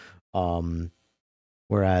there.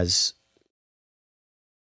 Whereas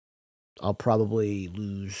I'll probably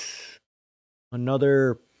lose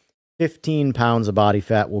another 15 pounds of body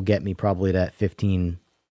fat will get me probably that 15%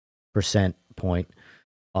 point.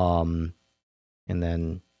 And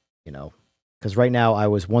then, because right now I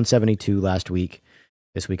was 172 last week.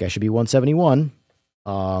 This week I should be 171.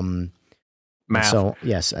 Math. So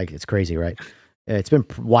yes, it's crazy, right? It's been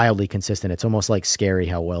wildly consistent. It's almost like scary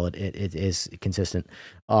how well it is consistent.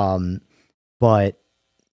 But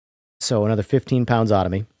so another 15 pounds out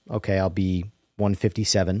of me. Okay, I'll be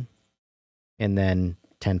 157, and then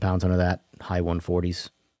 10 pounds under that, high 140s,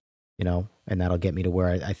 and that'll get me to where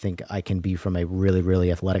I think I can be from a really,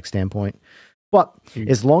 really athletic standpoint. But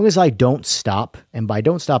as long as I don't stop, and by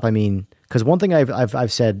don't stop, I mean, because one thing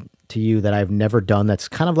I've said to you that I've never done that's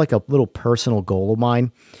kind of like a little personal goal of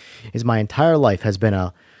mine is my entire life has been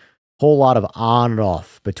a whole lot of on and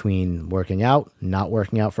off between working out, not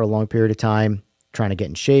working out for a long period of time, trying to get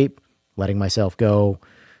in shape, letting myself go,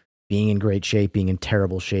 being in great shape, being in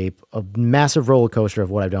terrible shape, a massive roller coaster of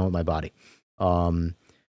what I've done with my body.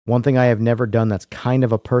 One thing I have never done that's kind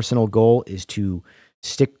of a personal goal is to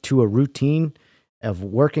stick to a routine of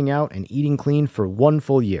working out and eating clean for 1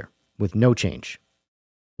 full year with no change.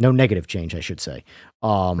 No negative change, I should say.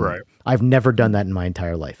 Right. I've never done that in my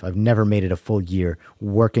entire life. I've never made it a full year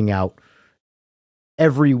working out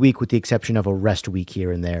every week with the exception of a rest week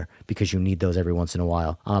here and there because you need those every once in a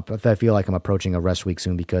while. I feel like I'm approaching a rest week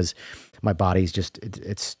soon because my body's just,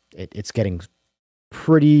 it's getting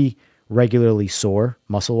pretty regularly sore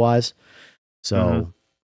muscle-wise. So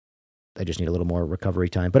I just need a little more recovery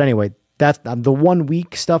time. But anyway, that's the 1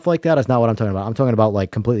 week stuff like that is not what I'm talking about. I'm talking about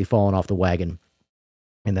like completely falling off the wagon.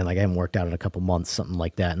 And then like I haven't worked out in a couple months, something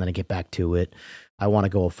like that. And then I get back to it. I want to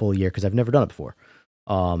go a full year because I've never done it before.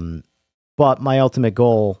 But my ultimate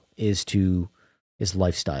goal is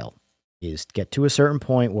lifestyle, is get to a certain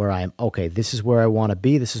point where I'm, okay, this is where I want to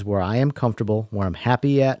be. This is where I am comfortable, where I'm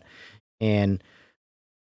happy at, and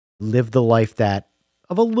live the life that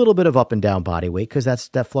of a little bit of up and down body weight. Cause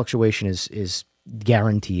that fluctuation is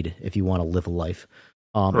guaranteed if you want to live a life.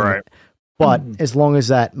 Right. But as long as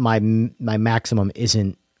that my maximum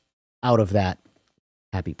isn't out of that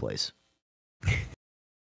happy place,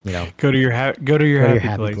 go to your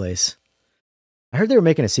happy place. I heard they were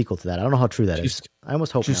making a sequel to that. I don't know how true that is. I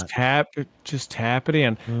almost hope just not. tap it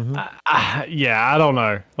in. I don't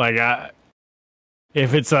know. Like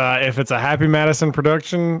if it's a Happy Madison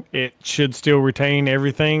production, it should still retain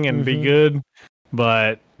everything and be good.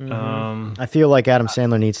 But I feel like Adam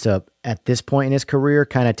Sandler needs to, at this point in his career,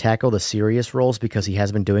 kind of tackle the serious roles because he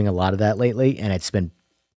has been doing a lot of that lately, and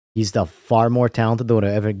he's the far more talented than what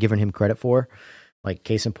I've ever given him credit for. Like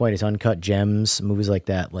case in point, his Uncut Gems, movies like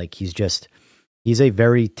that. Like he's a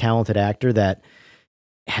very talented actor that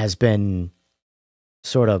has been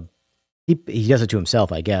sort of, he does it to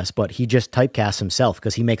himself, I guess, but he just typecasts himself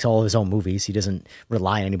because he makes all of his own movies. He doesn't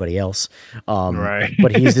rely on anybody else. Right.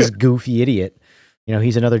 But he's this goofy idiot.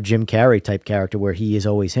 He's another Jim Carrey type character where he is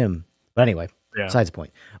always him. But anyway, besides the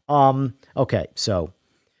point. Okay, so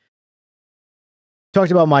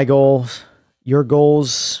Talked about my goals, your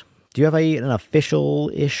goals. Do you have an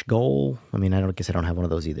official-ish goal? I mean, I guess I don't have one of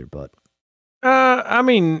those either, but. I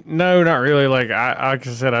mean, no, not really. Like I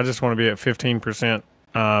said, I just want to be at 15%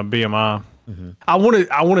 BMI. Mm-hmm. I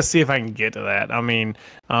want to see if I can get to that. I mean,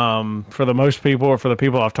 for the most people, or for the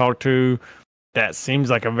people I've talked to, that seems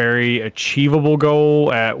like a very achievable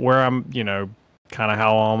goal at where I'm, kind of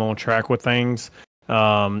how I'm on track with things.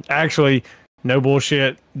 Actually, no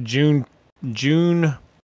bullshit. June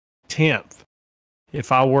 10th.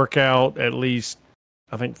 If I work out at least,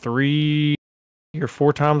 I think 3 or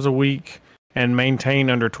 4 times a week and maintain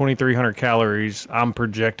under 2,300 calories, I'm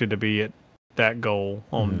projected to be at that goal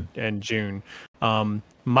in June.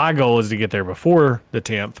 My goal is to get there before the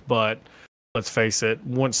 10th, but let's face it,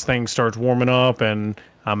 once things starts warming up and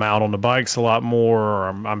I'm out on the bikes a lot more, or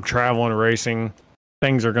I'm traveling, racing,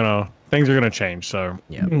 things are gonna change. So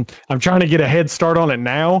yeah. I'm trying to get a head start on it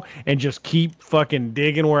now and just keep fucking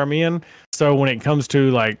digging where I'm in. So when it comes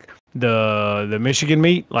to like the Michigan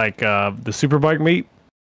meet, like the Superbike meet,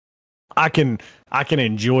 I can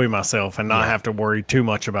enjoy myself and not have to worry too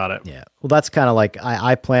much about it. Yeah. Well, that's kind of like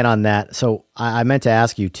I plan on that. So I meant to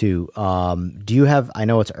ask you too. Do you have? I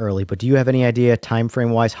know it's early, but do you have any idea time frame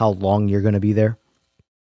wise how long you're going to be there?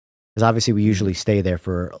 Because obviously we usually stay there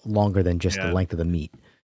for longer than just the length of the meet.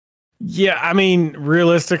 Yeah, I mean,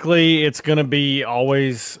 realistically, it's going to be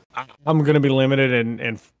always. I'm going to be limited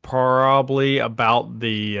and probably about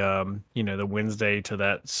the the Wednesday to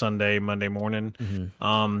that Sunday, Monday morning,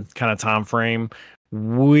 kind of time frame.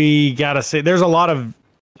 We got to say there's a lot of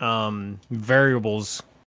variables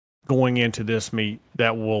going into this meet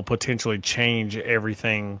that will potentially change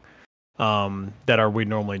everything that we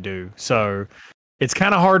normally do. So it's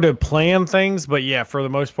kind of hard to plan things, but yeah, for the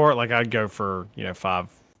most part, like I'd go for 4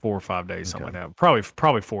 or 5 days, something like that.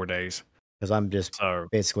 Probably 4 days. Because I'm just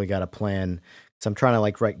basically got a plan. So I'm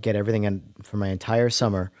trying to get everything in for my entire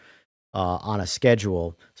summer on a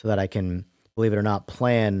schedule so that I can, believe it or not,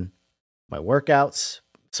 plan my workouts.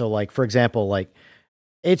 So like, for example, like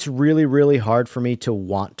it's really, really hard for me to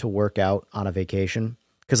want to work out on a vacation.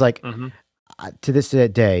 Because to this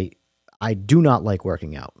day, I do not like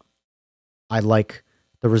working out. I like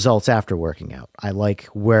the results after working out. I like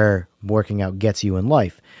where working out gets you in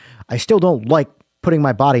life. I still don't like putting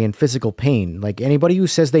my body in physical pain. Like anybody who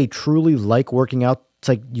says they truly like working out, it's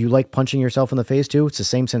like you like punching yourself in the face too. It's the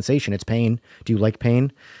same sensation. It's pain. Do you like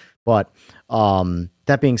pain? But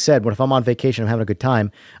that being said, what if I'm on vacation, I'm having a good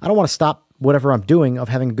time, I don't want to stop whatever I'm doing of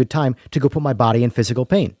having a good time to go put my body in physical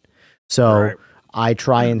pain. So I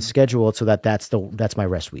try and schedule it so that's my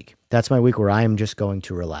rest week. That's my week where I am just going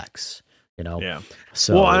to relax. Yeah.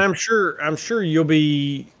 So well, and I'm sure you'll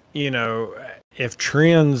be, if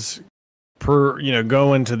trends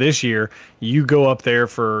go into this year, you go up there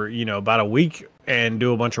for, about a week and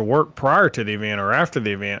do a bunch of work prior to the event or after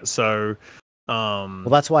the event. So, well,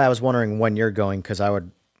 that's why I was wondering when you're going, because I would,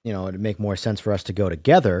 it'd make more sense for us to go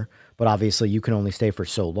together, but obviously you can only stay for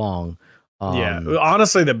so long. Yeah.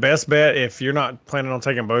 Honestly, the best bet, if you're not planning on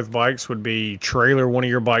taking both bikes, would be trailer one of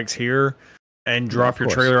your bikes here and drop your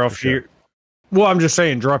trailer off here. Well, I'm just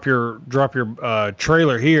saying, drop your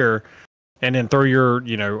trailer here, and then throw your,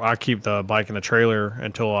 I keep the bike in the trailer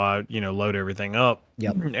until I, load everything up.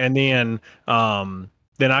 Yep. And then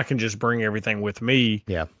I can just bring everything with me.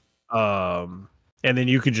 Yeah. And then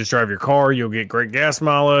you could just drive your car. You'll get great gas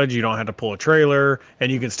mileage. You don't have to pull a trailer, and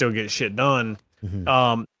you can still get shit done.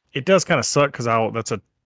 Mm-hmm. It does kind of suck because that's a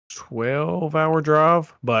 12-hour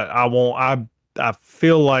drive, but I won't. I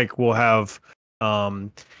feel like we'll have.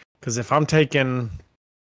 Because if I'm taking,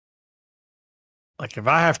 if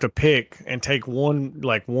I have to pick and take one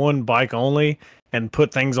bike only and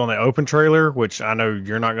put things on the open trailer, which I know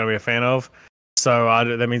you're not going to be a fan of, so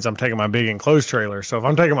that means I'm taking my big enclosed trailer. So if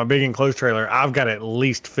I'm taking my big enclosed trailer, I've got to at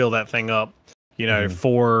least fill that thing up,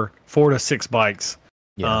 4 to 6 bikes,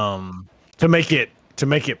 to make it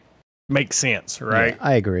make sense, right? Yeah,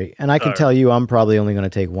 I agree. And I can tell you I'm probably only going to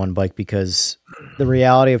take one bike because the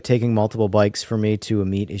reality of taking multiple bikes for me to a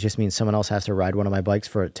meet, it just means someone else has to ride one of my bikes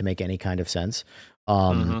for it to make any kind of sense.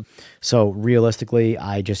 So realistically,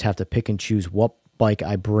 I just have to pick and choose what bike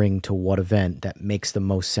I bring to what event that makes the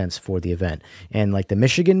most sense for the event. And like the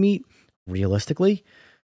Michigan meet, realistically,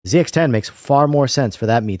 ZX10 makes far more sense for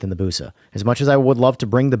that meet than the Busa. As much as I would love to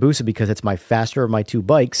bring the Busa because it's my faster of my 2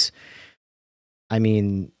 bikes, I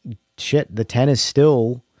mean, shit, the 10 is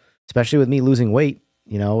still, especially with me losing weight,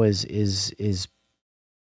 is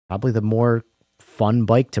probably the more fun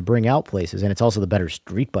bike to bring out places, and it's also the better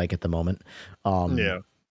street bike at the moment. Yeah,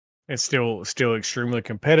 it's still extremely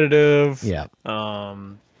competitive. Yeah.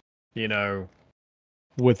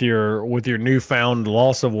 with your newfound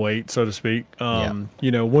loss of weight, so to speak.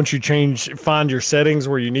 You know, once you find your settings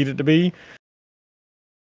where you need it to be,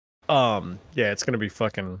 yeah, it's gonna be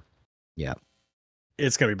fucking, yeah,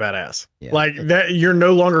 it's gonna be badass. Yeah. Like that, you're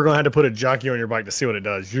no longer gonna have to put a jockey on your bike to see what it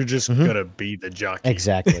does. You're just gonna be the jockey.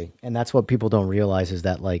 Exactly. And that's what people don't realize is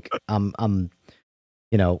that like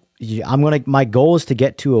you know, my goal is to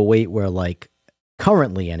get to a weight where like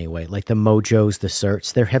currently anyway, like the Mojos, the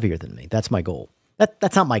Certs, they're heavier than me. That's my goal.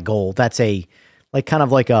 That's not my goal. That's a like kind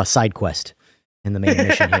of like a side quest in the main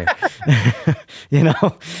mission here. You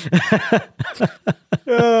know?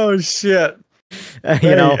 Oh shit.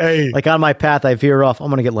 You know, like on my path, I veer off. I'm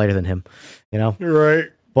going to get lighter than him, you know? Right.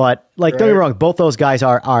 But like, don't get me wrong. Both those guys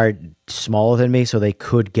are smaller than me, so they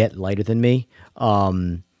could get lighter than me.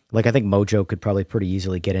 Like I think Mojo could probably pretty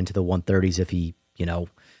easily get into the 130s if he, you know,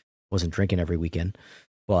 wasn't drinking every weekend.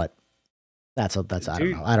 But that's I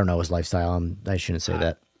don't know. I don't know his lifestyle. I shouldn't say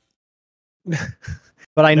that.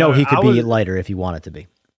 But I know he could be lighter if he wanted to be.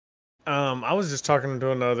 I was just talking to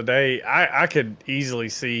him the other day. I could easily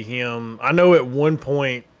see him. I know at one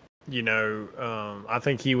point, you know, I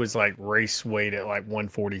think he was like race weight at like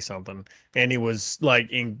 140 something, and he was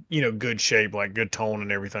like in, you know, good shape, like good tone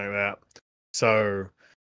and everything like that. So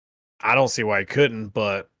I don't see why he couldn't,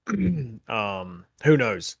 but who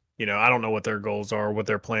knows? You know, I don't know what their goals are, what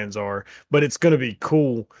their plans are, but it's going to be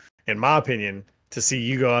cool, in my opinion, to see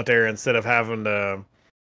you go out there instead of having to,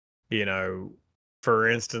 you know, for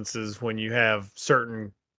instances, when you have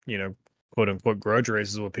certain, you know, quote unquote grudge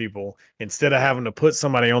races with people, instead of having to put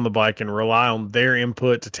somebody on the bike and rely on their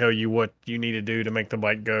input to tell you what you need to do to make the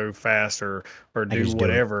bike go fast or do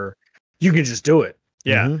whatever, you can just do it.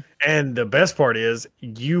 Yeah. And the best part is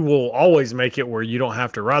you will always make it where you don't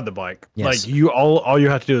have to ride the bike. Yes. Like all you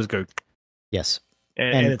have to do is go. Yes.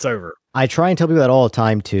 And it's over. I try and tell people that all the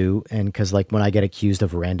time too. And cause like when I get accused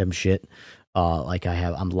of random shit, like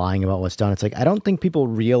I'm lying about what's done. It's like, I don't think people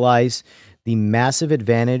realize the massive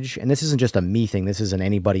advantage. And this isn't just a me thing. This isn't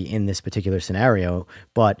anybody in this particular scenario,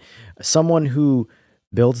 but someone who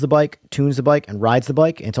builds the bike, tunes the bike, and rides the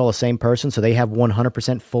bike, it's all the same person, so they have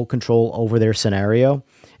 100% full control over their scenario.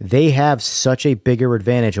 They have such a bigger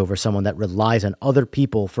advantage over someone that relies on other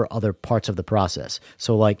people for other parts of the process.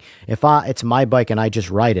 So like, if it's my bike and I just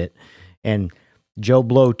ride it, and Joe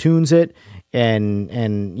Blow tunes it,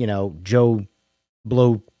 and you know, Joe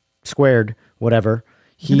Blow squared, whatever,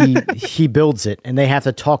 he builds it, and they have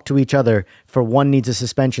to talk to each other. For one needs a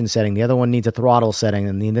suspension setting, the other one needs a throttle setting,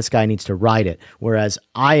 and then this guy needs to ride it. Whereas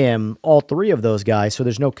I am all three of those guys, so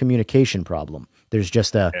there's no communication problem. There's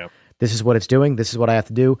just this is what it's doing, this is what I have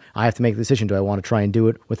to do. I have to make the decision. Do I want to try and do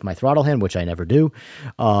it with my throttle hand, which I never do?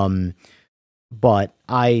 But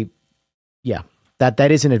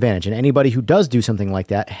that is an advantage, and anybody who does do something like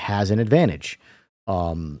that has an advantage.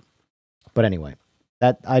 But anyway,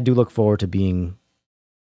 that I do look forward to being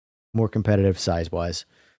more competitive size-wise,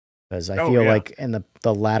 because I feel like in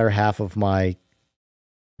the latter half of my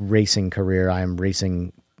racing career, I am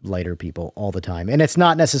racing lighter people all the time. And it's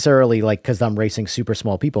not necessarily like because I'm racing super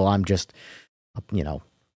small people. I'm just, you know,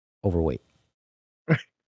 overweight.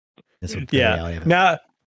 Yeah.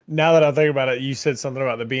 Now that I think about it, you said something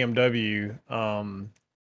about the BMW.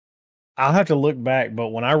 I'll have to look back, but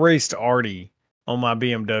when I raced Artie on my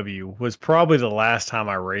BMW was probably the last time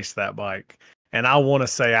I raced that bike. And I want to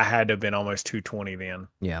say I had to have been almost 220 then.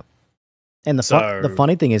 Yeah. And the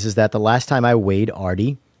funny thing is that the last time I weighed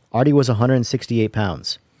Artie was 168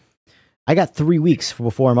 pounds. I got 3 weeks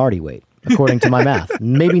before I'm Artie weight, according to my math.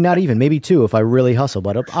 Maybe not even, maybe 2 if I really hustle,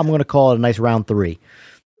 but I'm going to call it a nice round 3,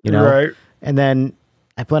 you know? Right. And then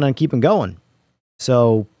I plan on keeping going.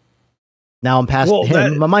 So now I'm past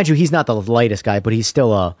him. Mind you, he's not the lightest guy, but he's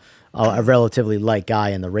still a relatively light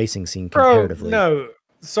guy in the racing scene comparatively. No.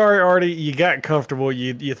 Sorry, Artie, you got comfortable.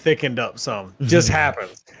 You thickened up some. Just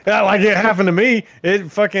happens. Like it happened to me.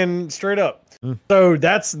 It fucking straight up. So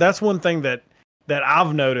that's one thing that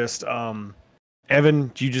I've noticed.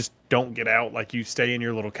 Evan, you just don't get out. Like you stay in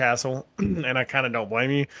your little castle, and I kind of don't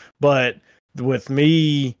blame you. But with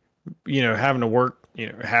me, you know, having to work, you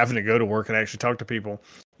know, having to go to work and actually talk to people,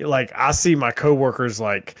 like I see my coworkers,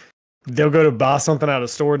 like they'll go to buy something out of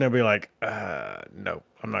the store and they'll be like, no,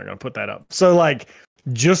 I'm not going to put that up. So like,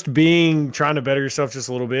 just trying to better yourself just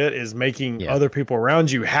a little bit is making other people around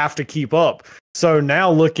you have to keep up. So now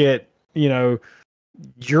look at, you know,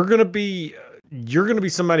 you're going to be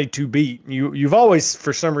somebody to beat. You've always,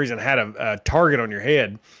 for some reason, had a target on your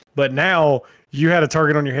head, but now you had a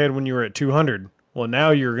target on your head when you were at 200. Well, now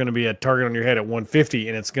you're going to be a target on your head at 150,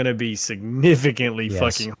 and it's going to be significantly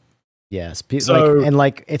fucking. Yes. So,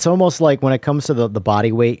 it's almost like when it comes to the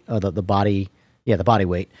body weight or the body Yeah, the body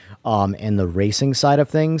weight. And the racing side of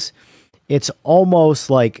things, it's almost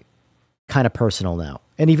like kind of personal now.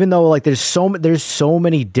 And even though like there's so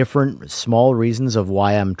many different small reasons of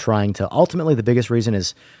why I'm trying to, ultimately the biggest reason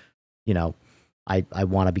is, you know, I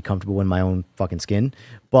want to be comfortable in my own fucking skin.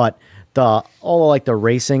 But all like the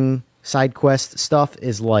racing side quest stuff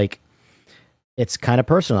is like, it's kind of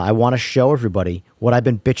personal. I want to show everybody what I've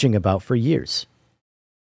been bitching about for years.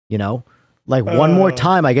 You know, like one more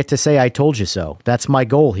time I get to say, I told you so. That's my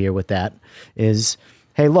goal here with that is,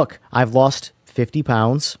 hey, look, I've lost 50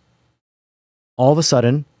 pounds. All of a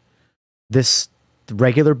sudden, this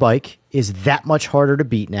regular bike is that much harder to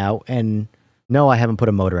beat now. And no, I haven't put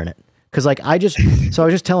a motor in it. Cause like I was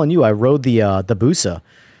just telling you, I rode the Busa,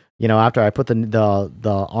 you know, after I put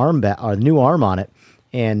the arm back or the new arm on it.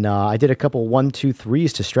 And I did a couple 1, 2,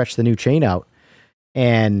 3s to stretch the new chain out.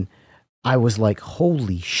 And I was like,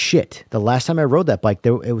 holy shit. The last time I rode that bike,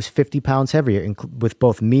 it was 50 pounds heavier with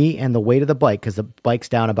both me and the weight of the bike, because the bike's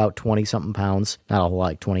down about 20-something pounds. Not a whole lot,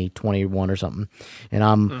 like 20, 21 or something. And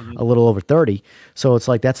I'm a little over 30. So it's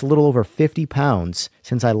like that's a little over 50 pounds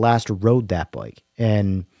since I last rode that bike.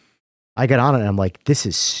 And I got on it and I'm like, this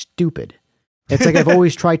is stupid. It's like I've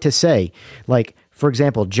always tried to say, like, for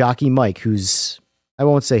example, Jockey Mike, who's, I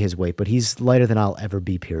won't say his weight, but he's lighter than I'll ever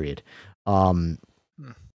be, period.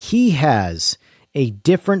 He has a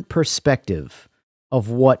different perspective of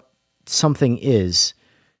what something is,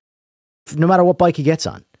 no matter what bike he gets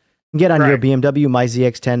on. You can get on your BMW, my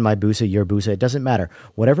ZX-10, my Busa, your Busa. It doesn't matter.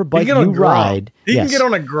 Whatever bike you ride. He can get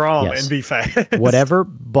on a Grom and be fast. Whatever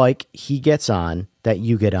bike he gets on that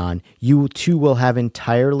you get on, you two will have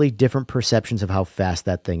entirely different perceptions of how fast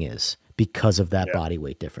that thing is because of that body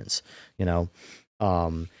weight difference. You know?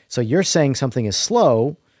 So you're saying something is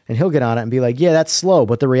slow, and he'll get on it and be like, yeah, that's slow.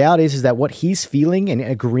 But the reality is that what he's feeling and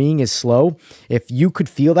agreeing is slow, if you could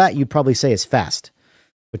feel that, you'd probably say it's fast.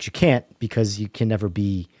 But you can't, because you can never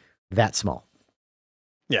be that small.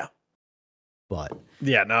 Yeah. But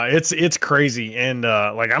yeah, no, it's crazy. And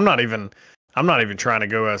like I'm not even trying to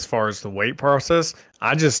go as far as the weight process.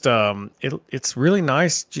 I just it's really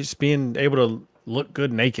nice just being able to look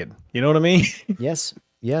good naked. You know what I mean? Yes.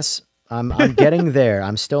 I'm getting there.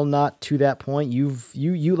 I'm still not to that point. You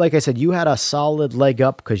like I said, you had a solid leg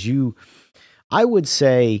up because I would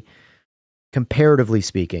say, comparatively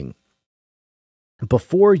speaking,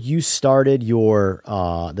 before you started your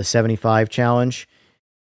the 75 challenge,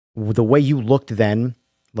 the way you looked then,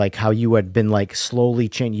 like how you had been like slowly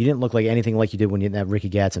changing, you didn't look like anything like you did when you had that Ricky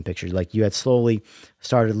Gadsden picture. Like you had slowly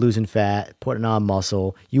started losing fat, putting on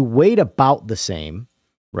muscle. You weighed about the same,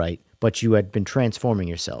 right? But you had been transforming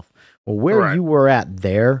yourself. Well, where you were at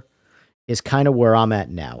there is kind of where I'm at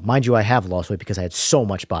now. Mind you, I have lost weight because I had so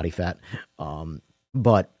much body fat.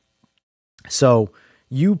 But so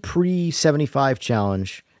you pre-75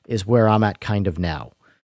 challenge is where I'm at kind of now.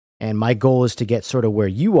 And my goal is to get sort of where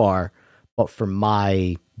you are, but for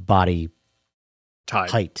my body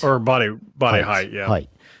height. Or body height, yeah. Height.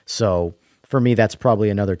 So for me, that's probably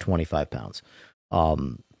another 25 pounds.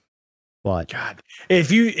 But God,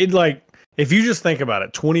 if you just think about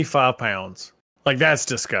it, 25 pounds, like that's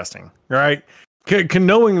disgusting, right?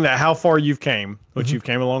 Knowing that how far you've came, which you've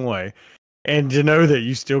came a long way, and to know that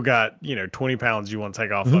you still got, 20 pounds you want to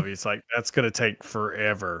take off of you, it's like, that's going to take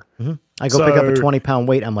forever. I go pick up a 20-pound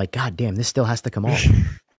weight. I'm like, God damn, this still has to come off.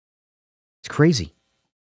 It's crazy.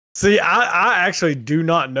 See, I actually do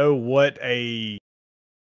not know what a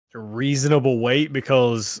reasonable weight,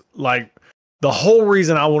 because like, the whole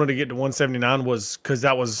reason I wanted to get to 179 was because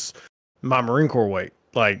that was my Marine Corps weight.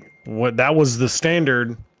 Like that was the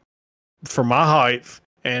standard for my height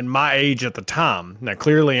and my age at the time. Now,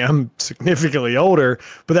 clearly I'm significantly older,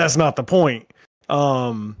 but that's not the point.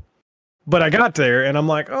 But I got there and I'm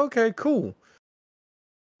like, okay, cool.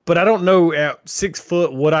 But I don't know at 6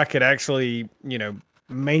 foot what I could actually,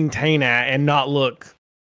 maintain at and not look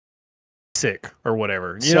sick or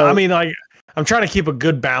whatever. You know, I mean, like, I'm trying to keep a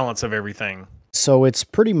good balance of everything. So it's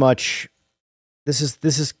pretty much, this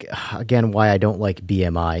is again why I don't like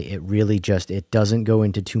BMI. It really it doesn't go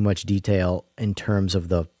into too much detail in terms of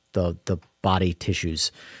the body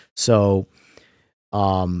tissues. So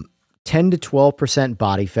 10 to 12%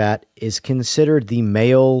 body fat is considered the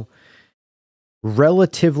male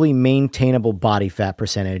relatively maintainable body fat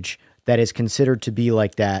percentage that is considered to be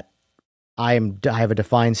like that. I have a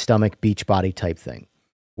defined stomach, beach body type thing.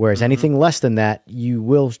 Whereas anything less than that, you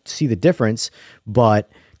will see the difference, but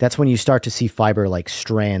that's when you start to see fiber like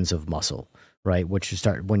strands of muscle, right? Which you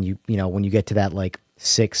start when you get to that like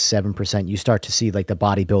 6-7%, you start to see like the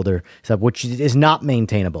bodybuilder stuff, which is not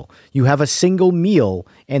maintainable. You have a single meal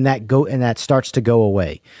and that starts to go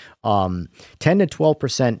away. 10 to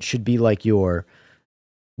 12% should be like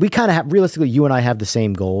we kind of have, realistically, you and I have the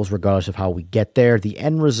same goals regardless of how we get there. The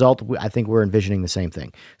end result, I think we're envisioning the same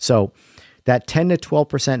thing. So that 10 to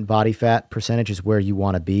 12% body fat percentage is where you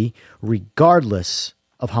want to be, regardless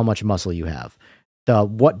of how much muscle you have.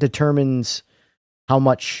 What determines how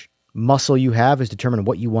much muscle you have is determined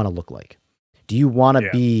what you want to look like. Do you want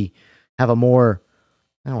to have a more,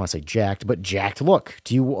 I don't want to say jacked, but jacked look?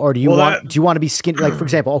 Do you want to be skinny? Like, for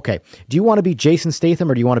example, okay, do you want to be Jason Statham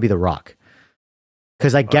or do you want to be The Rock?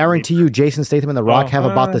 Because I guarantee you, Jason Statham and The Rock have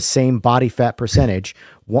about the same body fat percentage,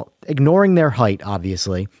 ignoring their height,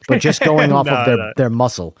 obviously, but just going off of their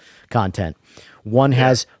muscle content. One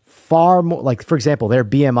has far more, like, for example, their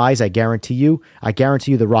BMIs, I guarantee you,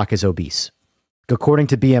 The Rock is obese. According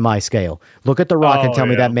to BMI scale. Look at The Rock and tell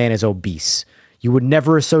me that man is obese. You would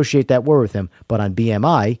never associate that word with him, but on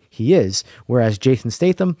BMI, he is, whereas Jason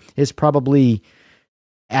Statham is probably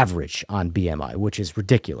average on BMI, which is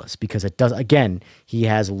ridiculous because it does, again, he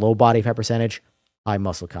has low body fat percentage, high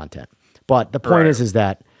muscle content. But the point is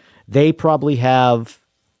that they probably have,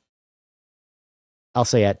 I'll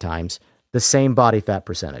say at times, the same body fat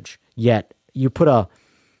percentage. Yet you put a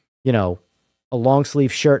long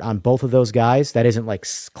sleeve shirt on both of those guys that isn't like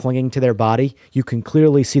clinging to their body, you can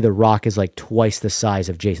clearly see The Rock is like twice the size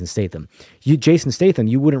of Jason Statham. Jason Statham,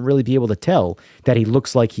 you wouldn't really be able to tell that he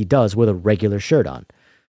looks like he does with a regular shirt on.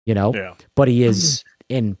 But he is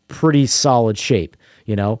in pretty solid shape.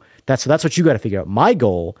 That's what you got to figure out. My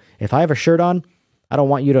goal, if I have a shirt on, I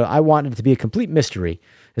want it to be a complete mystery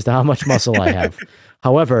as to how much muscle I have.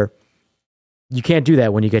 However, you can't do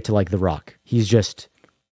that when you get to like The Rock. He's just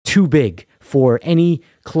too big for any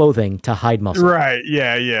clothing to hide muscle. Right.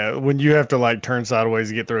 Yeah. When you have to like turn sideways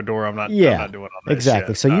to get through a door, I'm not doing all that.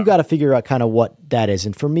 Exactly. Shit. So you got to figure out kind of what that is.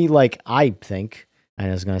 And for me, like, I think,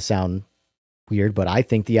 and it's going to sound weird, but I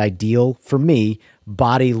think the ideal for me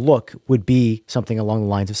body look would be something along the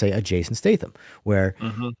lines of, say, a Jason Statham, where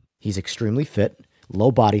he's extremely fit,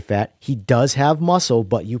 low body fat. He does have muscle,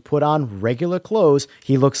 but you put on regular clothes,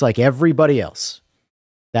 he looks like everybody else.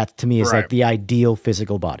 That to me is like the ideal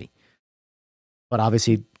physical body. But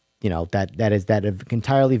obviously, that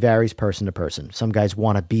entirely varies person to person. Some guys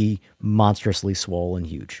want to be monstrously swole and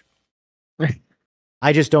huge.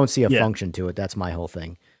 I just don't see a function to it. That's my whole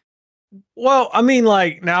thing. Well, I mean,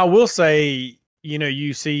 like, now I will say,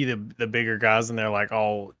 you see the bigger guys and they're like,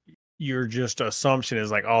 oh, your just assumption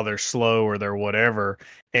is like, oh, they're slow or they're whatever.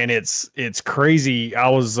 And it's crazy.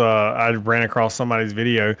 I ran across somebody's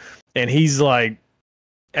video and he's like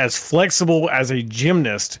as flexible as a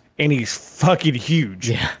gymnast and he's fucking huge.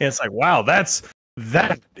 Yeah. And it's like, wow,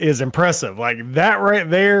 that is impressive. Like that right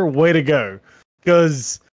there, way to go.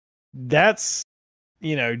 Because that's,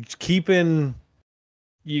 keeping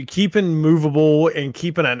movable and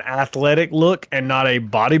keeping an athletic look and not a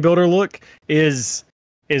bodybuilder look is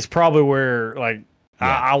probably where like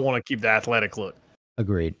I want to keep the athletic look.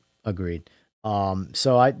 Agreed.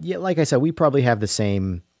 So like I said, we probably have the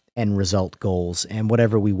same end result goals, and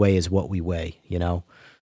whatever we weigh is what we weigh,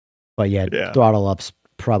 But throttle up's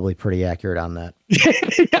probably pretty accurate on that.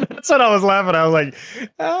 Yeah, that's what I was laughing. I was like,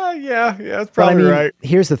 yeah, that's probably right.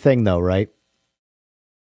 Here's the thing though, right?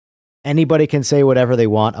 Anybody can say whatever they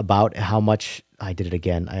want about how much. I did it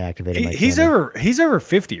again. I activated my camera. He's over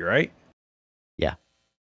 50, right? Yeah.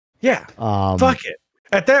 Yeah. Fuck it.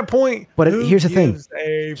 At that point. But here's the thing.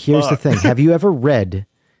 Have you ever read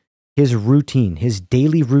his routine, his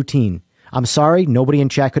daily routine? I'm sorry, nobody in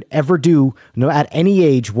chat could ever do, at any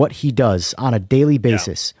age, what he does on a daily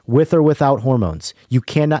basis, with or without hormones. You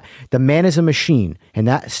cannot. The man is a machine, and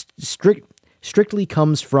that strictly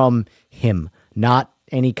comes from him, not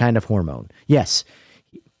any kind of hormone. Yes,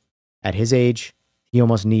 at his age, he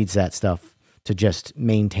almost needs that stuff to just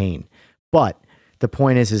maintain. But the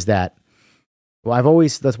point is that,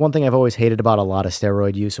 that's one thing I've always hated about a lot of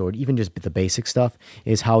steroid use, or even just the basic stuff,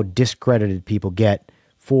 is how discredited people get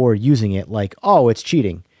for using it. Like, oh, it's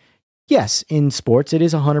cheating. Yes, in sports, it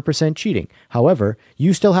is 100% cheating. However,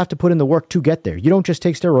 you still have to put in the work to get there. You don't just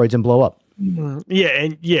take steroids and blow up. Yeah,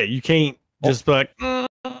 you can't just be like,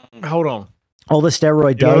 hold on. All the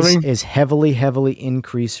steroid does is heavily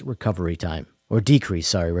increase recovery time, or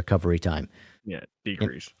decrease recovery time. Yeah,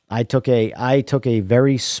 decrease. And I took a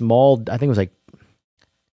very small, I think it was like,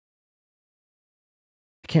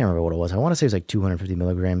 I can't remember what it was. I want to say it was like 250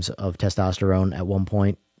 milligrams of testosterone at one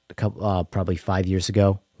point, probably 5 years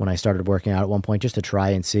ago when I started working out at one point, just to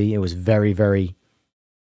try and see. It was very, very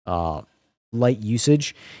light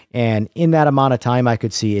usage. And in that amount of time, I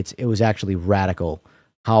could see it was actually radical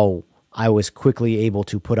how I was quickly able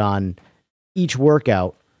to put on each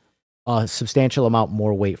workout a substantial amount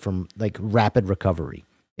more weight from like rapid recovery.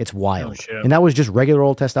 It's wild. Oh, shit. And that was just regular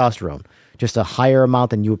old testosterone, just a higher amount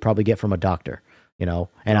than you would probably get from a doctor, you know,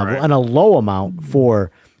 and, and a low amount for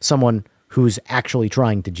someone who's actually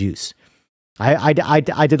trying to juice. I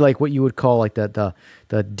did like what you would call like the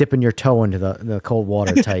dipping your toe into the cold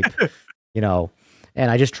water type, you know, and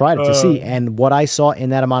I just tried it to see. And what I saw in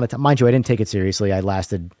that amount of time, mind you, I didn't take it seriously. I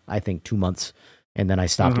lasted, I think, 2 months. And then I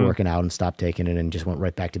stopped working out and stopped taking it and just went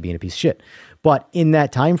right back to being a piece of shit. But in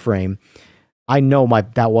that time frame, I know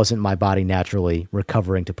that wasn't my body naturally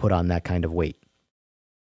recovering to put on that kind of weight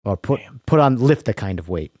or lift the kind of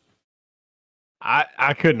weight.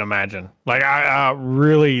 I couldn't imagine. Like I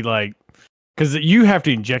really like, because you have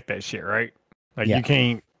to inject that shit, right? Like you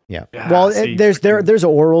can't. Yeah. Well, there's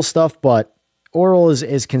oral stuff, but oral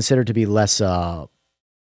is considered to be less. Well,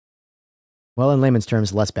 in layman's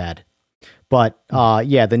terms, less bad. But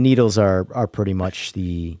yeah, the needles are pretty much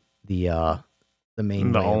the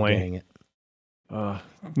main way of getting it.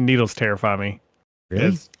 Needles terrify me. Really?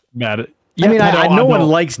 It's bad. Yeah, I mean, no one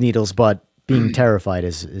likes needles, but being terrified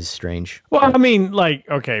is strange. Well, I mean, like,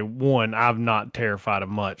 okay, one, I'm not terrified of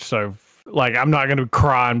much, so like I'm not gonna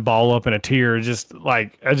cry and ball up in a tear. Just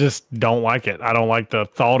like I just don't like it. I don't like the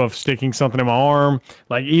thought of sticking something in my arm.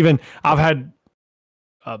 Like even I've had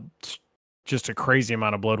just a crazy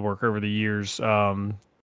amount of blood work over the years,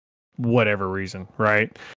 whatever reason,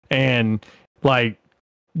 right? And like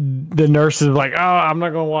the nurse is like, "Oh, I'm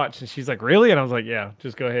not gonna watch," and she's like, "Really?" And I was like, "Yeah,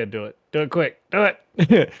 just go ahead, do it quick, do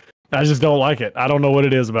it." I just don't like it. I don't know what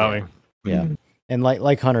it is about me. Yeah, and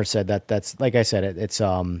like Hunter said, that's like I said, it's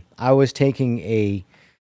I was taking a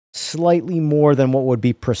slightly more than what would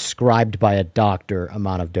be prescribed by a doctor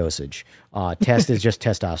amount of dosage. Test is just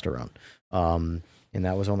testosterone. And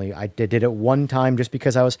that was only, I did it one time just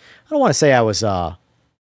because I don't want to say I was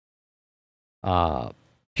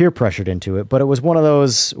peer pressured into it, but it was one of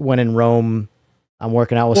those when in Rome, I'm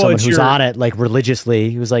working out with someone who's on it like religiously.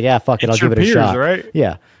 He was like, yeah, fuck it, I'll give it a shot. Right?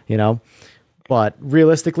 Yeah, you know, but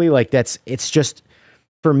realistically, like it's just,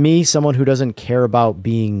 for me, someone who doesn't care about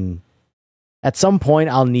being, at some point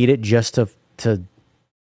I'll need it just to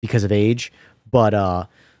because of age, but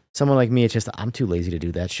someone like me, it's just, I'm too lazy to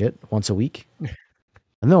do that shit once a week.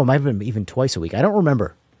 No, it might have been even twice a week. I don't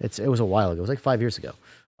remember. It was a while ago. It was like 5 years ago.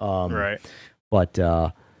 Right. But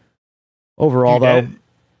overall, though,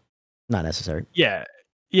 not necessary. Yeah,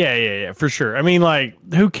 for sure. I mean, like,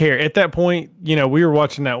 who cares? At that point, you know, we were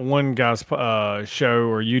watching that one guy's show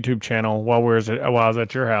or YouTube channel while I was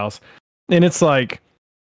at your house. And it's like,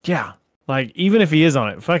 yeah, like, even if he is on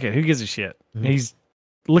it, fuck it. Who gives a shit? Mm-hmm.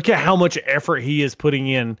 Look at how much effort he is putting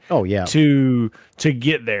in. Oh yeah, to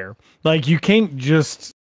get there. Like you can't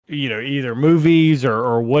just, you know, either movies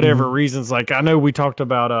or whatever reasons. Like I know we talked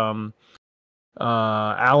about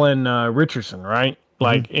Alan Richardson, right?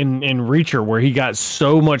 Like in Reacher, where he got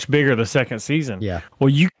so much bigger the second season. Yeah. Well,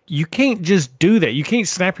 you can't just do that. You can't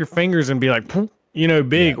snap your fingers and be like, you know,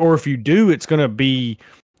 big. Yeah. Or if you do, it's gonna be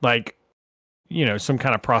like, you know, some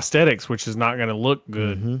kind of prosthetics, which is not gonna look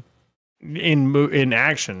good. In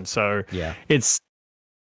action. So yeah, I'm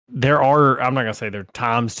not gonna say there are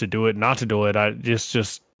times to do it, not to do it. I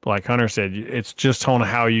just like Hunter said, it's just on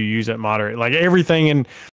how you use it moderate. Like everything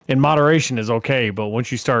in moderation is okay, but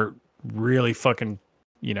once you start really fucking,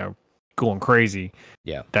 you know, going crazy,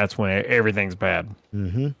 yeah, that's when everything's bad.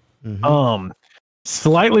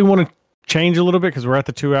 Slightly want to change a little bit because we're at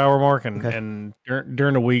the 2 hour mark, and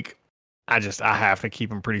during the week I have to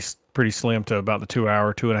keep them pretty slim to about the 2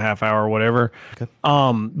 hour, 2.5 hour, whatever. Okay.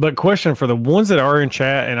 But question for the ones that are in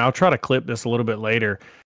chat, and I'll try to clip this a little bit later.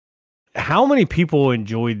 How many people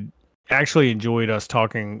actually enjoyed us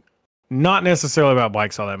talking, not necessarily about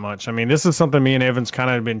bikes all that much? I mean, this is something me and Evans kind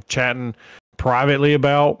of been chatting privately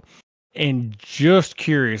about, and just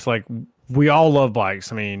curious, like, we all love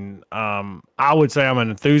bikes. I mean, I would say I'm an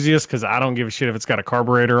enthusiast because I don't give a shit if it's got a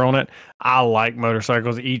carburetor on it. I like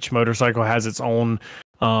motorcycles. Each motorcycle has its own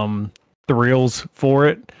thrills for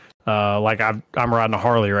it. Like I'm riding a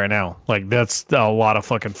Harley right now. Like that's a lot of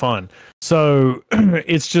fucking fun. So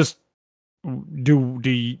it's just,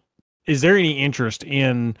 is there any interest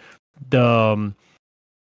in the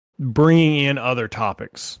bringing in other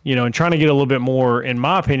topics, you know, and trying to get a little bit more, in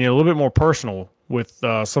my opinion, a little bit more personal with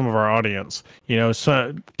some of our audience, you know,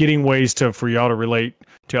 so getting ways for y'all to relate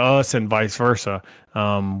to us and vice versa.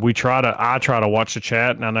 I try to watch the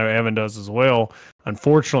chat, and I know Evan does as well.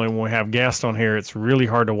 Unfortunately, when we have guests on here, it's really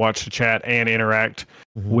hard to watch the chat and interact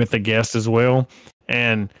with the guest as well.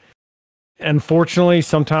 And unfortunately,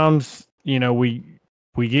 sometimes, you know, we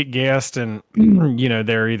get guests and, you know,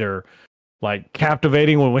 they're either like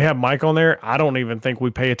captivating when we have Mike on there. I don't even think we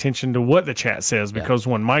pay attention to what the chat says because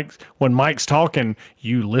when Mike's talking,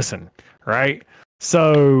 you listen, right?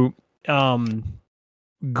 So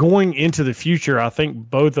going into the future, I think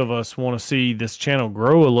both of us want to see this channel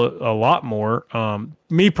grow a lot more.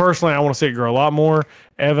 Me personally, I want to see it grow a lot more.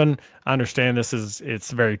 Evan, I understand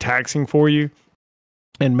it's very taxing for you,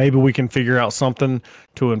 and maybe we can figure out something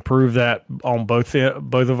to improve that on both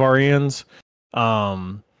of our ends.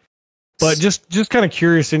 But just kind of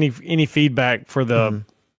curious, any feedback for the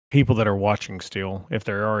people that are watching still, if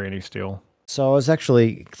there are any still. So I was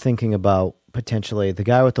actually thinking about potentially the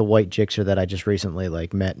guy with the white Gixxer that I just recently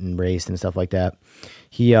like met and raised and stuff like that.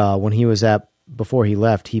 He when he was before he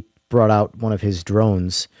left, he brought out one of his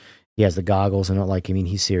drones. He has the goggles and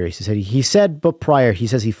he's serious. He said but prior he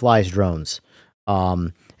says he flies drones.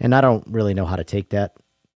 And I don't really know how to take that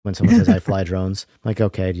when someone says I fly drones. I'm like,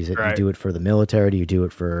 okay, you do it for the military? Do you do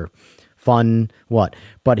it for fun? What?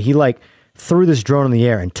 But he threw this drone in the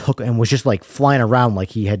air and was just flying around like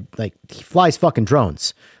he flies fucking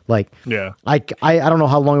drones. I don't know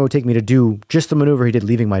how long it would take me to do just the maneuver he did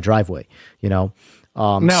leaving my driveway, I will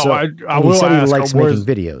ask, he likes making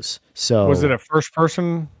videos. So was it a first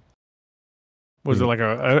person? Was it like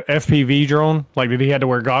a FPV drone? Like, did he have to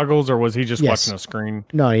wear goggles or was he just watching a screen?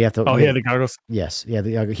 No, you have to. Oh, he had the goggles? Yes. Yeah.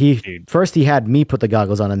 First he had me put the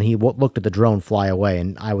goggles on and he looked at the drone fly away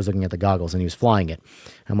and I was looking at the goggles and he was flying it.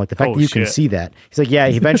 I'm like, the fact that you can see that. He's like, yeah,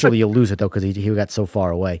 eventually you'll lose it though because he got so far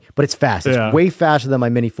away. But it's fast. It's way faster than my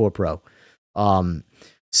Mini 4 Pro.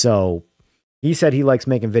 So he said he likes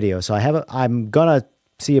making videos. So I'm going to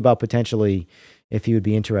see about potentially if he would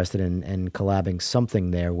be interested in collabing something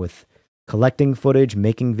there with collecting footage,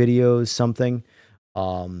 making videos, something.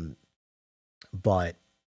 But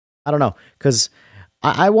I don't know, because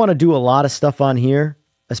I want to do a lot of stuff on here,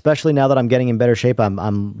 especially now that I'm getting in better shape.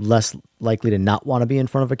 I'm less likely to not want to be in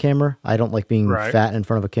front of a camera. I don't like being fat in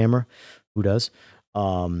front of a camera. Who does?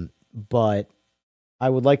 But I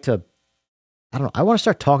would like to, I don't know, I want to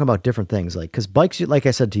start talking about different things, because bikes, like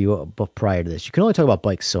I said to you prior to this, you can only talk about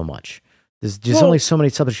bikes so much. There's just only so many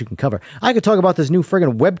subjects you can cover. I could talk about this new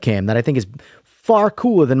friggin' webcam that I think is far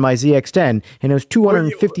cooler than my ZX10, and it was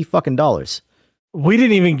 $250 fucking dollars. We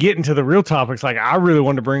didn't even get into the real topics. Like, I really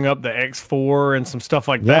wanted to bring up the X4 and some stuff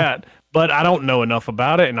like that, but I don't know enough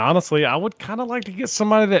about it. And honestly, I would kind of like to get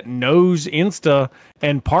somebody that knows Insta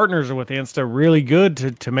and partners with Insta really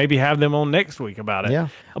good to maybe have them on next week about it. Yeah,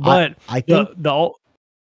 but I think go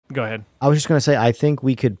ahead. I was just gonna say, I think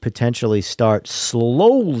we could potentially start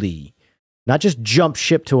slowly. Not just jump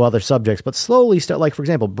ship to other subjects, but slowly start, for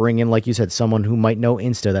example, bring in, like you said, someone who might know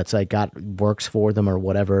Insta that's works for them or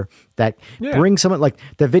whatever. That bring someone like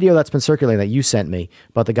the video that's been circulating that you sent me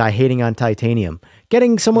about the guy hating on titanium.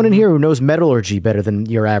 Getting someone in here who knows metallurgy better than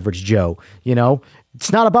your average Joe.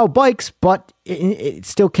 It's not about bikes, but it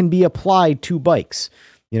still can be applied to bikes.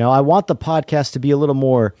 I want the podcast to be a little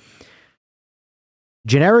more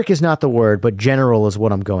generic is not the word, but general is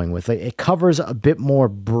what I'm going with. It covers a bit more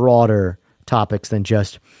broader topics than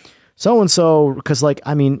just so-and-so, because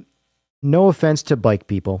no offense to bike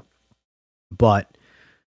people, but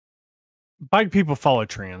bike people follow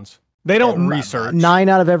trends. They don't research. 9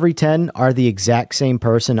 out of every 10 are the exact same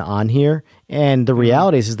person on here, and the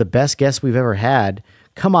reality is the best guests we've ever had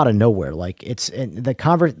come out of nowhere.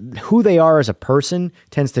 Who they are as a person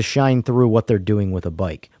tends to shine through what they're doing with a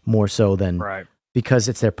bike more so than because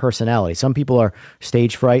it's their personality. Some people are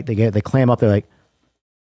stage fright. They clam up. They're like,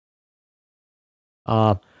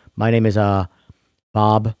 my name is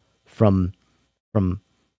Bob from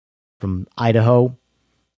Idaho.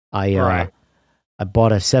 I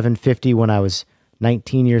bought a 750 when I was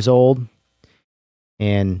 19 years old,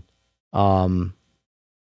 and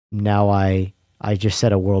now I just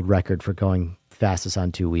set a world record for going fastest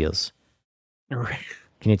on 2 wheels. Can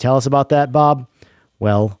you tell us about that, Bob?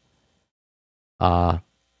 Well, that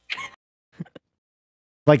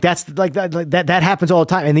happens all the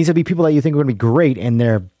time, and these would be people that you think are going to be great, and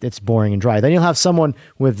it's boring and dry. Then you'll have someone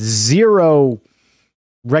with zero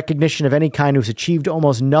recognition of any kind who's achieved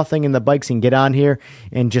almost nothing in the bike scene get on here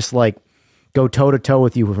and just go toe to toe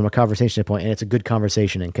with you from a conversation standpoint, and it's a good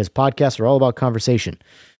conversation. And because podcasts are all about conversation,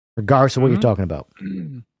 regardless of what you're talking about.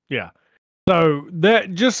 Yeah. So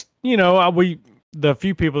that just the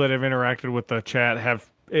few people that have interacted with the chat have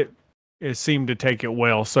it seemed to take it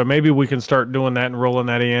well. So maybe we can start doing that and rolling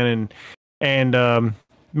that in and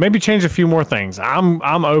maybe change a few more things. I'm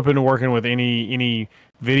open to working with any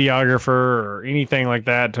videographer or anything like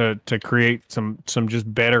that to create some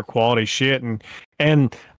just better quality shit.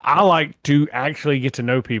 And I like to actually get to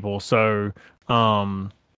know people. So,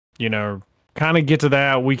 kind of get to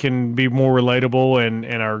that, we can be more relatable, and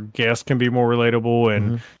our guests can be more relatable,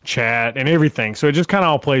 and chat and everything. So it just kind of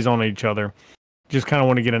all plays on each other. Just kind of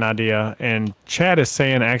want to get an idea. And Chad is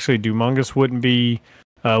saying actually Dumungus would be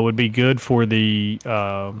good for the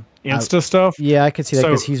Insta stuff. Yeah, I could see that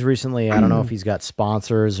because he's recently, I don't know if he's got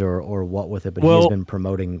sponsors or what with it, but he's been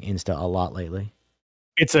promoting Insta a lot lately.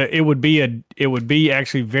 It would be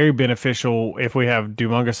actually very beneficial if we have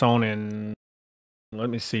Dumungus on. And let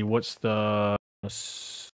me see,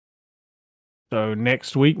 so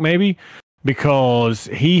next week maybe, because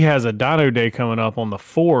he has a Dino Day coming up on the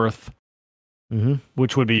 4th,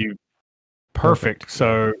 which would be perfect.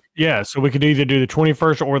 So yeah, so we could either do the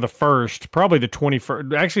 21st or the 1st, probably the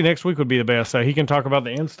 21st. Actually, next week would be the best. So he can talk about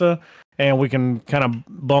the Insta, and we can kind of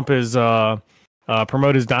bump his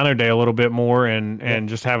promote his Dino Day a little bit more, and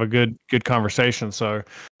just have a good conversation. So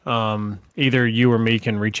either you or me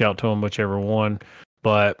can reach out to him, whichever one.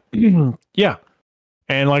 But yeah,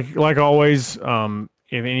 and like always, if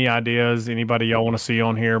any ideas, anybody y'all want to see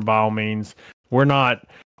on here, by all means. We're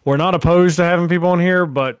not opposed to having people on here,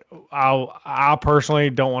 but I personally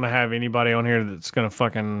don't want to have anybody on here that's gonna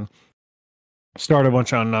fucking start a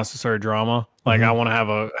bunch of unnecessary drama. Like, I want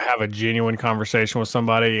to have a genuine conversation with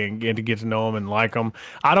somebody and get to know them and like them.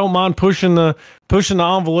 I don't mind pushing the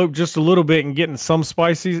envelope just a little bit and getting some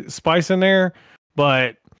spice in there,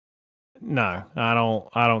 but no, I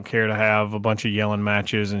don't care to have a bunch of yelling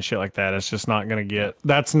matches and shit like that. It's just not gonna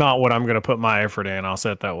that's not what I'm gonna put my effort in. I'll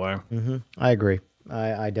say it that way. I agree.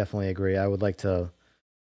 I definitely agree. I would like to,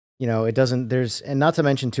 and not to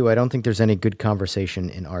mention too, I don't think there's any good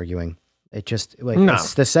conversation in arguing. It just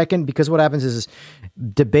it's the second, because what happens is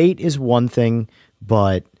debate is one thing,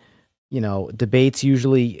 but debates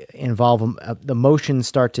usually involve the emotions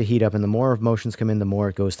start to heat up, and the more emotions come in, the more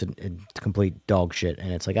it goes to complete dog shit.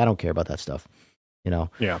 And it's like, I don't care about that stuff,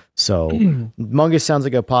 Yeah. So Mungus sounds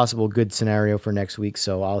like a possible good scenario for next week.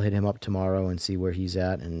 So I'll hit him up tomorrow and see where he's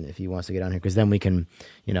at, and if he wants to get on here, because then we can,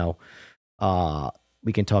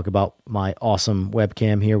 we can talk about my awesome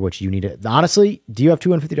webcam here, which you need to, honestly, do you have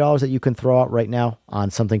 $250 that you can throw out right now on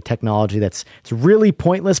something technology it's really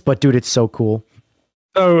pointless, but dude, it's so cool.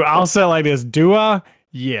 So I'll say it like this. Do I?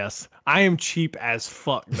 Yes. I am cheap as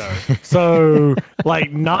fuck though. So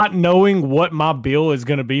like, not knowing what my bill is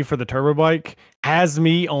going to be for the turbo bike has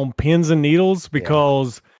me on pins and needles,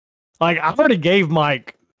 because like, I already gave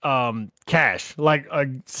Mike cash, like a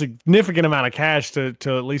significant amount of cash to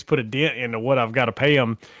at least put a dent into what I've got to pay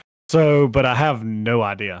him. So, but I have no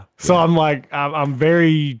idea. So I'm like, I'm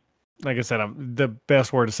very, like I said, the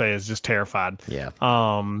best word to say is just terrified. Yeah.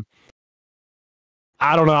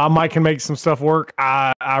 I don't know. I might can make some stuff work.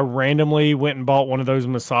 I randomly went and bought one of those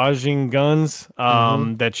massaging guns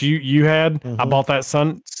that you had. I bought that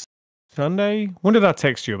Sunday. When did I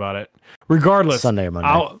text you about it? Regardless, Sunday or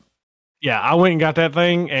Monday. I went and got that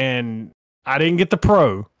thing, and I didn't get the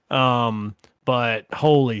Pro. But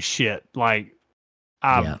holy shit, like,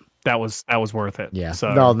 that was worth it. Yeah.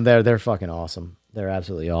 So no, they're fucking awesome. They're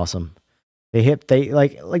absolutely awesome. They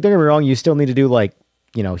like don't get me wrong. You still need to do like,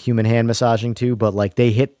 human hand massaging too, but like,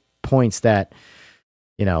 they hit points that,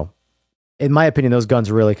 in my opinion, those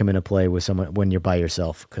guns really come into play with someone when you're by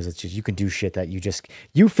yourself, because it's just, you can do shit that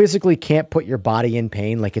you physically can't put your body in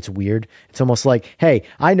pain. Like, it's weird. It's almost like, hey,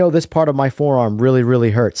 I know this part of my forearm really,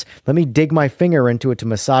 really hurts. Let me dig my finger into it to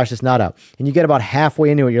massage this knot out. And you get about halfway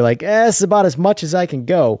into it, you're like, this is about as much as I can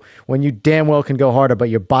go, when you damn well can go harder, but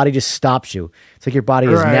your body just stops you. It's like your body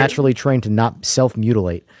is naturally trained to not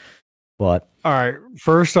self-mutilate. But all right,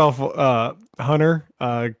 first off, Hunter,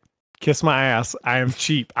 kiss my ass. I am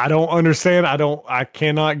cheap. I don't understand. I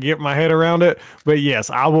cannot get my head around it. But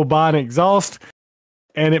yes, I will buy an exhaust,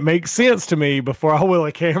 and it makes sense to me before I will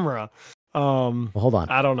a camera. Well, hold on.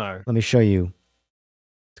 I don't know. Let me show you.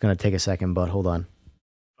 It's gonna take a second, but hold on.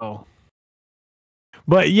 Oh,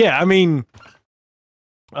 but yeah, I mean,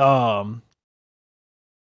 damn,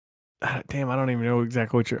 I don't even know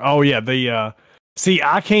exactly what you're. Oh yeah, see,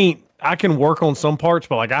 I can work on some parts,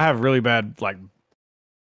 but like, I have really bad like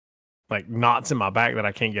knots in my back that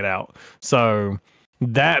I can't get out. So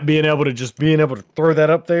that being able to throw that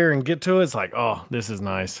up there and get to it, it's like, oh, this is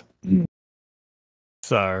nice.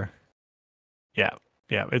 So yeah,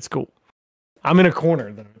 it's cool. I'm in a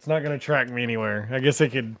corner though. It's not going to track me anywhere. I guess it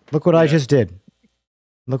could. Look what I just did.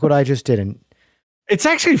 Look what I just did. And it's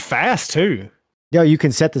actually fast too. Yeah, you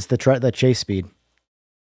can set the chase speed.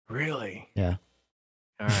 Really? Yeah.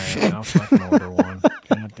 All right, I'll fucking order one.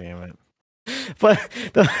 God damn it. But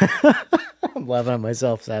I'm laughing at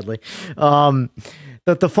myself, sadly.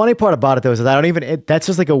 The funny part about it though is that that's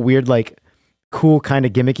just like a weird, like, cool kind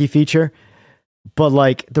of gimmicky feature. But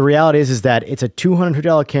like the reality is that it's a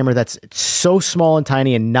 $200 camera that's so small and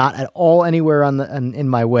tiny and not at all anywhere in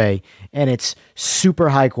my way, and it's super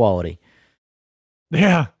high quality.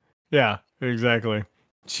 Yeah, exactly.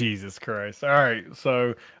 Jesus Christ! All right,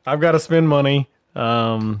 so I've got to spend money.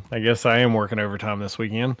 I guess I am working overtime this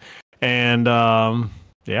weekend, and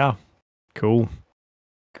yeah, cool,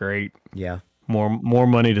 great. Yeah, more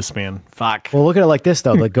money to spend. Fuck. Well, look at it like this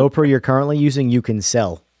though: the GoPro you're currently using, you can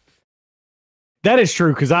sell. That is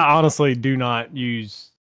true, because I honestly do not use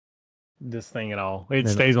this thing at all. It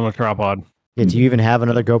stays on a tripod. Yeah, do you even have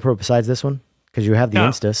another GoPro besides this one? Because you have the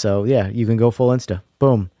Insta, so yeah, you can go full Insta.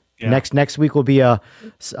 Boom. Yeah. Next week will be a,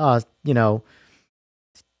 Insta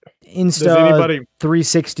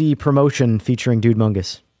 360 promotion featuring Dude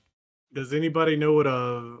Mungus. Does anybody know what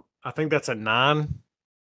I think that's a 9?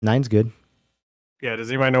 9's good. Yeah, does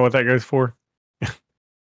anybody know what that goes for?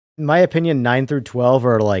 In my opinion, 9 through 12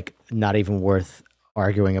 are like not even worth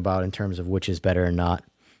arguing about in terms of which is better or not.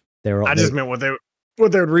 I just meant what they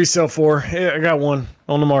would resell for. Yeah, I got one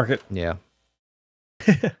on the market. Yeah.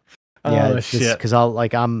 Yeah, shit. Because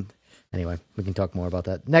anyway, we can talk more about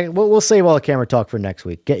that. We'll save all the camera talk for next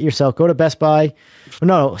week. Go to Best Buy.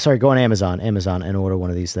 No, sorry, go on Amazon and order one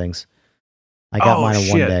of these things. I got mine in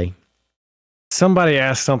one day. Somebody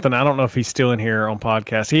asked something. I don't know if he's still in here on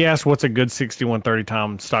podcast. He asked what's a good 6130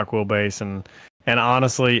 Tom stock wheelbase, and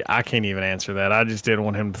honestly, I can't even answer that. I just didn't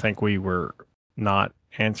want him to think we were not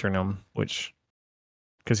answering him,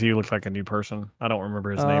 because he looked like a new person. I don't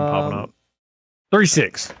remember his name popping up.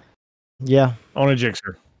 36. Yeah. On a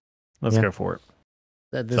Gixxer. Let's go for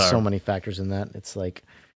it. There's so many factors in that. It's like,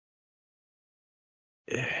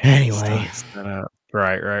 anyway.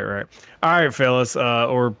 Right. All right, fellas,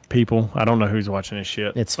 or people. I don't know who's watching this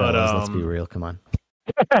shit. It's fellas. Let's be real. Come on.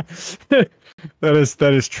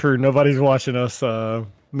 That is true. Nobody's watching us.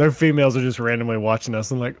 No females are just randomly watching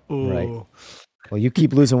us. I'm like, oh. Right. Well, you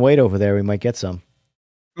keep losing weight over there. We might get some.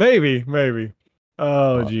 Maybe.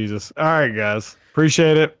 Oh, Jesus. All right, guys.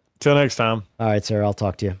 Appreciate it. Till next time. All right, sir. I'll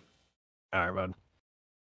talk to you. All right, bud.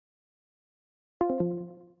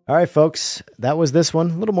 All right, folks. That was this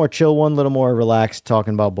one. A little more chill one, a little more relaxed,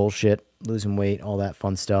 talking about bullshit, losing weight, all that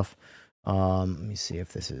fun stuff. Let me see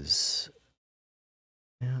if this is...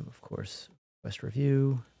 Yeah, of course. Best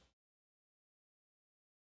review.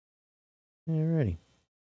 Alrighty.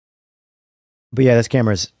 But yeah, this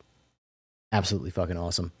camera is absolutely fucking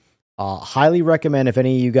awesome. Highly recommend if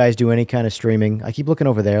any of you guys do any kind of streaming. I keep looking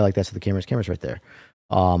over there like that's the camera's right there.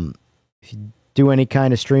 If you do any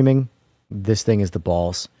kind of streaming, this thing is the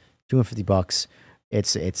balls. $250.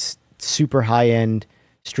 It's super high end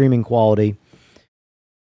streaming quality.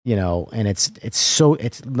 You know, and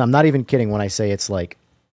I'm not even kidding when I say it's like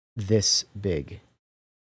this big.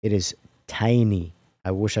 It is tiny. I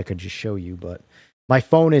wish I could just show you, but my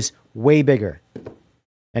phone is way bigger.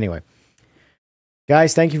 Anyway,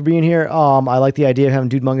 guys, thank you for being here. I like the idea of having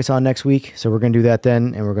Dude Mungus on next week, so we're gonna do that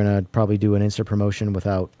then, and we're gonna probably do an Insta promotion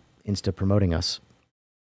without Insta promoting us.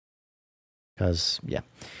 Because yeah.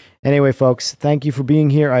 Anyway, folks, thank you for being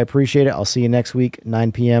here. I appreciate it. I'll see you next week,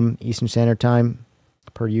 9 p.m. Eastern Standard Time.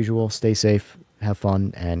 Per usual, stay safe, have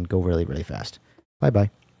fun, and go really, really fast.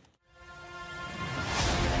 Bye-bye.